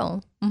got to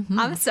do. Mm-hmm.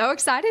 I'm so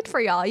excited for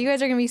y'all. You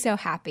guys are going to be so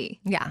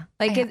happy. Yeah.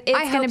 Like it's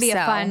going to be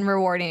a fun,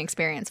 rewarding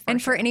experience.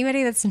 For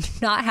anybody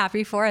that's not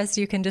happy for us,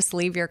 you can just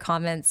leave your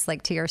comments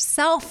like to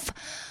yourself.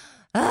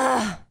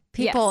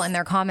 People in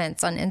their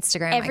comments on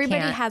Instagram. Everybody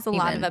has a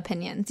lot of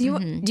opinions. Do you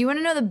want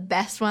to know the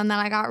best one that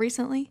I got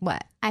recently?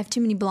 What? I have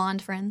too many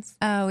blonde friends.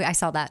 Oh, I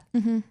saw that.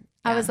 Mm-hmm. Yeah.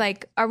 I was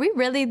like, are we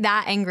really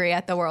that angry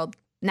at the world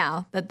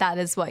now that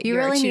is what you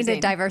really choosing?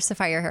 Need to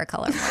diversify your hair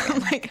color.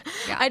 Like,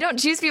 I don't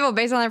choose people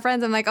based on their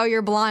friends. I'm like, oh,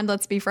 you're blonde.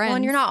 Let's be friends. Well,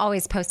 and you're not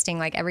always posting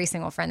like every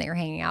single friend that you're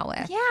hanging out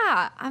with.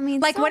 Yeah. I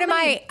mean, like,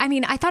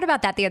 I thought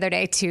about that the other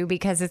day too,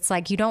 because it's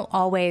like,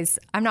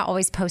 I'm not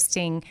always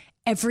posting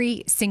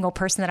every single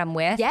person that I'm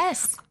with.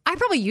 Yes. I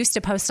probably used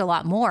to post a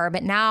lot more,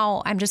 but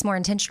now I'm just more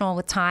intentional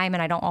with time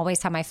and I don't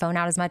always have my phone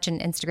out as much, and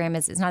Instagram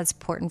is not as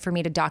important for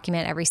me to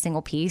document every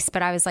single piece.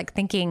 But I was like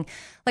thinking,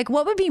 like,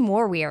 what would be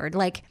more weird?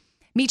 Like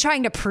me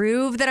trying to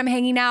prove that I'm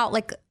hanging out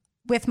like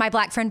with my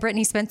black friend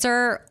Brittany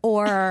Spencer,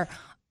 or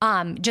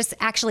just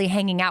actually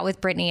hanging out with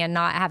Brittany and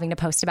not having to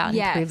post about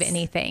and prove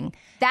anything.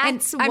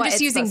 That's and I'm what just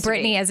it's using supposed to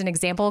Brittany be. as an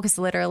example because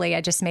literally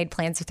I just made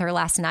plans with her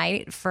last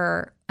night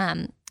for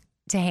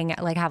to hang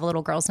out, like have a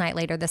little girls' night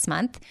later this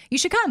month. You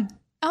should come.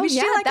 Oh, we should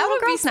yeah, do like that a little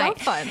would be girls' so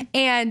night. fun.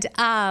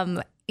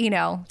 And you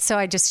know,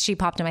 so she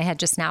popped in my head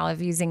just now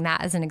of using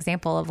that as an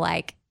example of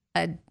like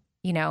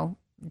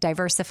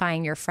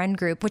diversifying your friend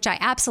group, which I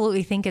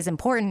absolutely think is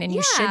important, and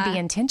you should be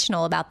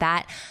intentional about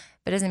that.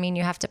 But it doesn't mean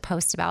you have to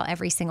post about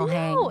every single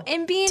hang.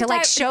 And being to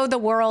like show the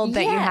world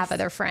that you Yes. have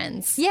other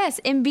friends. Yes,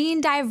 and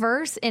being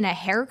diverse in a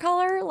hair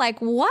color, like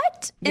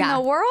what in the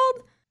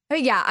world?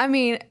 But yeah, I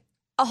mean,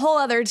 a whole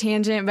other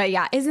tangent, but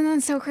yeah, isn't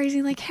that so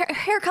crazy? Like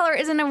hair color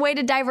isn't a way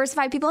to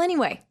diversify people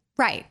anyway.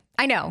 Right.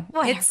 I know.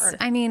 Whatever.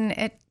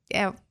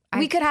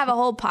 We could have a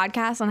whole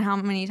podcast on how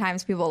many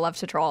times people love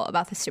to troll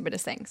about the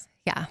stupidest things.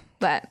 Yeah.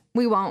 But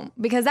we won't,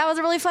 because that was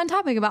a really fun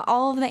topic about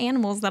all of the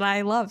animals that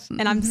I love.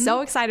 And I'm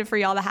so excited for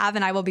y'all to have,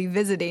 and I will be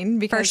visiting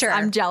because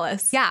I'm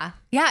jealous. Yeah.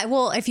 Yeah.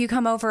 Well, if you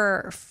come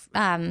over,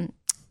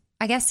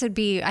 I guess I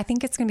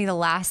think it's going to be the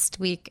last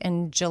week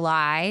in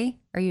July.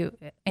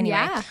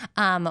 Anyway,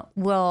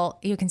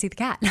 you can see the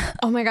cat.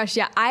 Oh my gosh.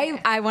 Yeah.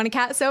 I want a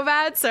cat so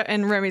bad.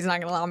 And Remy's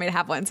not going to allow me to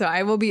have one. So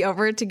I will be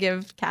over to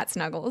give cat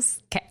snuggles.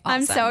 Okay.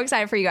 I'm so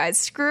excited for you guys.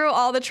 Screw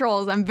all the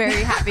trolls. I'm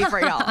very happy for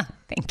y'all.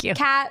 Thank you.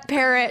 Cat,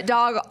 parrot,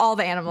 dog, all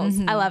the animals.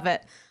 I love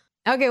it.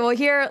 Okay. Well,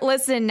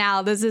 listen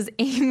now. This is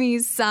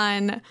Amy's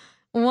son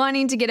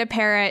wanting to get a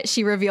parrot.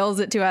 She reveals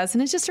it to us,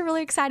 and it's just a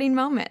really exciting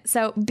moment.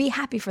 So be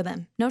happy for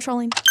them. No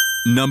trolling.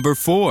 Number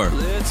 4.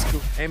 Let's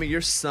go. Amy,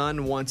 your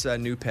son wants a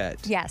new pet.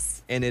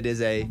 Yes. And it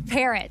is a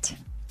parrot.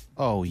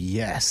 Oh,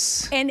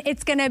 yes. And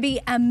it's going to be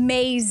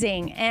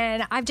amazing.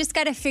 And I've just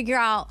got to figure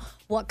out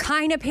what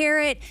kind of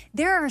parrot.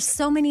 There are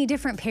so many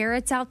different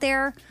parrots out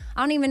there.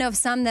 I don't even know if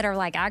some that are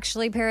like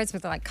actually parrots,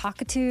 but they're like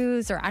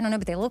cockatoos, or I don't know,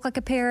 but they look like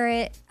a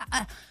parrot.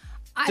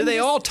 Do they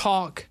all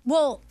talk?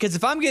 Well, because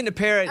if I'm getting a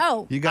parrot,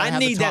 I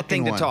need that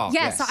thing to talk.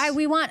 Yes,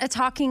 we want a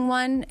talking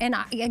one. And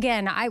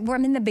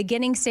I'm in the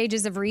beginning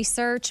stages of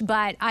research,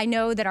 but I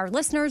know that our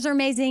listeners are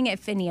amazing.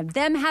 If any of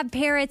them have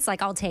parrots,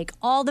 I'll take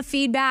all the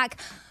feedback.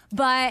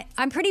 But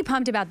I'm pretty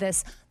pumped about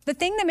this. The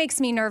thing that makes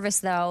me nervous,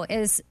 though,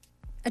 is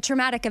a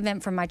traumatic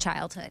event from my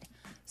childhood.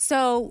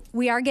 So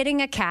we are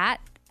getting a cat,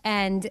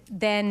 and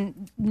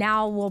then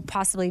now we'll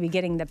possibly be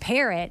getting the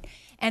parrot.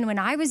 And when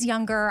I was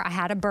younger, I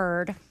had a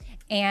bird.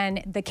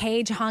 And the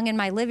cage hung in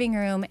my living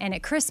room. And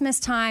at Christmas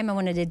time, I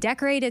wanted to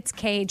decorate its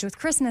cage with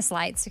Christmas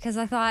lights because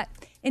I thought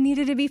it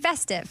needed to be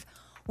festive.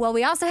 Well,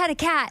 we also had a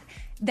cat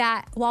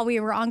that while we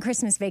were on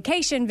Christmas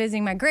vacation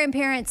visiting my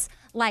grandparents,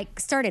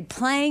 started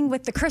playing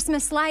with the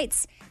Christmas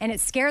lights, and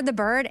it scared the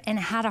bird and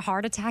had a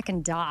heart attack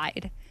and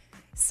died.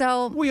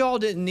 So we all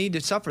didn't need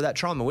to suffer that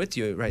trauma with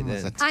you right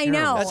then. I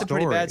know. That's a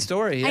pretty bad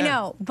story. Yeah. I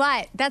know,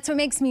 but that's what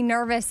makes me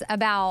nervous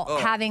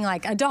about having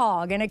a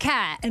dog and a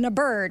cat and a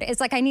bird.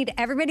 It's I need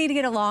everybody to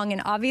get along,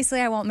 and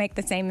obviously I won't make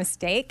the same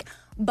mistake,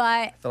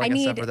 but I feel like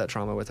I suffered that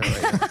trauma with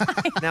her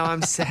right now. Now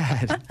I'm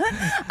sad.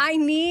 I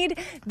need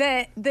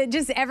the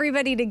just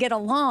everybody to get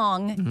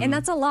along, and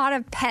that's a lot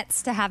of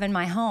pets to have in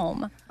my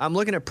home. I'm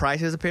looking at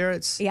prices of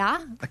parrots.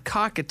 Yeah? A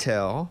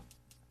cockatiel.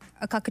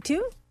 A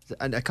cockatoo?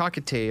 A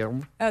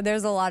cockatiel. Oh,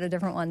 there's a lot of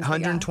different ones.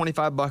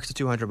 $125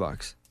 to $200.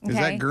 Okay. Is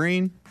that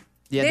green?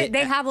 Yeah,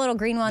 they have little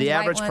green ones. The white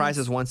average ones. price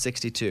is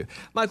 $162.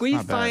 Mike, will you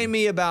Not bad. find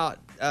me about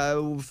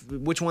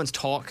which ones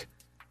talk?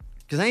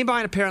 Because I ain't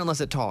buying a parrot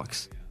unless it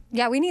talks.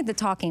 Yeah, we need the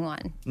talking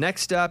one.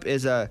 Next up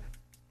is a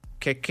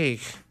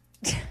cake.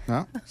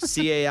 Huh?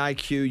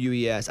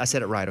 Caiques. I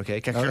said it right, okay?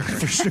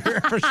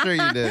 For sure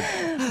you did.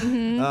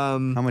 How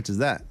much is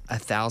that?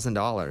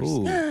 $1,000.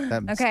 Ooh,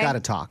 that's Okay. got to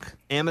talk.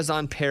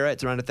 Amazon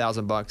parrot's around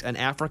 $1,000. An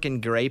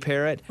African gray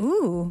parrot.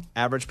 Ooh.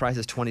 Average price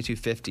is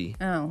 $22.50.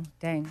 Oh,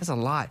 dang. That's a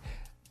lot.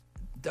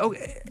 Oh,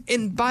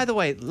 and by the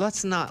way,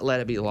 let's not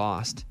let it be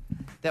lost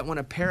that when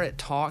a parrot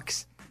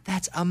talks,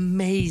 that's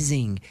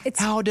amazing.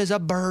 How does a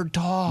bird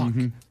talk?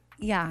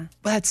 Yeah.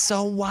 That's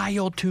so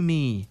wild to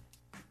me.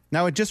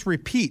 Now it just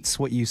repeats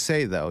what you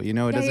say, though. It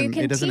Yeah, you doesn't.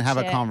 can It doesn't teach have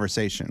a it.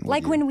 conversation. with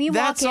Like you. when we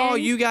That's walk in. all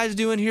you guys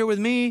doing here with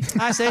me.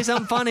 I say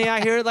something funny,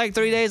 I hear it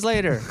 3 days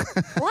later.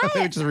 What?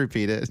 They would just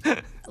repeat it.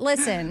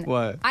 Listen.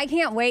 What? I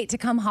can't wait to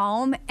come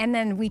home, and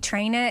then we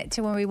train it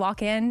to when we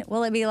walk in.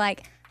 Will it be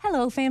like,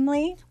 "Hello,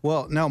 family"?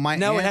 Well, no, my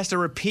No, aunt, it has to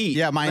repeat.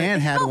 Yeah, my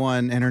aunt had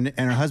one, and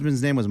her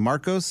husband's name was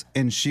Marcos,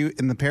 and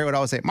the parrot would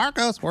always say,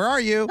 "Marcos, where are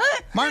you?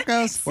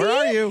 Marcos, where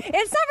are you?"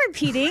 It's not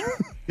repeating.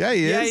 Yeah,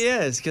 he is. Yeah, he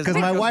is. Because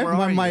my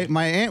wife,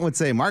 my aunt would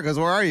say, "Marcos,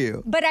 where are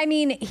you?" But I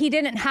mean, he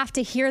didn't have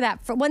to hear that.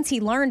 Once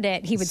he learned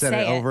it, he would Said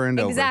say it over and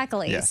over.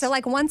 Exactly. Yes. So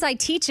once I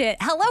teach it,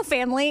 "Hello,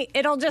 family,"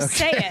 it'll just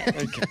say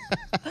it.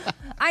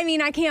 I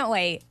mean, I can't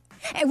wait.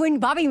 And when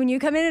you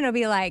come in, it'll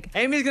be like,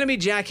 Amy's going to be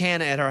Jack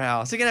Hanna at her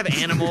house. They're going to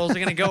have animals.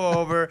 They're going to go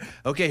over.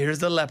 Okay, here's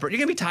the leopard. You're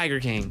going to be Tiger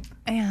King.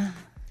 yeah,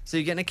 So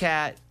you're getting a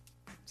cat.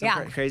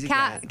 Some crazy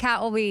cat.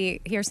 Cat will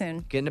be here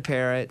soon. Getting a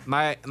parrot.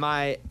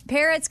 My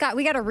Parrots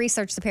we got to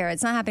research the parrot.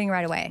 It's not happening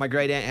right away.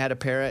 great aunt had a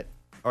parrot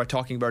or a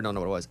talking bird. Don't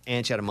know what it was.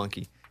 And she had a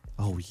monkey.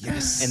 Oh,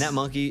 yes. And that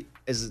monkey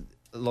is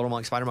a little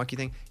monkey, spider monkey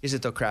thing. He used to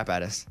throw crap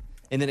at us.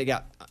 And then it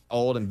got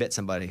old and bit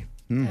somebody.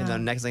 And the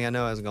next thing I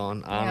know, I was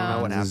gone. I don't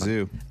know what happened.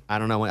 Zoo. I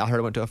don't know. I heard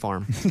it went to a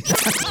farm.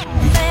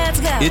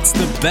 It's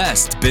the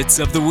best bits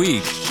of the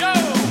week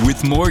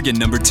with Morgan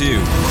number 2.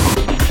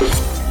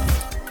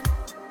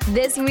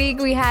 This week,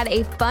 we had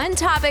a fun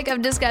topic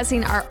of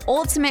discussing our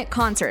ultimate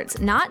concerts.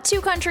 Not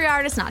 2 country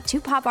artists, not 2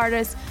 pop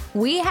artists.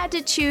 We had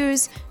to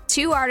choose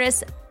 2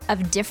 artists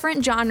of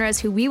different genres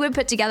who we would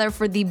put together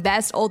for the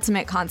best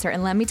ultimate concert.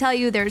 And let me tell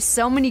you, there's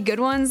so many good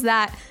ones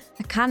that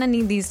I kind of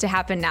need these to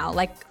happen now,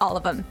 like all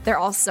of them. They're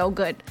all so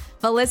good.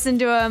 But listen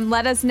to them.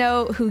 Let us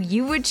know who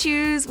you would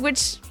choose,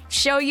 which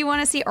show you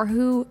want to see, or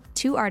who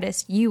 2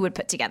 artists you would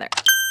put together.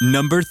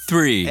 Number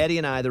 3. Eddie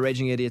and I, the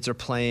Raging Idiots, are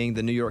playing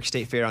the New York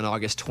State Fair on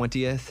August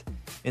 20th.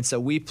 And so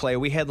we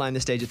headline the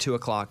stage at 2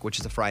 o'clock, which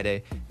is a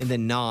Friday. And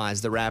then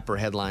Nas, the rapper,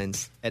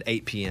 headlines at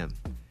 8 p.m.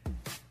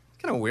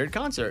 Kind of a weird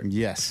concert.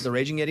 Yes. The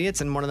Raging Idiots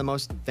and one of the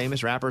most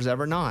famous rappers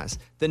ever, Nas.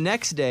 The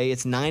next day,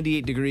 it's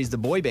 98 Degrees, the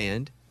boy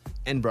band,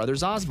 and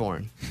Brothers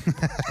Osborne.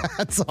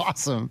 That's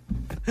awesome.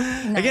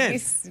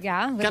 Nice.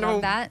 Yeah, we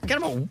love that.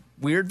 Kind of a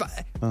weird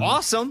vibe.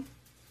 Awesome.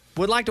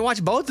 Would like to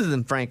watch both of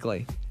them,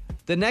 frankly.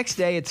 The next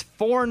day, it's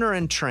Foreigner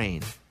and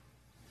Train.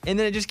 And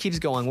then it just keeps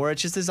going, where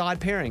it's just these odd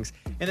pairings.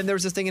 And then there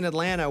was this thing in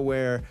Atlanta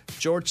where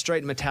George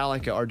Strait and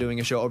Metallica are doing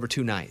a show over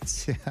 2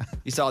 nights. Yeah.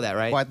 You saw that,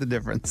 right? Quite the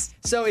difference.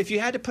 So if you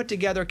had to put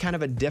together kind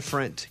of a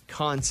different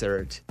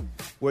concert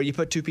where you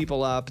put 2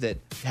 people up that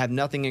have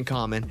nothing in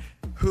common,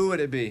 who would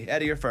it be?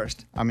 Eddie, you're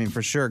first. I mean,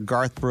 for sure,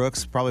 Garth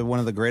Brooks, probably one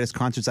of the greatest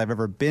concerts I've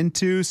ever been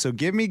to. So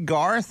give me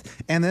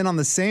Garth. And then on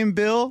the same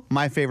bill,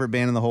 my favorite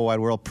band in the whole wide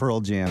world,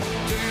 Pearl Jam.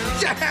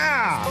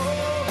 Yeah!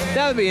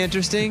 That would be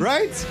interesting.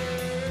 Right?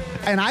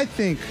 And I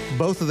think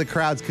both of the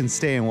crowds can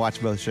stay and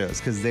watch both shows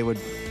because they would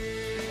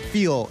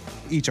feel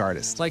each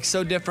artist. Like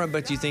so different,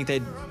 but you think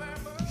they'd...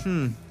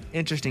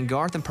 Interesting.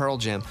 Garth and Pearl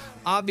Jam.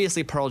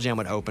 Obviously, Pearl Jam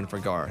would open for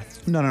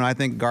Garth. No. I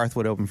think Garth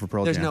would open for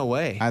Pearl Jam. There's no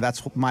way.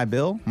 That's my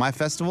bill, my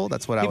festival.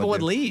 That's what I would do. People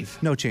would leave.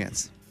 No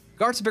chance.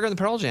 Garth's bigger than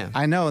Pearl Jam.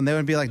 I know, and they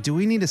would be like, do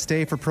we need to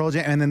stay for Pearl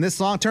Jam? And then this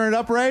song, Turn It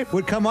Up, Ray,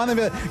 would come on and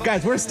be like,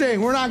 guys, we're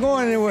staying. We're not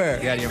going anywhere.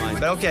 You out of your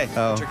mind. But okay,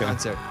 Oh, it's your okay.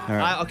 concert. All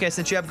right. Okay,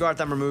 since you have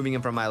Garth, I'm removing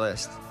him from my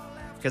list.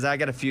 Because I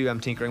got a few I'm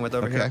tinkering with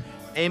over here.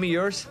 Amy,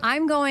 yours?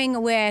 I'm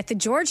going with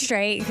George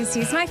Strait because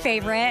he's my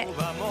favorite.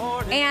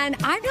 And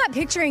I'm not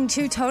picturing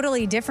 2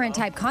 totally different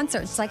type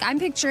concerts. Like I'm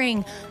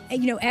picturing,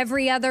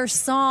 every other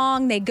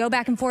song, they go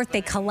back and forth,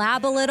 they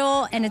collab a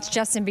little, and it's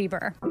Justin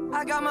Bieber.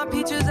 I got my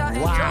peaches out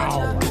in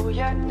Wow. Georgia. Oh,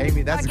 yeah.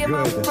 Amy, that's I get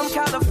my good. from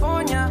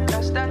California.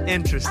 That's that.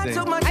 Interesting.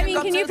 I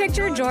mean, can you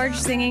picture George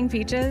singing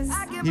Peaches?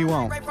 He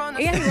won't.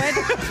 Yeah, he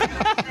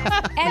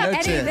would.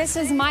 Eddie, chance. this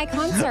is my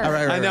concert. All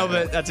right, I know,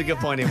 but that's a good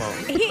point. He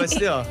won't. But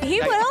still. He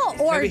will,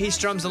 or maybe he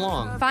strums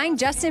along. fine.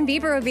 Justin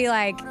Bieber would be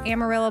like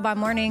Amarillo by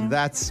Morning.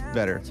 That's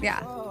better. Yeah.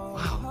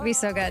 It'd be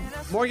so good.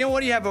 Morgan,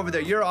 what do you have over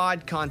there? Your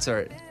odd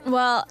concert.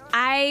 Well,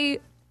 I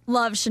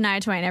love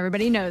Shania Twain.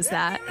 Everybody knows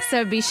that. So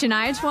it'd be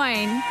Shania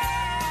Twain.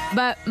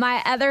 But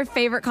my other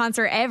favorite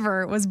concert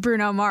ever was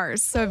Bruno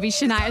Mars. So it'd be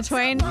Shania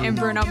Twain and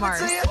Bruno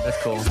Mars.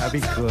 That's cool.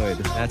 That'd be good.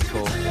 That's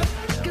cool.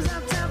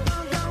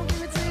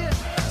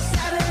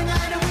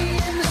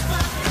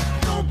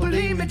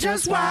 Believe me,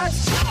 just watch.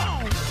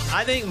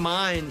 I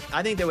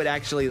think they would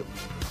actually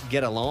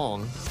get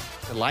along,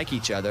 like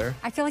each other,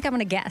 I feel like I'm going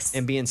to guess.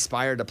 and be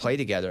inspired to play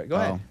together. Go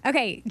ahead.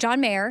 Okay, John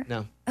Mayer.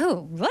 No.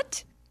 Oh,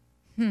 what?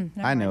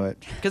 I know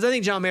it. Because I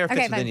think John Mayer fits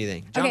Okay, with fine.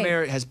 anything. John Okay.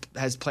 Mayer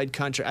has played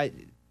country.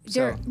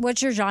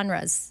 What's your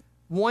genres?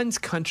 One's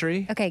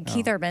country. Okay,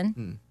 Keith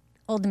Urban.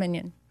 Old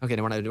Dominion. Okay,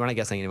 we're not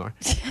guessing anymore.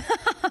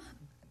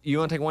 You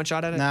want to take one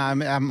shot at it? Nah,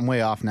 I'm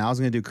way off now. I was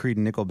going to do Creed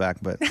and Nickelback,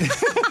 but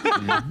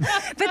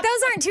But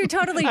those aren't 2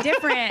 totally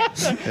different.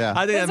 yeah.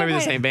 I think that might be the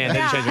okay. same band. They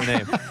just changed their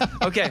name.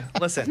 Okay,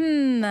 listen.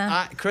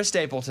 Hmm. Chris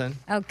Stapleton.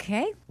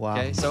 Okay. Wow.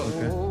 Okay, so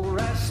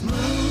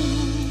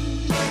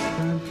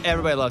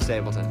everybody loves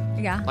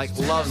Stapleton. Yeah. Like,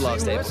 love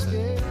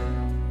Stapleton.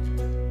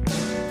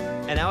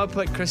 And I would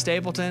put Chris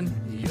Stapleton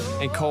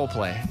and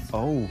Coldplay.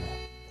 Oh.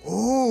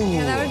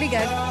 Yeah, that would be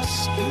good.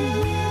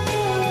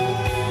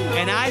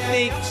 And I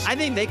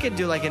think they could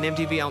do like an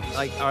MTV,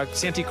 like our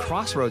CMT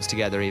Crossroads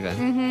together even.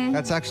 Mm-hmm.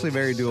 That's actually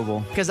very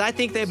doable. Because I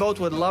think they both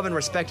would love and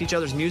respect each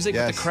other's music,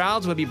 but Yes. the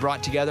crowds would be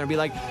brought together and be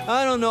like,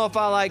 I don't know if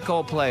I like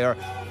Coldplay, or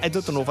I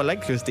don't know if I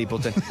like Chris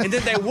Stapleton. And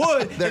then they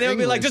would, and they would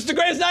be like, English. this is the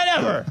greatest night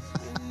ever.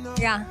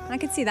 Yeah, I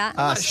could see that.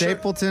 not sure.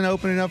 Stapleton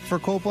opening up for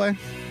Coldplay?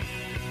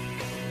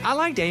 I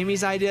liked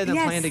Amy's idea of them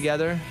Yes. playing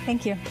together.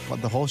 Thank you.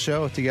 What, the whole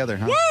show together,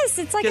 huh? Yes,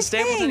 it's like a Because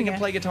Stapleton thing. can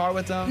play guitar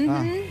with them.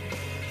 Mm-hmm.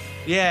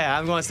 Yeah,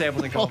 I'm going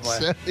Stapleton Oh,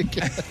 Coldplay.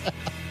 shit.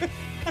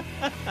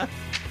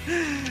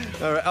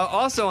 All right.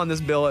 Also on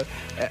this bill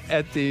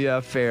at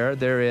the fair,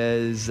 there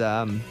is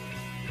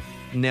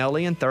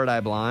Nelly and Third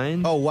Eye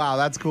Blind. Oh, wow,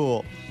 that's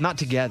cool. Not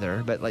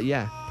together, but like,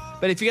 yeah.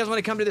 But if you guys want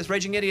to come to this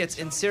Raging Idiots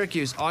in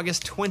Syracuse,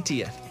 August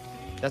 20th,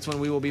 that's when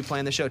we will be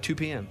playing the show, 2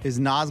 p.m. Is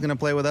Nas going to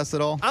play with us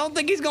at all? I don't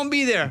think he's going to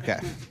be there. Okay.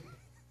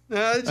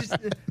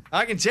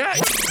 I can check.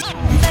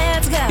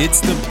 Let's go.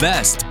 It's the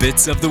best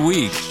bits of the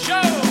week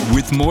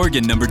with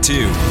Morgan number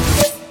 2.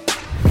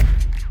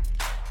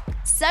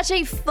 Such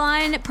a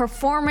fun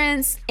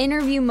performance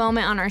interview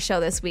moment on our show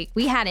this week.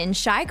 We had in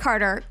Shy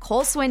Carter,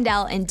 Cole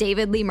Swindell, and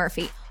David Lee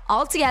Murphy.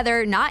 All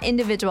together, not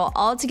individual,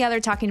 all together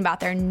talking about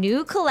their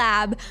new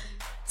collab.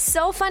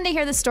 So fun to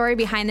hear the story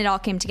behind it all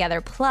came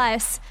together.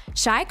 Plus,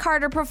 Shy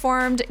Carter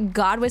performed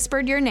God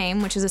Whispered Your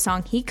Name, which is a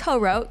song he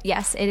co-wrote.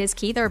 Yes, it is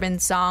Keith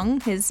Urban's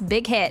song, his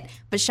big hit.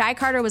 But Shy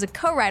Carter was a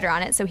co-writer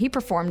on it, so he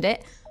performed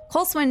it.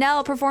 Cole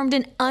Swindell performed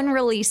an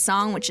unreleased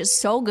song, which is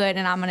so good,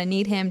 and I'm going to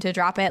need him to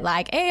drop it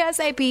like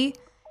ASAP.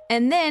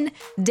 And then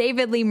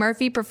David Lee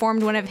Murphy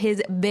performed one of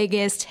his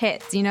biggest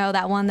hits. You know,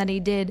 that one that he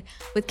did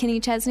with Kenny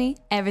Chesney?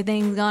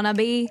 Everything's gonna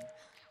be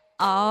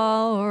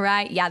all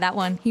right. Yeah, that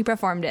one. He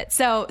performed it.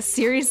 So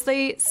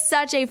seriously,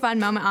 such a fun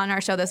moment on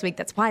our show this week.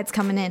 That's why it's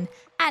coming in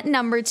at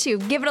number 2.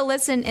 Give it a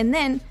listen and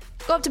then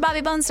go up to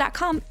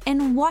bobbybones.com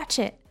and watch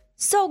it.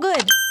 So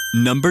good.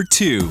 Number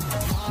 2,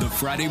 the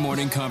Friday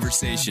morning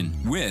conversation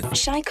with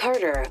Shy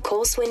Carter,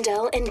 Cole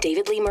Swindell, and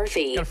David Lee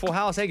Murphy. Got a full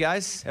house. Hey,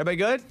 guys. Everybody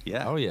good?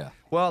 Yeah. Oh, yeah.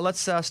 Well,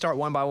 let's start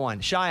one by one.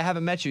 Shy, I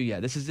haven't met you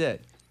yet. This is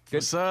it. Good.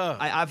 What's up?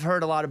 I've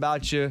heard a lot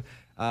about you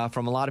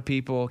from a lot of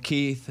people.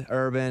 Keith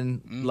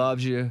Urban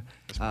loves you.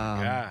 That's my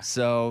guy.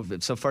 So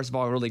first of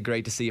all, really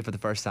great to see you for the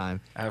first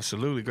time.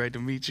 Absolutely. Great to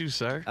meet you,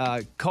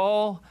 sir.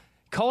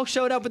 Cole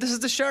showed up, but this is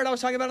the shirt I was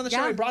talking about on the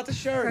show. He brought the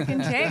shirt. Crook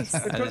and Chase.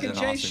 The Crook and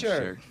Chase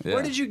shirt. Yeah.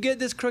 Where did you get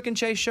this Crook and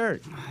Chase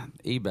shirt?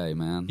 eBay,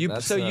 man.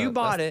 You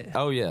bought it.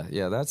 Oh, yeah.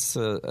 Yeah, that's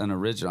an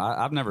original.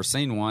 I've never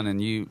seen one, and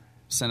you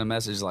sent a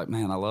message like,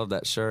 man, I love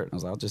that shirt. And I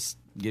was like, I'll just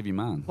give you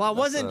mine. Well, I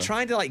wasn't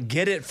trying to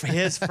get it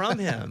from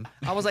him.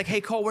 I was like,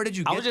 hey, Cole, where did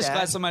you get that? I was just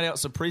glad somebody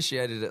else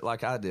appreciated it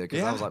like I did,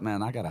 because I was like,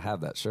 man, I got to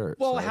have that shirt.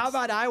 Well, how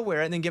about I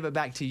wear it and then give it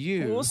back to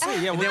you? We'll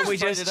see. Yeah, and then we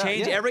just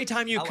change. Every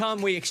time you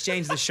come, we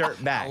exchange the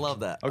shirt back. I love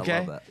that. Okay? I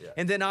love that. Yeah.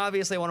 And then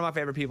obviously one of my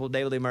favorite people,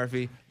 David Lee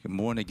Murphy. Good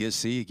morning. Good to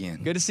see you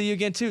again. Good to see you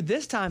again, too.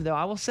 This time, though,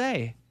 I will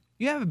say,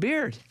 you have a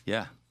beard.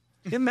 Yeah.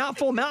 You're a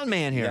full mountain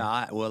man here.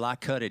 Yeah, I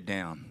cut it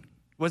down.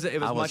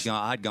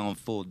 I'd gone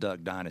full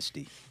Duck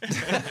Dynasty.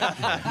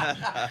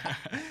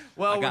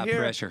 Well, I got here.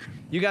 pressure.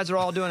 You guys are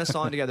all doing a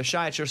song together.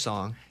 Shy, it's your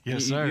song.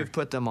 Yes, sir. You've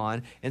put them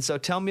on. And so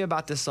tell me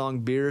about this song,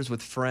 Beers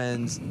with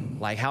Friends,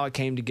 like how it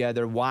came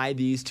together, why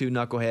these two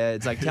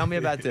knuckleheads. Like, tell me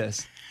about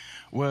this.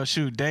 Well,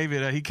 shoot,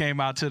 David, he came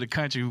out to the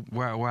country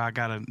where I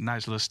got a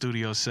nice little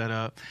studio set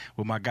up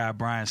with my guy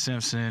Brian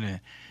Simpson, and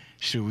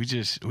shoot, we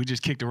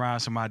just kicked around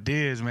some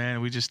ideas, man.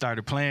 We just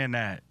started playing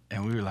that,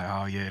 and we were like,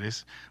 oh yeah,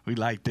 we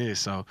like this.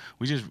 So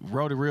we just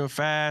wrote it real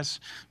fast.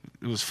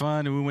 It was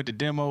fun, and we went to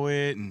demo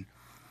it, and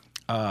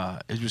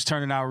it was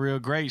turning out real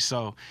great.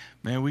 So,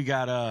 man, we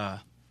got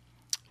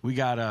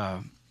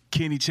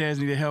Kenny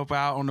Chesney to help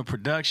out on the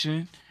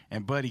production,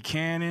 and Buddy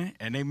Cannon,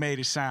 and they made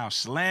it sound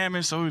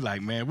slamming. So we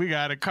like, man, we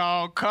got to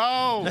call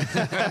Cole.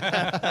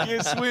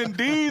 Get Swin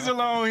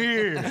Diesel on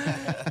here.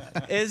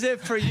 Is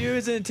it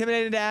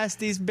intimidating to ask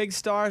these big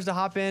stars to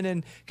hop in?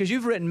 And because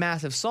you've written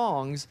massive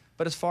songs,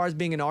 but as far as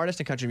being an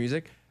artist in country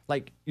music,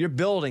 like you're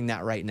building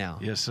that right now.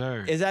 Yes,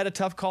 sir. Is that a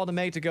tough call to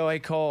make to go, hey,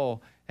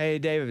 Cole, hey,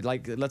 David,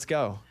 let's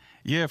go?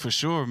 Yeah, for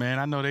sure, man.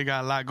 I know they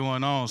got a lot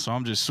going on, so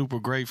I'm just super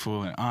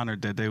grateful and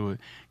honored that they would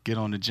get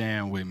on the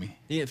jam with me.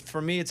 Yeah,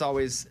 for me, it's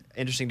always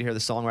interesting to hear the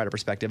songwriter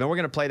perspective. And we're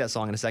going to play that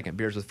song in a second,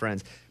 Beers with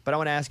Friends. But I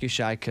want to ask you,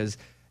 Shy, because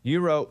you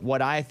wrote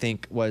what I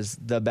think was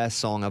the best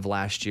song of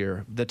last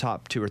year, the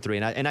top 2 or 3.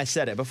 And I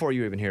said it before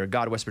you even hear it,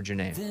 God Whispered Your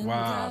Name.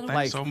 Wow,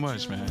 thanks so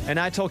much, man. And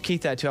I told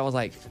Keith that, too. I was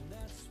like,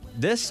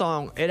 this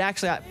song, I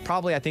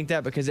think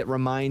that because it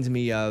reminds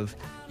me of,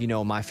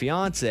 my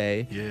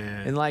fiance. Yeah.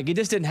 And it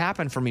just didn't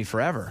happen for me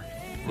forever.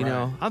 You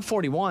know, I'm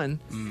 41.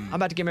 I'm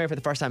about to get married for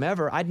the first time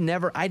ever. I'd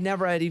never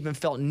had even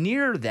felt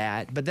near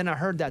that. But then I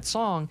heard that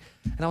song,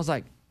 and I was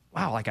like,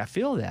 wow, I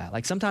feel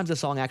that. Sometimes the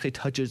song actually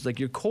touches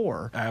your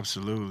core.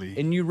 Absolutely.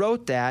 And you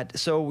wrote that,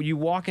 so you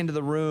walk into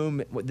the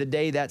room the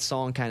day that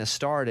song kind of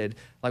started.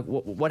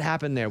 What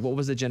happened there? What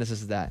was the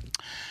genesis of that?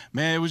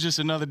 Man, it was just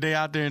another day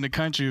out there in the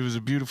country. It was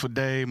a beautiful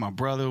day. My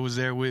brother was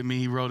there with me.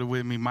 He wrote it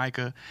with me,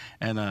 Micah,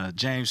 and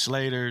James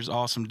Slater's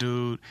awesome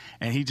dude.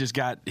 And he just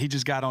got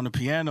on the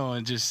piano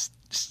and just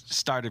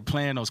started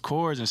playing those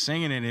chords and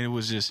singing it, and it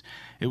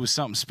was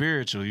something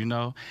spiritual,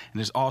 And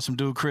this awesome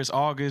dude, Chris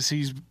August,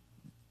 he's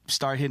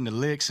start hitting the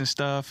licks and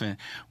stuff, and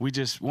we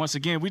just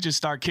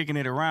start kicking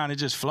it around. It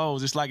just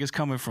flows. It's like it's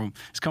coming from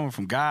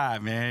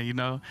God, man,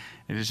 And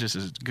it's just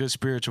a good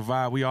spiritual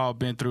vibe. We all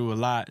been through a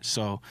lot,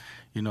 so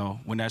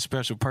when that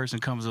special person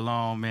comes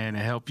along, man,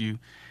 and help you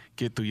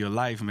get through your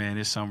life, man,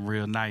 it's something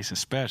real nice and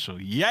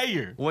special.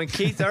 Yeah. When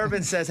Keith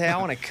Urban says, hey, I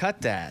want to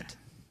cut that,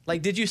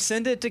 did you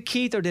send it to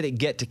Keith or did it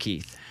get to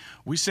Keith?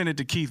 We sent it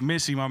to Keith.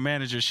 Missy, my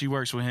manager, she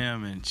works with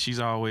him, and she's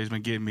always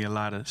been getting me a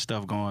lot of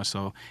stuff going.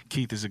 So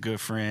Keith is a good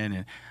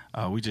friend,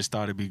 and we just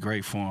thought it'd be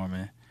great for him.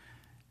 And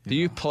do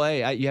you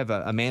play? You have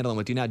a mandolin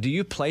with you now. Do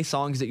you play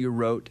songs that you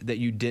wrote that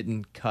you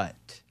didn't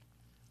cut?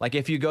 Like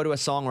if you go to a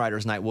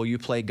songwriter's night, will you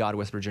play God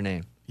Whispered Your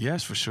Name?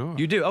 Yes, for sure.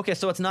 You do? Okay,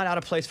 so it's not out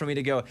of place for me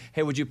to go,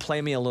 hey, would you play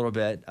me a little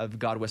bit of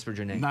God Whispered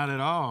Your Name? Not at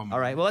all. All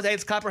right, well,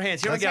 let's clap our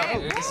hands. Here we go.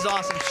 go. This is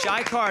awesome.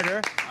 Shy Carter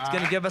is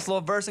going to give us a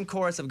little verse and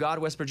chorus of God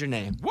Whispered Your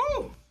Name.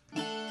 Woo!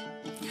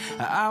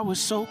 I was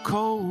so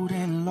cold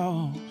and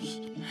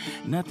lost.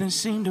 Nothing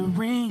seemed to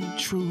ring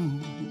true.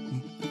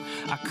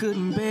 I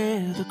couldn't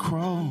bear the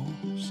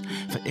cross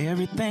for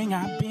everything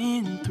I've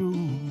been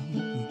through.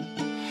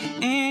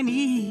 And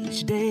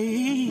each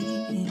day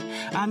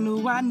I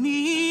knew I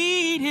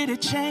needed a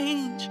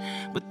change,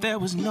 but there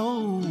was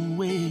no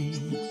way,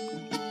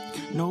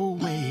 no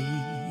way.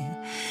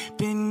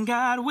 Then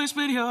God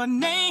whispered your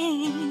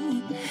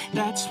name.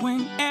 That's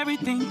when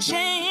everything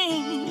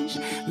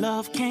changed.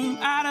 Love came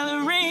out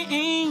of the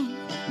rain.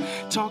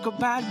 Talk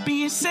about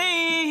being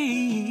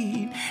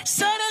saved.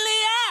 Suddenly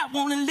I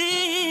want to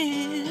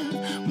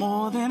live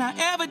more than I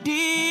ever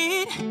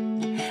did.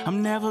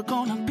 I'm never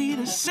gonna be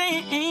the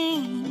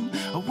same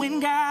when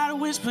God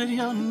whispered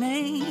your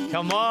name.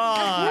 Come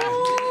on.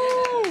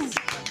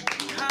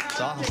 It's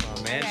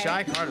awesome, man.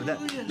 Shy Carter.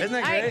 Isn't that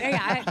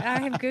great? I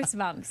have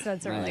goosebumps.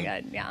 That's really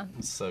good. Yeah.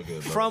 It's so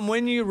good. From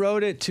when you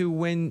wrote it to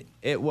when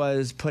it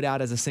was put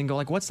out as a single,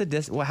 like what's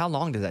the how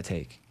long does that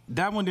take?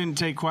 That one didn't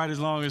take quite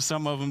as long as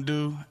some of them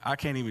do. I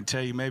can't even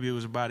tell you. Maybe it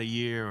was about a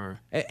year or...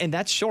 And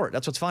that's short.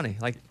 That's what's funny.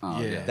 Like,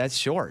 yeah. That's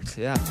short.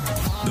 Yeah.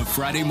 The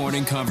Friday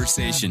Morning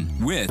Conversation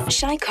with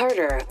Shy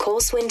Carter, Cole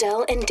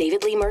Swindell, and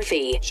David Lee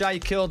Murphy. Shy, you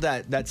killed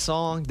that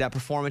song, that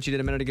performance you did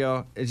a minute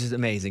ago. It's just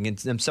amazing.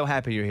 I'm so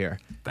happy you're here.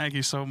 Thank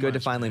you so much. Good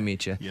to finally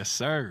meet you. Yes,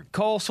 sir.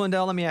 Cole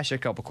Swindell, let me ask you a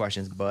couple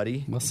questions,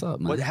 buddy. What's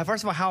up, man?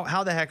 First of all,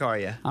 how the heck are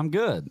you? I'm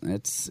good.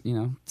 It's,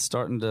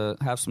 starting to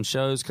have some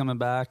shows coming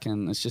back,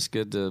 and it's just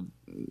good to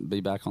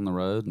be back on the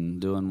road and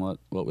doing what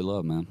we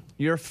love, man.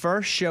 Your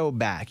first show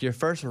back, your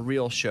first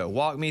real show.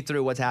 Walk me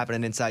through what's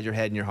happening inside your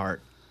head and your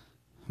heart.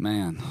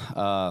 Man,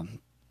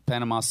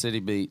 Panama City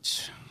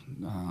Beach,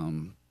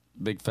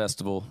 big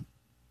festival,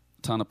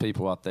 ton of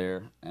people out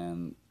there,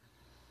 and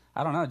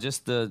I don't know,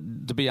 just to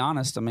be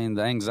honest, the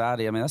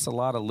anxiety, that's a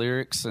lot of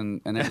lyrics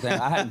and everything.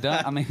 I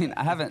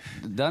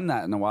haven't done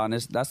that in a while, and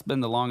that's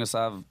been the longest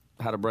I've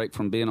had a break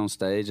from being on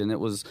stage, and it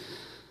was,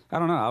 I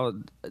don't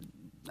know,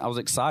 I was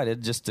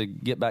excited just to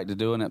get back to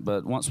doing it,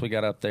 but once we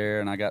got up there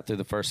and I got through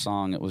the first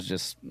song, it was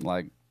just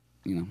like,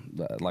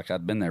 like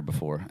I'd been there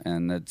before.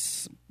 And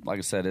it's, like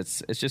I said,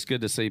 it's just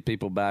good to see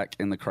people back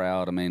in the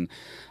crowd.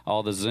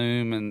 All the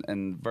Zoom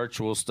and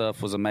virtual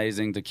stuff was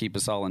amazing to keep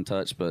us all in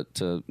touch, but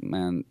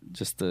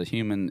just the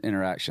human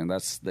interaction,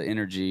 that's the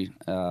energy.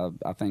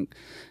 I think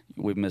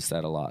we've missed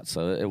that a lot.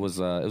 So it was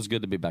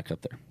good to be back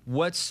up there.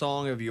 What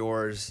song of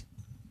yours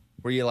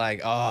were you like,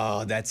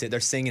 oh, that's it,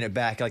 they're singing it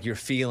back, like you're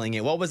feeling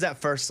it? What was that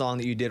first song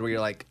that you did where you're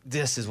like,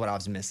 this is what I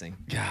was missing?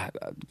 God,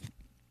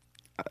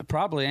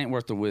 probably Ain't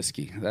Worth the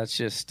Whiskey. That's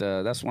just,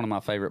 that's one of my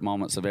favorite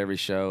moments of every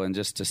show. And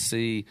just to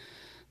see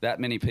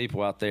that many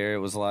people out there, it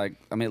was like,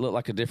 it looked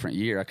like a different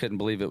year. I couldn't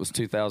believe it was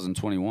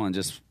 2021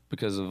 just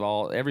because of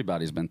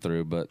everybody's been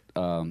through. But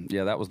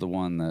that was the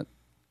one that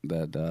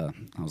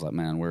I was like,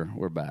 man,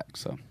 we're back.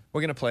 So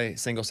we're going to play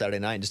Single Saturday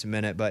Night in just a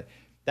minute, but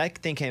that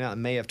thing came out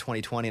in May of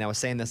 2020, and I was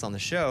saying this on the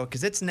show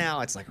because it's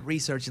like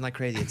researching like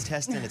crazy. It's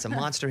testing. It's a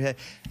monster hit.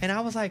 And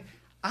I was like,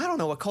 I don't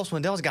know what Cole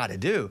Swindell's got to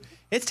do.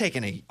 It's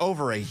taken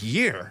over a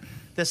year.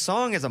 This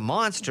song is a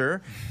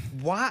monster.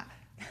 Why?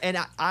 And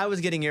I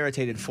was getting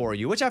irritated for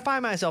you, which I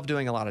find myself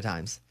doing a lot of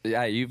times.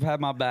 Yeah, you've had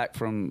my back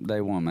from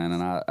day one, man,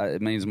 and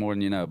it means more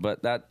than you know. But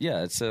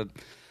it's a...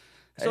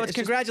 So it's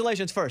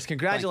congratulations first.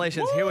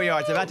 Congratulations. Here we are.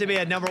 It's about to be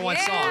a number one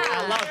song.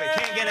 I love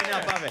it. Can't get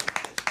enough of it.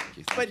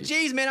 But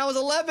geez, man, I was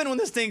 11 when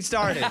this thing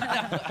started.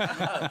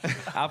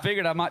 I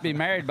figured I might be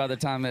married by the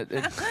time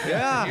it's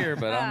here,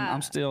 but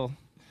I'm still.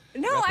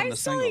 No, I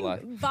was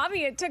telling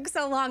Bobby it took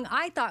so long.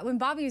 I thought when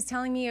Bobby was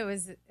telling me it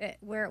was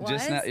where it was.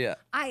 Just now, yeah.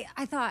 I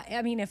thought,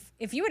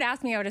 if you had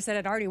asked me, I would have said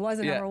it already was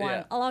a number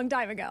one a long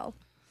time ago.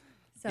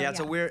 So,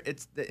 it's a weird.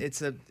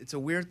 It's a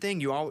weird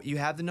thing. You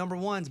have the number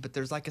ones, but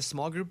there's like a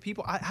small group of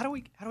people. How do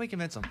we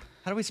convince them?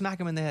 How do we smack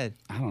them in the head?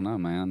 I don't know,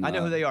 man. I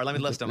know who they are. Let me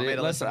list them.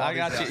 I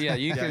got you. Yeah,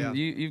 you can.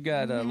 You've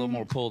got a little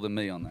more pull than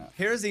me on that.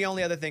 Here's the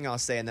only other thing I'll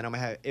say, and then I'm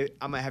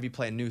gonna have you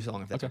play a new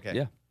song if that's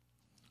okay.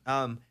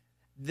 Yeah.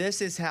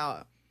 This is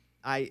how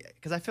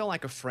because I feel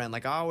like a friend.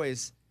 Like I'm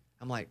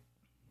like,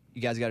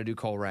 you guys got to do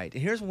Cole right.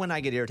 And here's when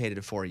I get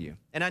irritated for you.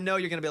 And I know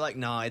you're gonna be like,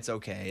 no, it's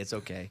okay. It's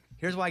okay.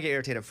 Here's why I get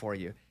irritated for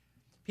you.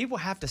 People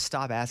have to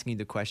stop asking you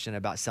the question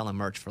about selling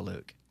merch for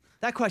Luke.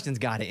 That question's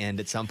got to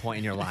end at some point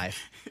in your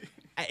life.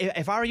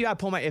 If I were you, I'd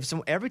pull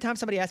every time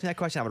somebody asked me that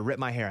question, I would rip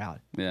my hair out.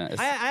 Yeah,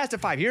 I asked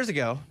it 5 years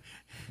ago.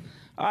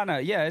 I know.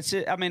 Yeah,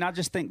 I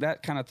just think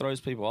that kind of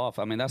throws people off.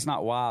 That's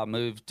not why I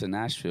moved to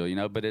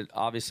Nashville, but it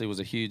obviously was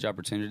a huge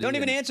opportunity. Don't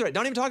even answer it.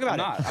 Don't even talk about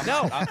it.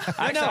 No.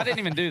 I didn't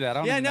even do that.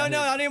 I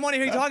don't even want to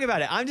hear you talk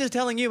about it. I'm just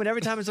telling you, and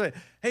every time it's like,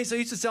 hey, so you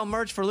used to sell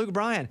merch for Luke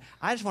Bryan.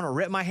 I just want to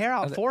rip my hair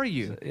out for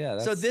you.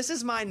 So this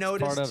is my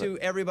notice to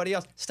everybody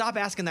else. Stop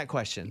asking that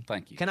question.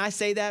 Thank you. Can I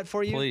say that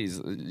for you? Please,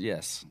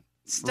 yes.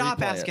 Stop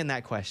replay asking it.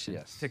 that question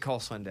Yes. to Cole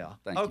Swindell.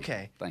 Thank you.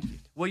 Okay. Thank you.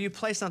 Will you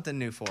play something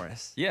new for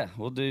us? Yeah,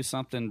 we'll do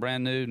something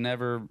brand new.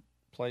 Never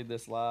played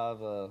this live.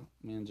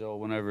 Me and Joel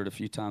went over it a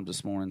few times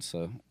this morning,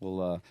 so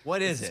we'll.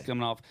 What is it's it?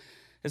 coming off.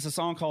 It's a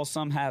song called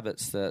 "Some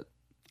Habits" that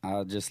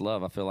I just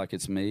love. I feel like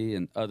it's me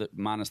and other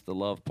minus the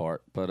love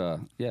part, but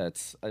yeah,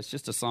 it's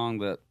just a song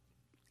that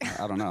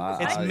I don't know.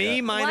 It's me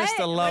minus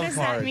the love What does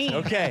that part. mean?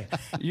 Okay.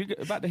 You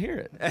about to hear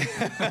it?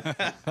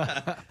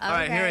 All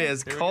right, here he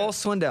is, Cole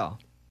Swindell.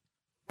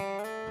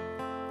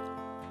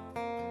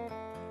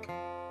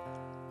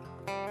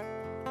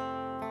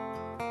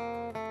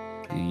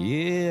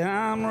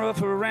 Yeah, I'm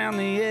rough around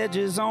the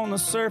edges. On the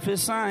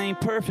surface, I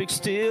ain't perfect.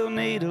 Still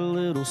need a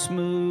little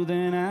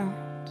smoothing out.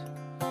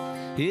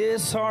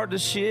 It's hard to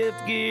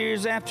shift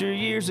gears after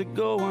years of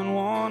going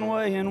one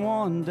way and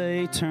one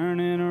day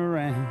turning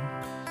around.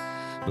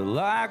 But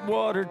like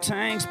water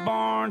tanks,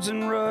 barns,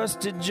 and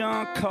rusted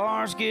junk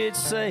cars get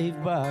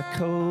saved by a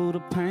coat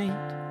of paint.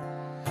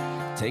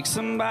 Take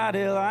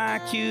somebody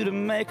like you to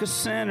make a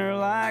sinner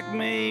like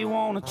me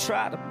wanna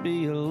try to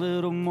be a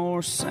little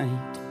more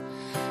saint.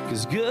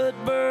 'Cause good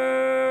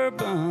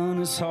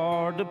bourbon is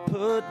hard to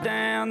put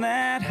down.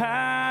 That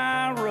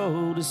high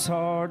road is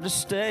hard to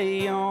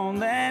stay on.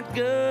 That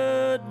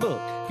good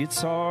book,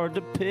 it's hard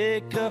to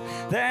pick up.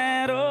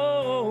 That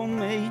old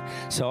me,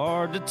 it's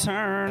hard to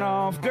turn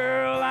off.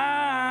 Girl,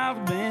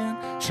 I've been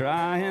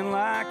trying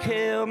like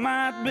hell,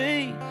 might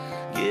be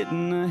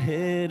getting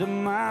ahead of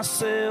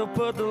myself.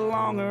 But the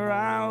longer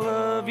I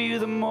love you,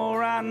 the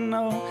more I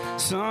know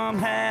some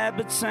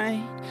habits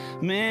ain't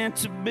meant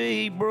to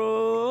be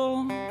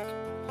broke.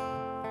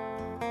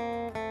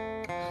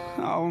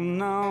 Oh,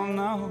 no,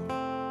 no.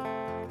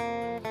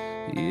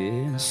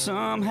 Yeah,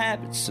 some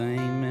habits ain't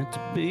meant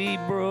to be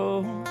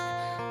broke.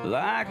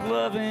 Like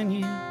loving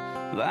you,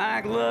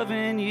 like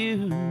loving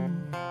you.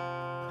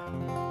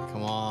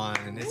 Come on.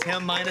 It's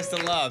him minus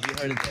the love. You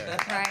heard it there.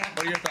 Right.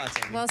 What are your thoughts,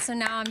 Amy? Well, so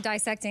now I'm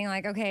dissecting,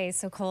 like, okay,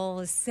 so Cole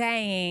is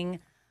saying,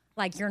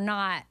 like, you don't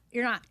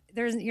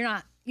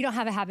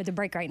have a habit to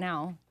break right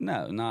now.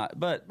 No, not.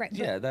 But Right,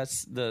 yeah,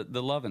 that's the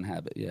loving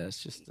habit. Yeah,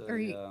 it's just.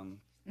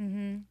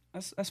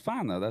 That's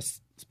fine though.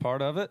 That's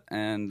part of it,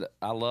 and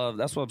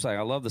that's what I'm saying.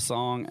 I love the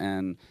song,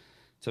 and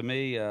to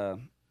me, yeah,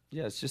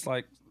 it's just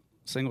like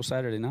single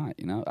Saturday night.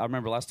 You know, I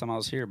remember last time I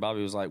was here,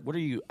 Bobby was like, "What are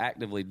you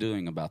actively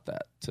doing about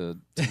that to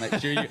make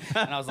sure you?"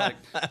 And I was like,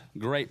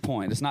 "Great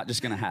point. It's not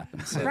just going to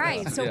happen." So,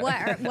 Right. So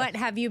yeah. what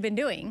have you been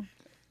doing?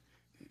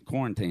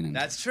 Quarantining.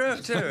 That's true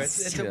too.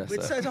 It's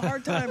a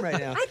hard time right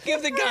now. I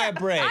Give the guy a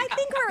break. I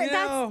think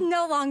that's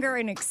no longer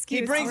an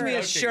excuse. He brings me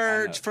a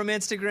shirt from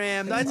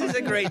Instagram. That's just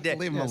a great day.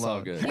 Leave him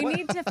alone. Good. You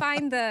need to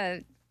find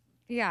the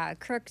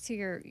crook to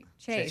your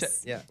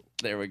chase. Yeah.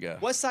 There we go.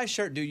 What size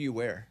shirt do you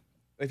wear?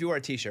 If you wear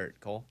a t-shirt,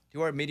 Cole, do you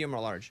wear a medium or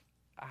large?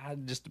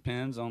 It just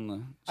depends on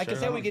the. I can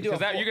say we could do you're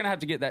going to have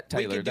to get that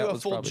tailored. We could do a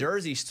full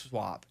jersey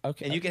swap.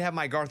 Okay. And you can have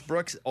my Garth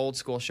Brooks old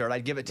school shirt.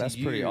 I'd give it to you.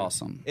 That's pretty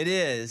awesome. It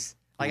is.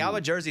 Like I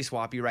would jersey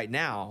swap you right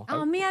now.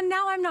 Oh man,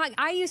 now I'm not.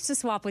 I used to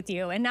swap with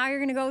you, and now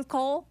you're gonna go with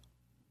Cole.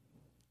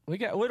 We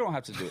don't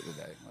have to do it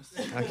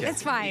today. Okay.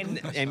 It's fine.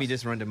 Amy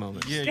just ruined a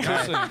moment.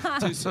 Yeah,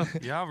 too soon.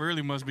 Y'all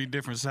really must be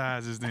different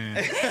sizes then.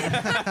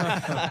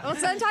 Well,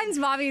 sometimes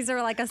Bobby's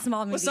are like a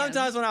small medium. Well,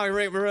 sometimes when I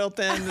was real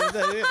thin, we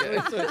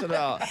switch it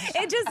out.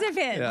 It just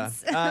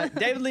depends. Yeah.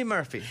 David Lee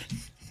Murphy,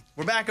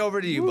 we're back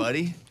over to you,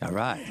 buddy. All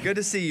right. Good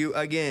to see you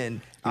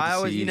again. I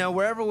always, you know,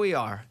 wherever we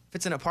are, if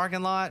it's in a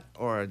parking lot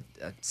or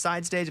a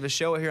side stage of a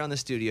show here on the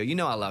studio, you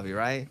know I love you,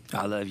 right?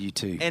 I love you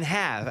too. And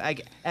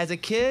as a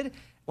kid,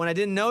 when I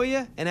didn't know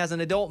you, and as an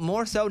adult,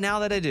 more so now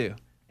that I do.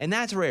 And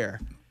that's rare.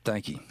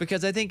 Thank you.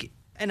 Because I think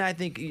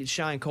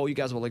Shy and Cole, you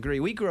guys will agree,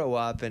 we grow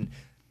up and,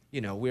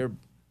 you know,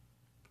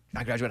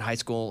 I graduated high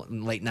school in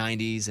the late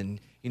 90s and,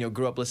 you know,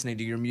 grew up listening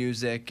to your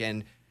music.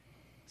 And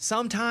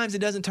sometimes it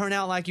doesn't turn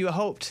out like you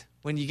hoped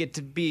when you get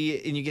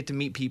to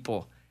meet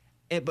people.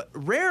 But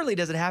rarely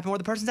does it happen where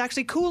the person's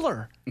actually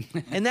cooler.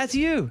 And that's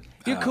you.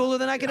 You're cooler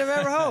than I could have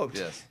ever hoped.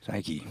 Yes.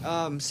 Thank you.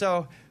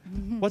 So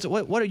what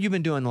have you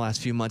been doing the last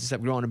few months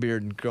except growing a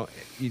beard and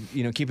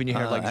keeping your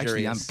hair luxurious?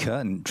 Actually, I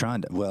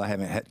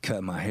haven't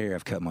cut my hair.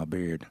 I've cut my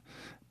beard.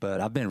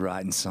 But I've been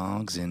writing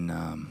songs and,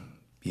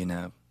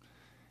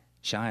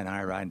 Shy and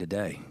I are writing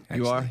today. Actually.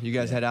 You are? You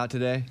guys head out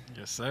today?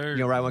 Yes, sir. You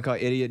gonna write one called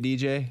Idiot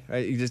DJ?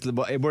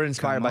 Right? We're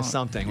inspired by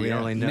something. We don't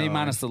really know. Me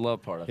minus the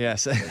love part.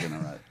 Yes.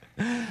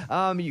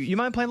 You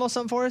mind playing a little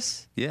something for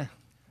us? Yeah.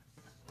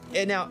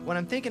 And now, when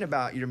I'm thinking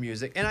about your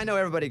music, and I know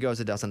everybody goes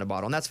to Dust on a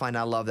Bottle, and that's fine.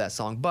 I love that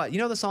song. But you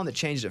know the song that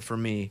changed it for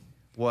me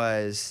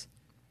was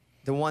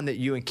the one that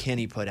you and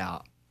Kenny put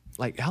out.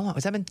 Like, how long?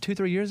 Has that been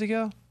 2-3 years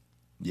ago?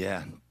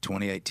 Yeah,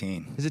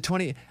 2018. Is it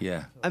 20?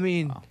 Yeah. I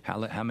mean,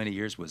 how many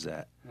years was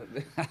that?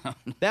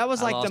 That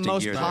was like the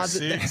most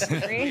positive.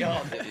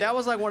 That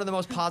was like one of the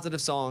most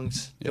positive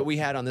songs that we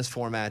had on this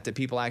format that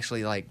people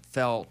actually like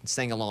felt,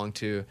 sang along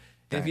to.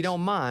 And if you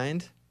don't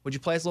mind, would you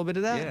play us a little bit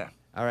of that? Yeah.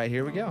 All right,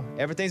 here we go.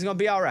 Everything's gonna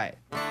be all right.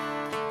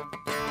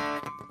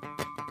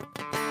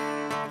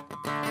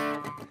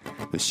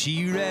 But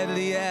she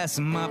readily asked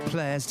my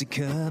plastic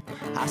cup.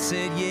 I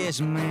said,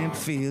 yes, ma'am,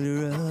 fill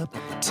her up.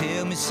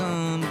 Tell me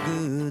something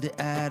good that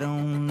I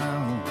don't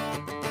know.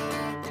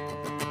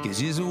 'Cause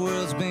this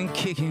world's been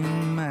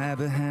kicking my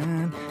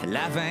behind.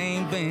 Life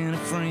ain't been a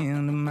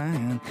friend of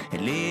mine.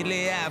 And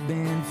lately I've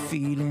been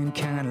feeling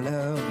kind of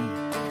low.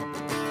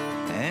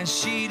 And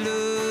she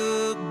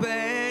looked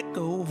back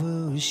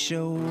over her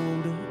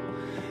shoulder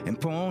and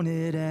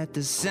pointed at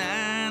the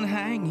sign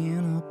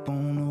hanging up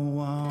on the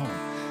wall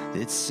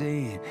that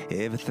said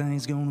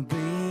everything's gonna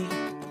be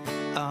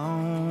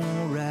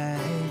alright.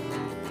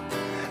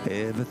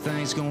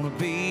 Everything's gonna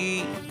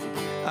be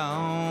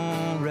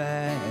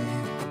alright.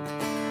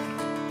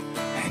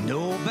 And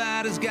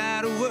nobody's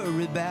gotta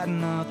worry about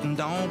nothing.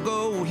 Don't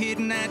go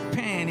hitting that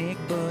panic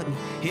button.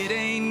 It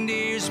ain't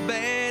near as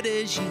bad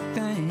as you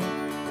think.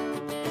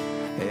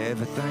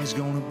 Everything's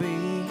gonna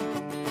be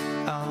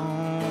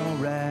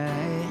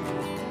alright.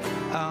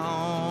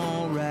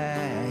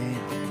 Alright.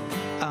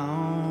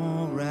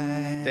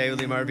 Alright. David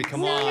Lee Murphy,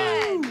 come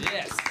on.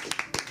 Yes.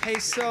 Hey,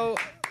 so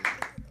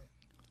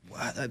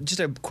just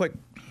a quick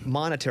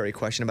monetary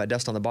question about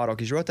Dust on the Bottle,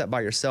 because you wrote that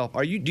by yourself.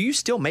 Do you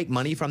still make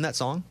money from that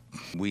song?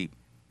 We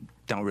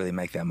don't really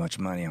make that much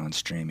money on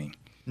streaming.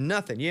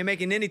 Nothing. You ain't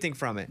making anything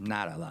from it.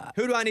 Not a lot.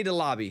 Who do I need to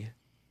lobby?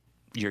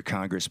 Your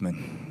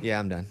congressman. Yeah,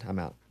 I'm done. I'm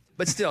out.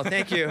 But still,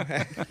 thank you.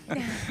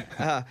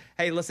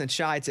 Hey, listen,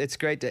 Shy, it's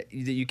great that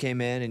you came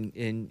in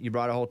and you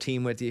brought a whole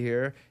team with you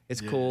here.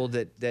 It's cool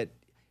that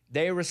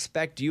they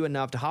respect you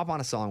enough to hop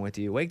on a song with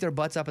you, wake their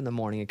butts up in the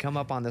morning and come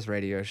up on this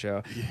radio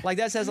show. Yeah. Like,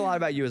 that says a lot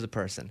about you as a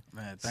person.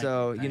 Man,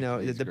 so, thank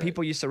you. The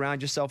people you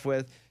surround yourself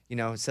with,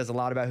 it says a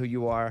lot about who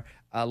you are.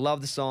 I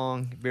love the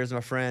song, Beers with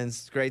My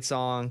Friends. Great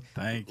song.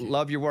 Thank you.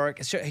 Love your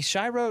work.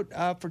 Shy wrote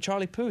for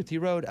Charlie Puth. He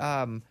wrote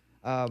One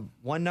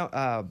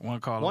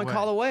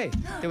Call Away.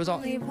 It was all.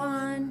 Only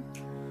one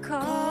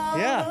call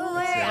Yeah.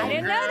 away. I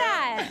didn't know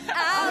that.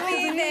 I'll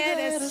be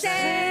there to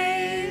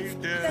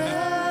save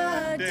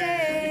the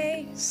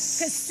day.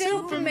 'Cause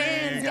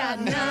Superman's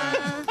got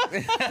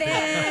nothing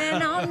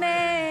on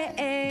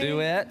me.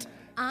 Duet.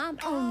 I'm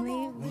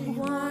only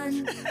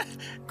one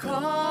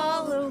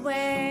call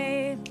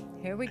away.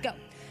 Here we go.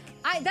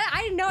 I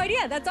had no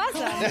idea. That's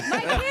awesome. My kids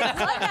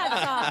love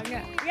that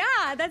song.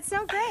 Yeah, that's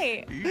so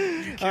great.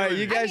 All right,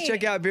 you guys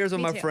check out Beers with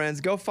me My too.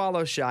 Friends. Go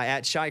follow Shy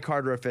at Shy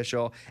Carter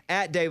Official,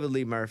 at David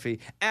Lee Murphy,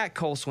 at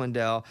Cole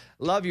Swindell.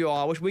 Love you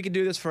all. Wish we could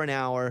do this for an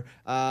hour,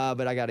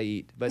 but I got to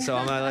eat. So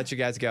I'm going to let you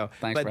guys go.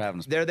 Thanks for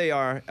having us. There they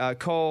are.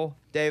 Cole,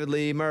 David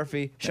Lee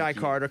Murphy, Shy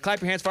Carter.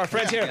 Clap your hands for our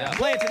friends here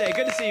playing today.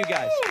 Good to see you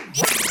guys.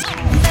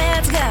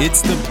 Let's go.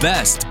 It's the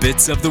best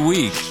bits of the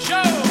week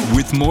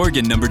with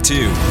Morgan number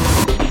 2.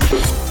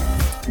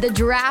 The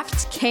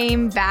draft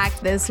came back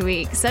this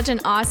week. Such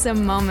an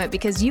awesome moment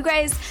because you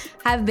guys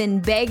have been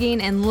begging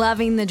and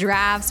loving the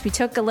drafts. We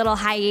took a little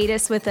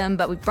hiatus with them,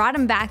 but we brought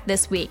them back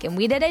this week, and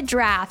we did a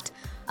draft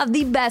of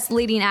the best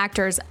leading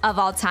actors of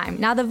all time.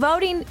 Now, the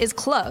voting is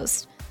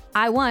closed.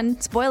 I won,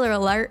 spoiler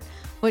alert,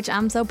 which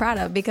I'm so proud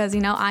of because,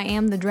 I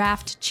am the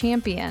draft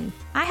champion.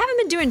 I haven't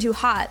been doing too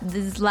hot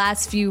these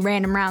last few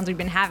random rounds we've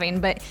been having,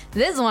 but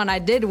this one I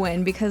did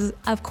win because,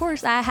 of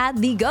course, I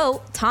had the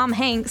GOAT, Tom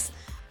Hanks,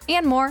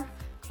 and more.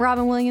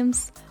 Robin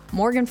Williams,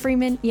 Morgan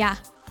Freeman. Yeah,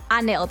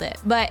 I nailed it.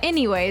 But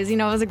anyways, it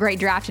was a great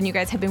draft and you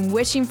guys have been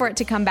wishing for it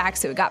to come back.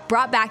 So it got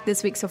brought back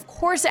this week. So of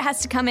course it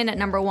has to come in at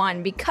number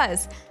 1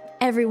 because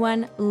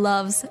everyone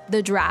loves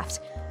the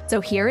draft.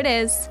 So here it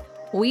is.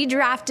 We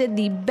drafted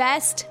the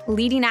best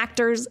leading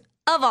actors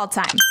of all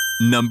time.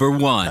 Number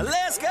 1.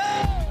 Let's go!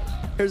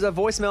 Here's a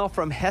voicemail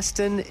from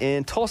Heston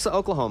in Tulsa,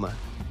 Oklahoma.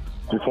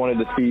 Just wanted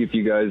to see if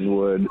you guys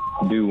would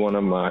do one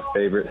of my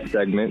favorite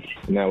segments,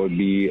 and that would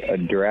be a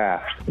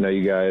draft. I know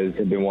you guys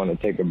have been wanting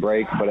to take a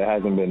break, but it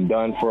hasn't been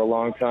done for a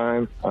long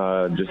time.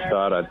 Just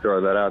thought I'd throw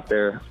that out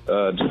there.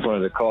 Just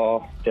wanted to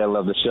call. I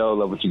love the show,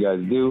 love what you guys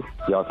do.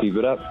 Y'all keep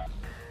it up.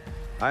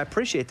 I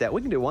appreciate that.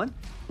 We can do one.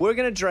 We're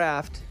going to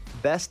draft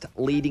best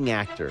leading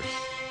actors.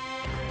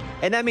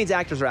 And that means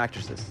actors or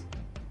actresses.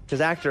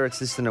 Because actor, it's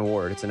just an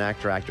award. It's an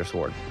actor-actress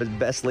award. But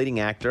best leading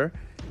actor.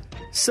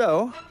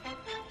 So,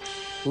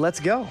 let's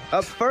go.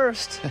 Up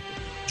first,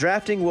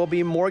 drafting will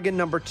be Morgan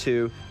number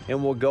 2,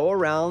 and we'll go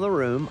around the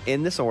room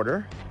in this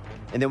order,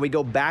 and then we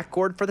go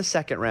backward for the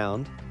second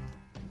round,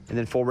 and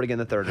then forward again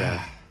the third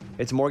round.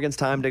 It's Morgan's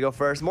time to go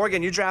first.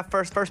 Morgan, you draft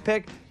first. First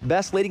pick,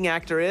 best leading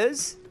actor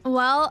is?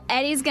 Well,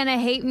 Eddie's going to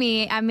hate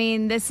me. I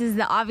mean, this is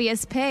the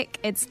obvious pick.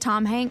 It's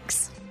Tom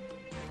Hanks.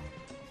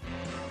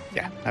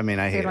 Yeah,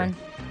 I hate one. it.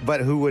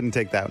 But who wouldn't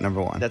take that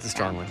number 1? That's a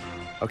strong one.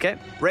 Okay,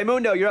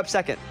 Raymundo, you're up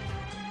second.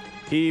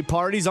 He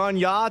parties on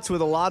yachts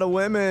with a lot of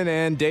women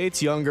and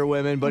dates younger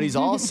women, but he's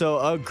also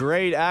a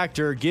great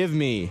actor. Give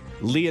me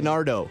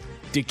Leonardo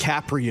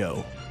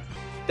DiCaprio.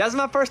 That's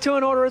my first 2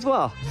 in order as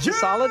well. Yeah!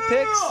 Solid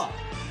picks.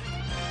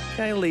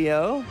 Okay,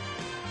 Leo.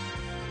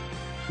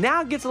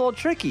 Now it gets a little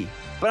tricky,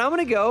 but I'm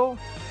going to go.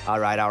 All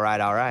right.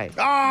 Oh,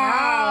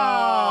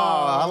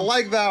 I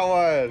like that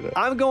one.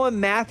 I'm going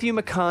Matthew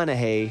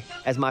McConaughey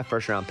as my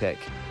first round pick.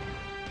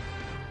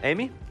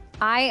 Amy?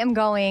 I am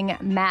going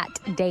Matt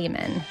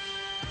Damon.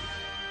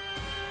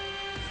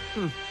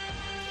 Y'all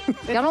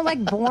don't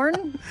like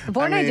Born?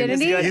 Born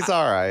Identity? He's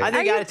all right. I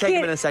think I got to take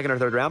him in the second or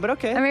third round, but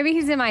okay. Or maybe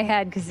he's in my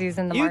head because he's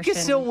in the You Martian.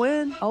 can still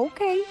win.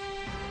 Okay.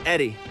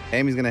 Eddie.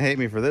 Amy's going to hate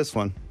me for this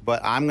one,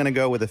 but I'm going to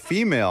go with a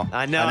female.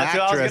 I know, an that's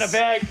what I was actress,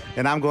 gonna pick.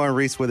 And I'm going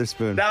Reese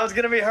Witherspoon. That was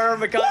going to be her,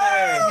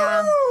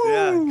 McConaughey.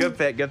 Yeah, good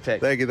pick, good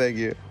pick. Thank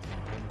you.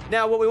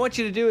 Now, what we want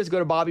you to do is go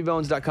to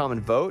bobbybones.com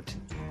and vote.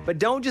 But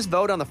don't just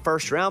vote on the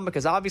first round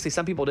because obviously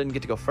some people didn't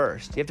get to go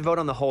first. You have to vote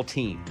on the whole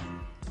team.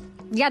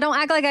 Yeah, don't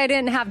act like I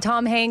didn't have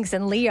Tom Hanks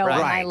and Leo on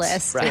my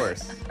list. Right. Of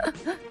course.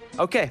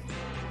 Okay.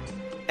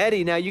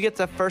 Eddie, now you get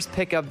the first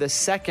pick of the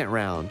second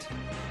round.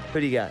 Who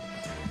do you got?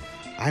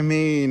 I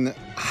mean,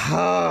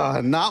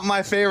 not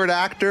my favorite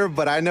actor,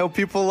 but I know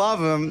people love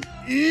him.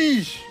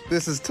 Eesh,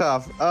 this is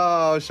tough.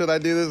 Oh, should I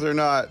do this or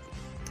not?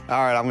 All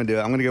right, I'm going to do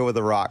it. I'm going to go with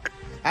The Rock.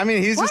 I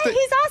mean, he's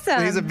he's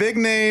awesome. He's a big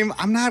name.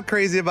 I'm not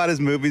crazy about his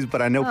movies,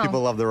 but I know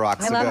people love The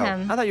Rock. I love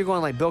him. I thought you were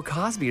going like Bill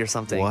Cosby or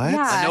something. What?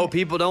 Yeah. I know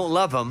people don't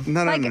love him.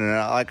 No.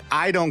 Like,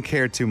 I don't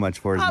care too much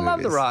for his I movies.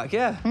 love The Rock,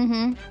 yeah.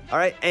 Mm-hmm. All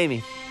right,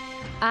 Amy.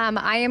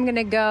 I am going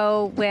to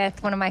go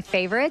with one of my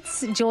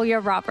favorites, Julia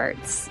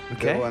Roberts.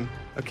 Okay. Good one.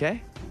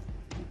 Okay.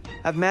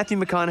 I have Matthew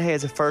McConaughey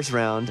as a first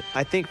round.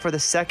 I think for the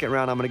second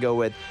round, I'm going to go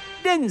with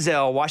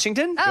Denzel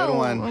Washington. Oh, Good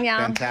one. yeah.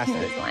 Fantastic.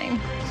 He was mine.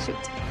 Shoot.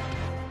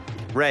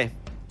 Ray.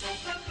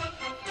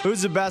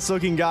 Who's the best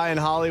looking guy in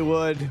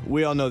Hollywood?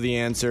 We all know the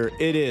answer.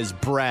 It is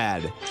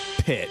Brad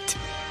Pitt.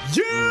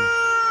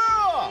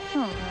 Yeah!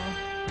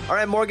 All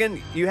right,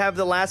 Morgan, you have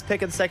the last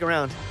pick of the second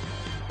round.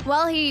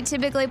 Well, he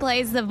typically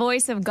plays the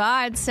voice of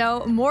God,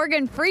 so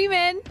Morgan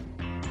Freeman.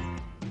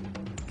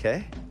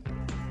 Okay.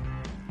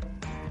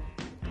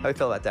 How do you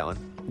feel about that one?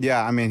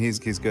 Yeah, I mean, he's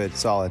good.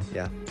 Solid.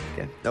 Yeah.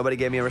 Okay. Nobody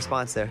gave me a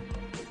response there.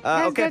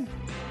 That was Okay. good.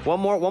 One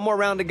more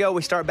round to go.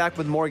 We start back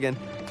with Morgan.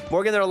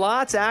 Morgan, there are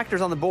lots of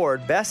actors on the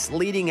board. Best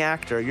leading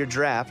actor, your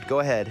draft. Go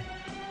ahead.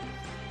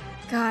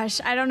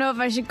 Gosh, I don't know if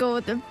I should go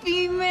with a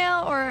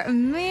female or a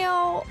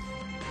male.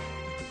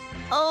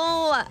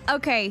 Oh,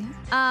 okay.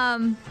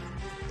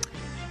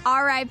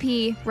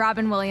 R.I.P.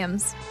 Robin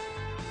Williams.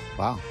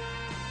 Wow.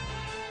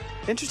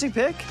 Interesting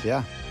pick.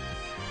 Yeah.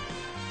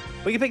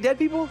 We can pick dead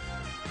people?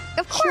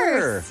 Of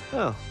course.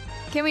 Oh.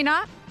 Can we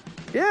not?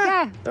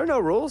 Yeah. There are no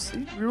rules.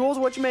 Your rules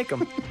are what you make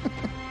them.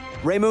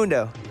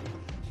 Raymundo.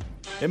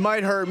 It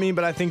might hurt me,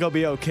 but I think I'll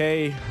be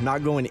okay.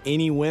 Not going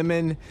any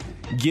women.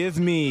 Give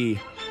me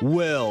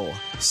Will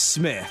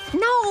Smith.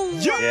 No.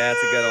 Yeah,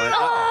 that's a good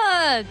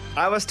one.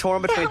 I was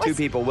torn between two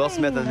people, Will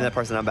Smith and the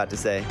person I'm about to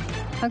say.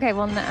 Okay,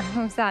 well,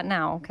 who's that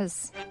now?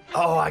 Because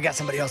Oh, I got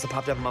somebody else that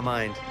popped up in my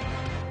mind.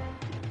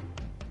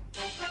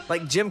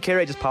 Like Jim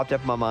Carrey just popped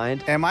up in my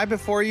mind. Am I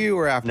before you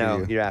or after No,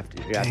 you? you're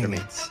after Dang me.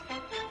 it.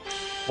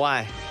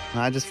 Why?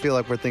 I just feel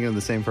like we're thinking of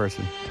the same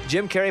person.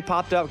 Jim Carrey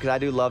popped up because I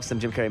do love some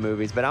Jim Carrey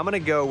movies, but I'm going to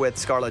go with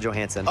Scarlett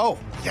Johansson. Oh,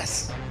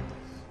 yes.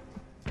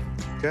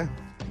 Okay.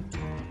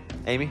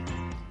 Amy?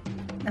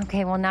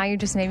 Okay, well, now you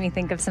just made me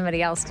think of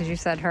somebody else because you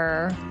said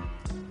her.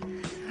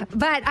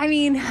 But, I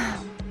mean,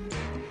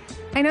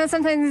 I know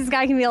sometimes this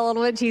guy can be a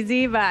little bit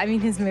cheesy, but, I mean,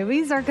 his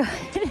movies are good.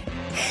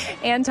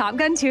 And Top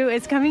Gun 2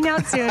 is coming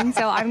out soon,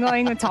 so I'm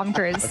going with Tom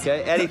Cruise.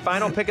 Okay, Eddie,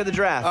 final pick of the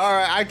draft. All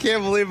right, I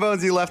can't believe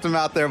Bonesy left him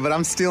out there, but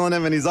I'm stealing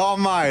him and he's all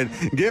mine.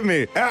 Give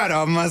me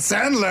Adam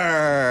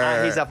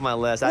Sandler. He's up my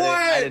list.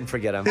 I didn't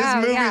forget him. His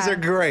movies are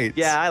great.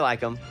 Yeah, I like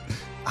him.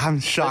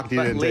 I'm shocked you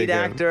But didn't lead take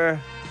him. actor,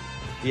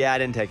 yeah, I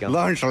didn't take him.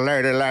 Lunch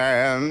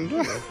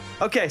Ladyland.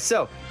 Okay,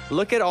 so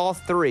look at all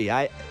three.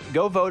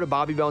 Go vote at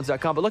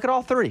bobbybones.com, but look at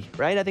all three,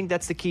 right? I think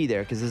that's the key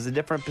there because it's a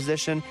different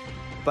position,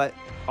 but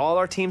all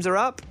our teams are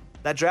up.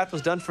 That draft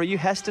was done for you,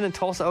 Heston and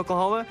Tulsa,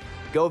 Oklahoma.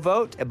 Go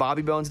vote at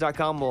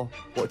bobbybones.com. We'll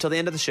till the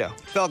end of the show.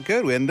 Felt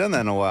good. We hadn't done that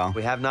in a while.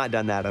 We have not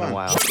done that in a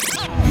while.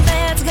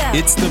 Let's go.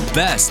 It's the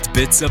best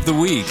bits of the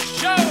week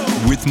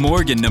with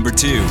Morgan number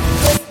 2.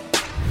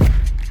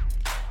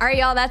 All right,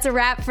 y'all, that's a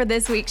wrap for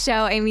this week's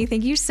show. Amy,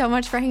 thank you so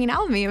much for hanging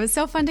out with me. It was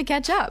so fun to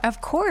catch up.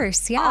 Of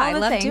course. Yeah, All I the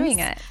love things. doing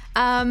it.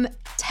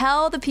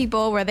 Tell the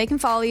people where they can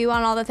follow you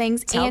on all the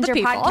things and your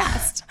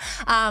podcast.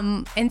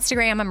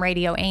 Instagram, I'm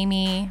Radio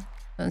Amy.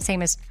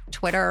 Same as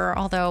Twitter,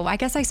 although I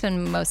guess I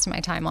spend most of my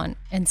time on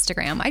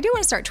Instagram. I do want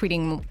to start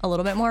tweeting a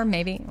little bit more,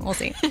 maybe. We'll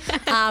see.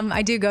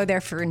 I do go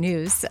there for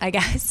news, I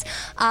guess.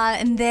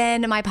 And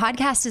then my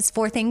podcast is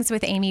 4 Things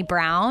with Amy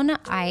Brown.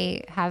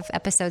 I have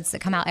episodes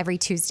that come out every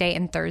Tuesday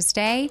and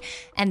Thursday.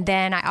 And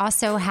then I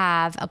also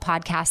have a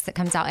podcast that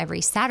comes out every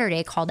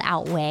Saturday called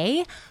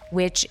Outweigh,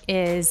 which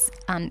is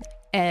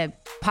a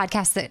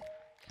podcast that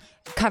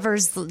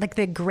covers like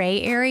the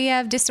gray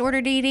area of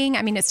disordered eating.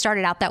 I mean, it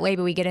started out that way,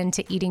 but we get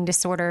into eating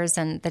disorders,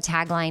 and the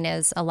tagline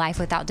is "A life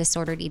without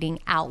disordered eating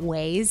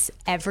outweighs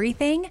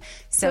everything."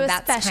 So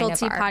that's a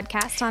specialty kind of our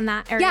podcast on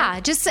that area. Yeah,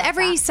 just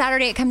every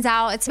Saturday it comes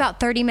out. It's about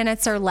 30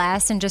 minutes or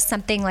less, and just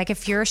something like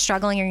if you're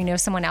struggling or you know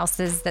someone else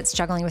that's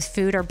struggling with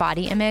food or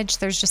body image,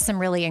 there's just some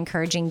really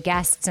encouraging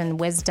guests and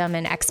wisdom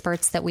and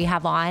experts that we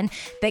have on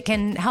that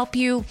can help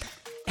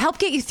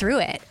get you through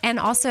it, and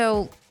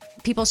also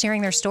people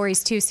sharing their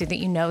stories too, so that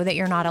you know that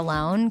you're not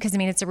alone. Because I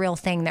mean, it's a real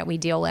thing that we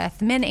deal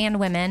with, men and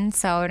women.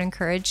 So I would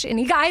encourage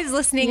any guys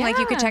listening, like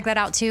you could check that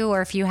out too.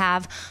 Or if you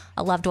have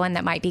a loved one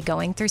that might be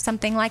going through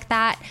something like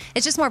that,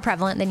 it's just more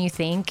prevalent than you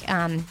think.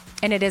 And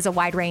it is a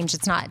wide range.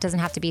 It doesn't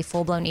have to be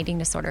full blown eating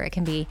disorder. It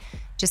can be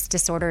just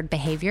disordered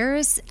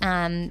behaviors.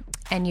 And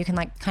you can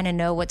like kind of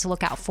know what to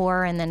look out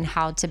for, and then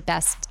how to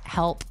best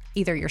help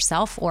either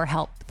yourself or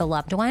help the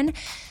loved one.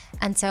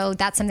 And so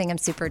that's something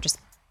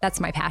that's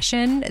my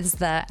passion, is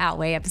the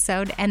Outweigh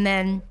episode. And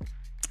then,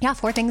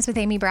 4 Things with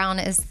Amy Brown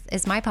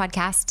is my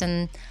podcast.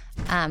 And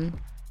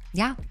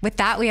with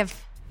that, we have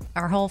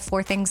our whole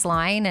 4 Things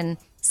line, and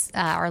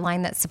our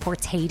line that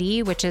supports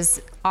Haiti, which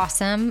is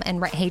awesome.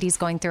 And Haiti's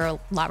going through a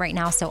lot right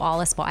now. So all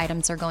ISPO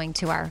items are going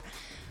to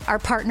our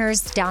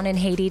partners down in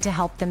Haiti to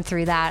help them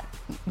through that.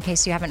 In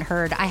case you haven't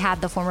heard, I had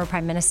the former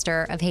Prime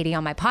Minister of Haiti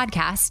on my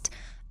podcast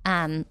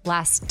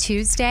last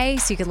Tuesday.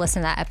 So you could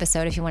listen to that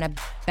episode if you want a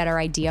better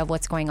idea of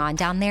what's going on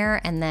down there.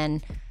 And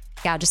then,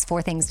 just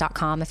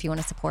 4things.com if you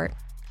want to support.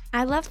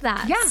 I love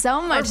that. Yeah.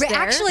 So much.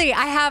 Actually,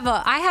 I have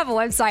a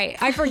website.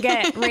 I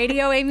forget.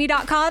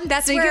 radioamy.com.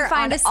 That's so where you can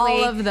find honestly,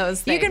 all of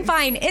those things. You can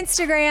find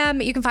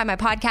Instagram. You can find my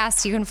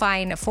podcast. You can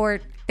find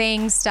 4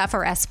 Things stuff,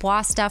 or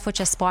Espoir stuff, which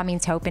Espoir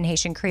means hope in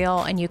Haitian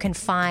Creole. And you can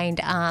find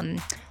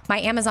my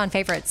Amazon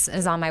favorites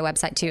is on my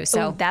website too.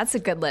 So that's a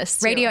good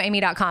list.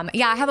 Radioamy.com.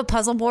 Yeah, I have a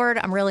puzzle board.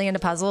 I'm really into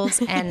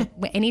puzzles. And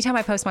anytime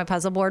I post my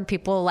puzzle board,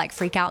 people like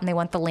freak out and they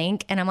want the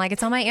link. And I'm like,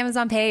 it's on my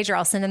Amazon page, or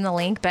I'll send them the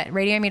link. But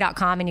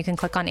radioamy.com, and you can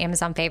click on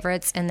Amazon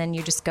favorites, and then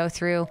you just go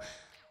through.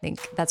 I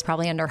think that's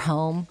probably under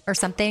home or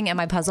something. And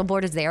my puzzle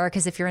board is there,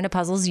 because if you're into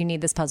puzzles, you need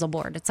this puzzle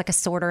board. It's like a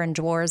sorter and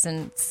drawers,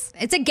 and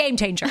it's a game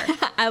changer.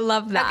 I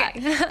love that.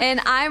 Okay. And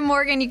I'm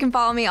Morgan. You can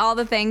follow me all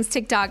the things: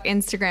 TikTok,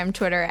 Instagram,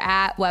 Twitter,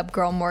 at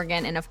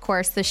WebGirlMorgan. And of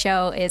course, the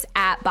show is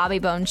at Bobby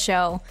Bones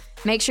Show.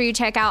 Make sure you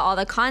check out all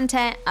the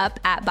content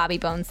up at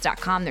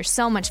bobbybones.com. There's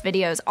so much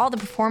videos, all the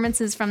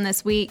performances from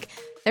this week.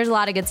 There's a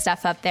lot of good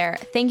stuff up there.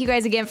 Thank you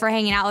guys again for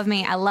hanging out with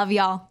me. I love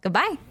y'all.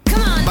 Goodbye.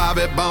 Come on.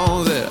 Bobby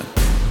Bones, yeah.